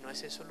 ¿Y no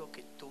es eso lo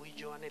que tú y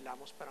yo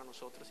anhelamos para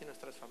nosotros y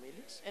nuestras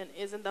familias? And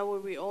isn't that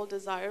what we all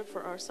desire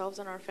for ourselves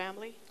and our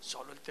family?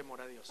 Solo el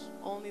temor a Dios.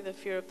 Only the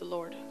fear of the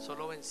Lord.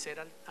 Solo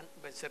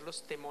vencer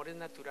los temores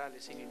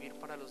naturales y vivir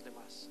para los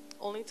demás.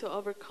 Only to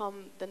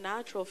overcome the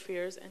natural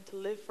fears and to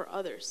live for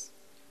others.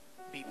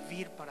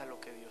 Vivir para lo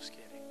que Dios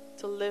quiere.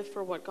 To live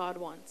for what God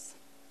wants.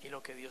 Y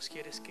lo que Dios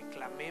quiere es que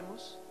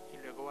clamemos y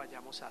luego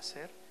vayamos a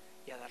hacer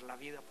y a dar la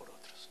vida por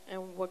otros.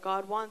 And what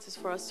God wants is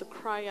for us to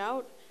cry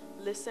out,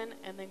 listen,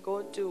 and then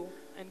go do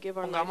and give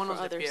our life for Pongámonos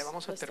de others. pie,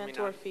 vamos a Let's stand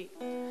to our terminar.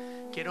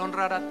 feet. Quiero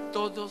honrar a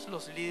todos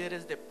los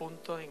líderes de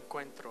punto de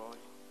encuentro hoy,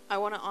 I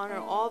want to honor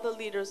all the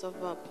leaders of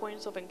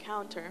points of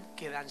encounter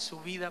que dan su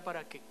vida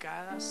para que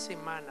cada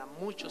semana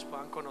muchos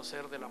puedan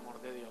conocer del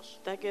amor de Dios.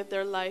 that give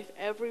their life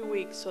every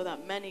week so that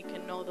many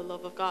can know the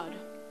love of God.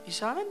 Y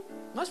saben,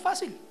 no es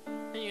fácil.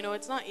 And you know,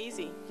 it's not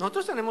easy.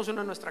 Nosotros tenemos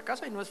uno en nuestra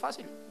casa y no es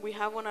fácil. We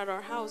have one at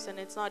our house and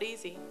it's not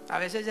easy. A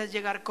veces es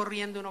llegar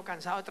corriendo, uno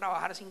cansado de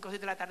trabajar 5 o 7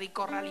 de la tarde y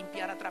corre a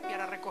limpiar, a trapear,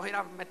 a recoger,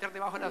 a meter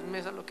debajo de las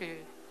mesas lo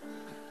que...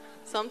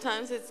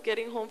 Sometimes it's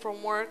getting home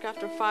from work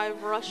after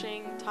 5,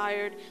 rushing,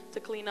 tired, to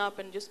clean up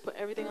and just put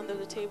everything under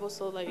the table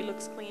so that it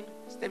looks clean.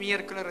 Este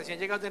miércoles recién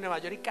llegados de Nueva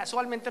York y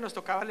casualmente nos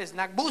tocaba el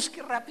snack.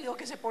 Busque rápido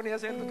que se pone a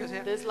hacer lo que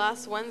sea. This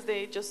last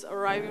Wednesday, just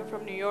arriving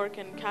from New York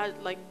and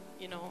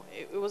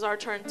it was our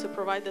turn to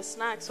provide the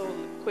snack, so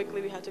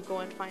quickly we had to go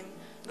and find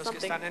Los que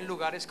something. están en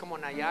lugares como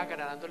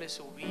Niagara dándole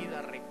su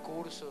vida,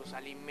 recursos,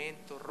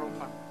 alimentos,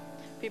 ropa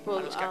People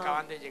a los que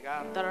acaban de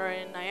llegar. that are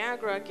in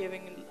Niagara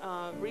giving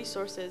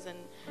resources and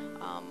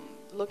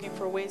looking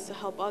for ways to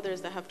help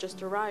others that have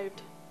just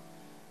arrived.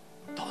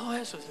 Todo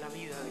eso es la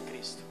vida de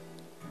Cristo.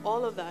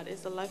 All of that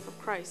is the life of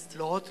Christ.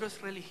 Lo otro es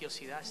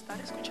religiosidad. Estar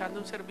escuchando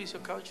un servicio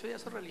cada 8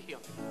 días es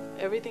religión.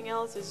 Everything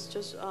else is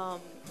just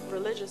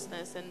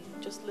religiousness and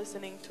just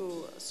listening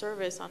to a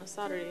service on a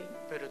Saturday.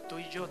 Pero tú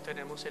y yo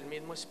tenemos el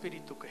mismo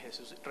espíritu que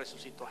Jesús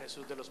resucitó a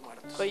Jesús de los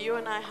muertos. But you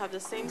and I have the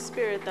same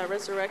spirit that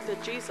resurrected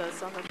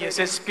Jesus on the Y third ese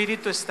day.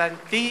 espíritu está en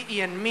ti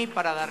y en mí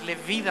para darle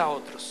vida a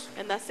otros.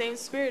 And that same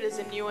spirit is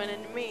in you and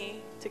in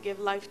me to give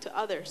life to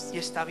others. Y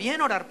está bien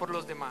orar por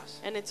los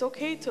demás. And it's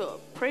okay to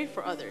pray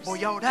for others.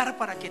 Voy a orar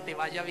para que te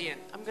vaya bien.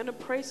 I'm going to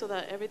pray so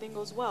that everything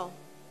goes well.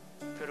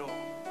 Pero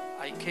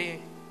hay que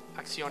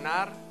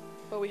accionar,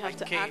 But we hay have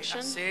to que action.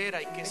 hacer,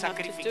 hay que we have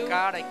to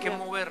sacrificar, do, hay que we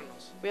have-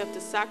 movernos. We have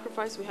to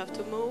sacrifice, we have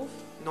to move.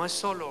 No es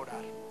solo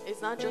orar.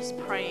 It's not just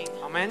praying.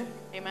 Amén.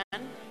 Amen.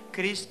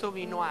 Cristo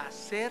vino a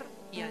hacer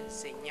y a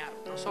enseñar,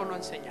 no solo a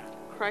enseñar.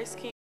 Christ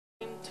came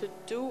to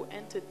do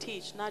and to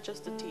teach, not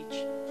just to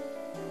teach.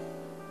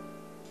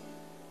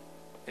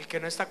 El que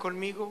no está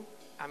conmigo,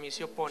 a mí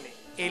se opone.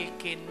 El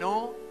que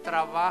no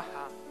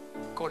trabaja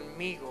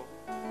conmigo,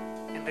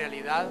 en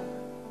realidad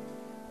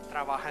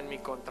trabaja en mi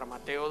contra.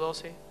 Mateo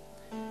 12,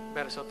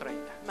 verso 30.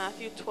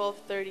 Matthew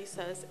 12:30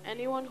 says,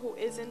 anyone who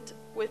isn't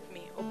with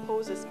me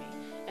opposes me,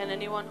 and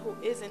anyone who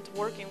isn't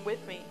working with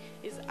me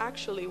is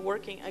actually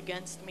working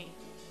against me.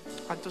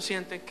 ¿Cuántos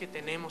sienten que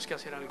tenemos que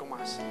hacer algo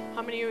más?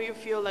 How many of you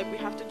feel like we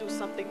have to do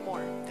something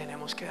more?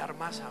 Tenemos que dar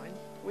más, ¿saben?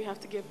 We have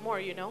to give more,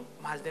 you know?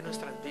 Más de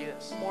nuestras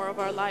vidas, More of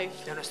our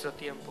life, de nuestro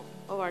tiempo,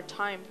 of our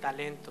time,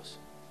 talentos,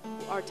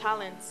 our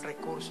talents,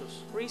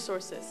 recursos,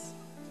 resources,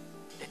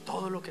 de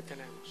todo lo que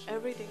tenemos.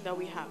 everything that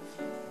we have,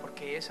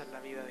 Porque esa es la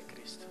vida de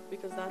Cristo.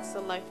 because that's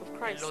the life of Él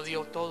Christ. lo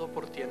dio todo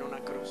por ti en una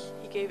cruz.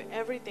 He gave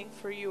everything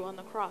for you on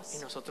the Y cross,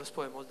 nosotros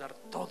podemos dar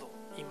todo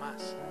y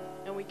más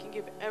and we can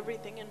give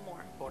everything and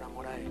more. por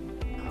amor a Él.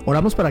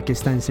 Oramos para que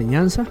esta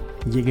enseñanza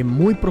llegue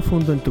muy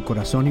profundo en tu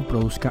corazón y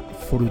produzca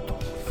fruto,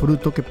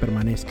 fruto que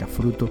permanezca,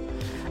 fruto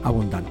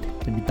abundante.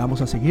 Te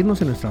invitamos a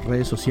seguirnos en nuestras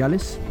redes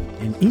sociales,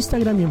 en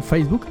Instagram y en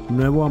Facebook,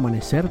 Nuevo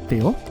Amanecer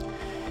TO,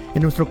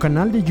 en nuestro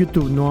canal de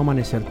YouTube Nuevo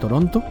Amanecer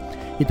Toronto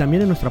y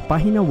también en nuestra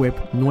página web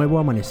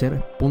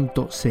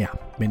nuevoamanecer.ca.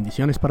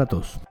 Bendiciones para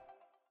todos.